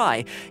a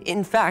try.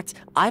 In fact,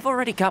 I've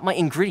already got my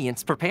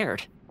ingredients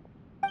prepared.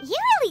 You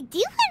really do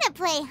want to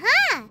play,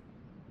 huh?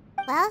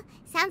 Well,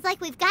 sounds like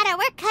we've got our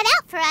work cut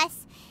out for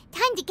us.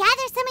 Time to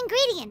gather some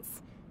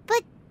ingredients.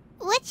 But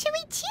what should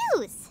we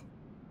choose?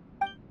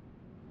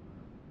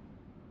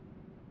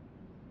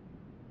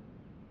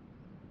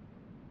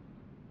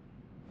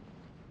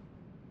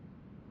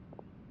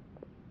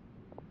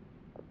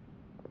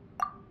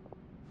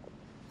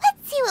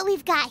 Let's see what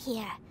we've got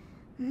here.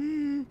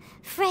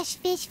 Fresh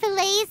fish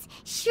fillets,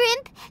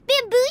 shrimp,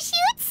 bamboo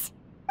shoots?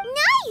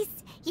 Nice!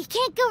 You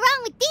can't go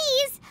wrong with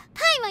these.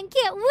 Paimon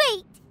can't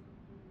wait.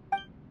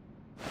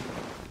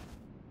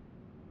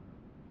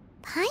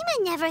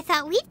 Paimon never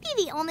thought we'd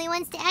be the only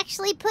ones to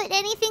actually put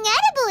anything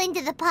edible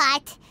into the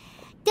pot.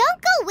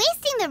 Don't go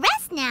wasting the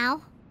rest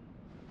now.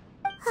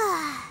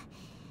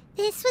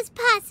 This was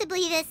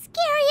possibly the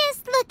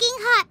scariest looking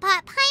hot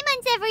pot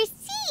Paimon's ever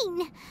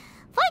seen.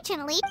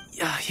 Fortunately...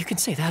 You can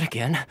say that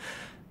again.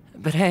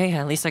 But hey,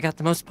 at least I got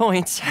the most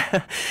points.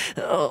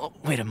 Oh,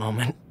 wait a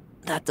moment.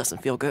 That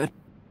doesn't feel good.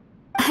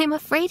 I'm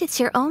afraid it's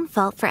your own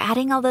fault for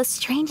adding all those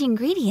strange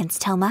ingredients,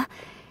 Toma.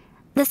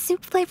 The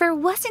soup flavor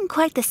wasn't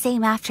quite the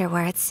same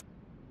afterwards.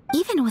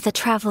 Even with the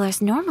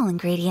traveler's normal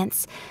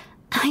ingredients,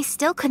 I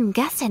still couldn't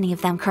guess any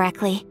of them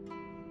correctly.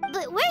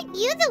 But weren't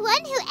you the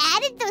one who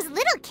added those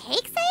little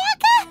cakes,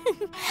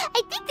 Ayaka?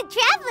 I think the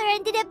traveler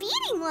ended up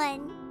eating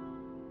one.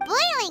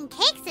 Boiling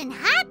cakes in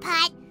hot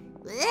pot?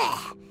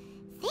 Ugh.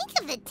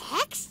 Think of the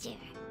texture.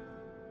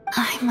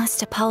 I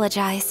must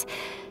apologize.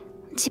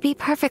 To be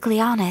perfectly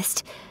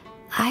honest,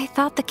 I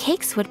thought the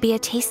cakes would be a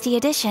tasty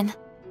addition.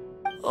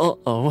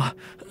 Uh-oh.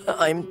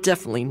 I'm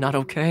definitely not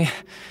okay.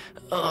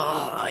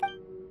 I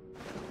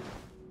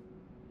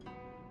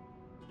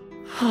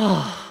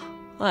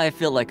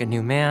feel like a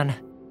new man.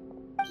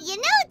 You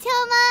know,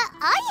 Toma,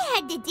 all you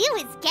had to do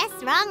was guess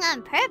wrong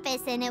on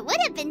purpose and it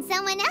would have been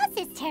someone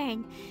else's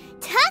turn.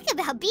 Talk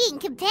about being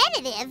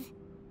competitive.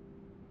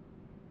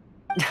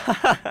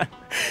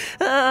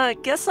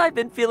 Guess I've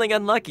been feeling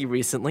unlucky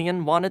recently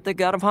and wanted the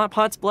God of Hot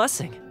Pot's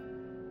blessing.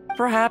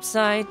 Perhaps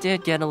I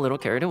did get a little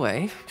carried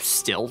away.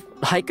 Still,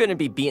 I couldn't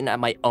be beaten at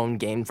my own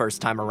game first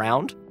time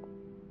around.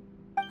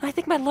 I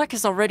think my luck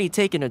has already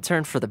taken a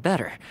turn for the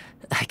better.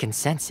 I can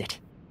sense it.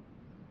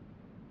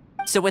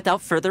 So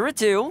without further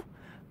ado,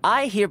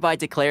 I hereby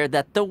declare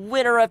that the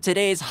winner of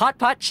today's Hot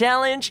Pot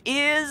Challenge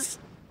is...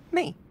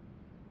 me.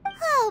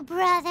 Oh,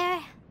 brother.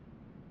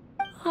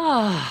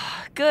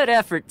 Good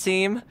effort,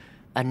 team.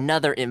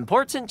 Another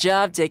important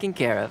job taken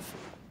care of.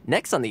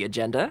 Next on the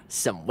agenda,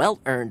 some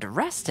well-earned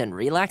rest and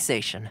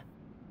relaxation.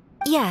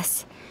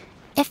 Yes.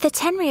 If the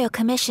Tenryou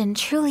Commission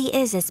truly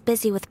is as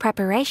busy with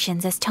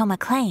preparations as Toma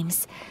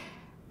claims,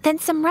 then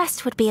some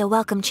rest would be a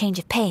welcome change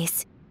of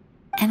pace.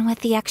 And with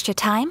the extra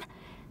time,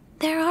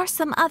 there are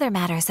some other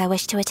matters I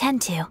wish to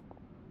attend to.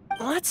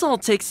 Let's all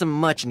take some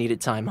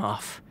much-needed time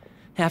off.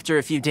 After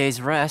a few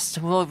days' rest,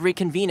 we'll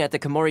reconvene at the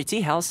Komori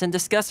Tea House and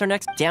discuss our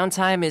next...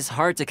 Downtime is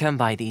hard to come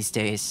by these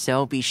days,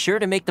 so be sure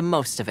to make the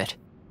most of it.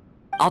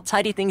 I'll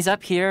tidy things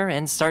up here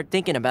and start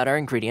thinking about our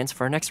ingredients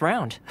for our next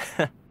round.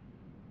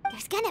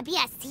 There's gonna be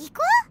a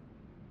sequel?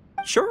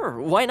 Sure,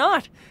 why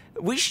not?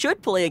 We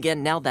should play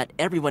again now that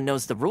everyone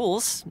knows the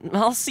rules.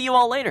 I'll see you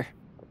all later.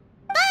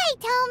 Bye,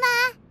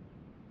 Toma!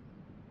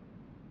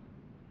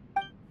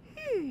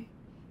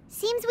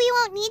 Seems we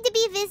won't need to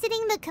be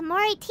visiting the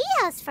Komori Tea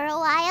House for a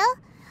while.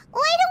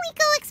 Why don't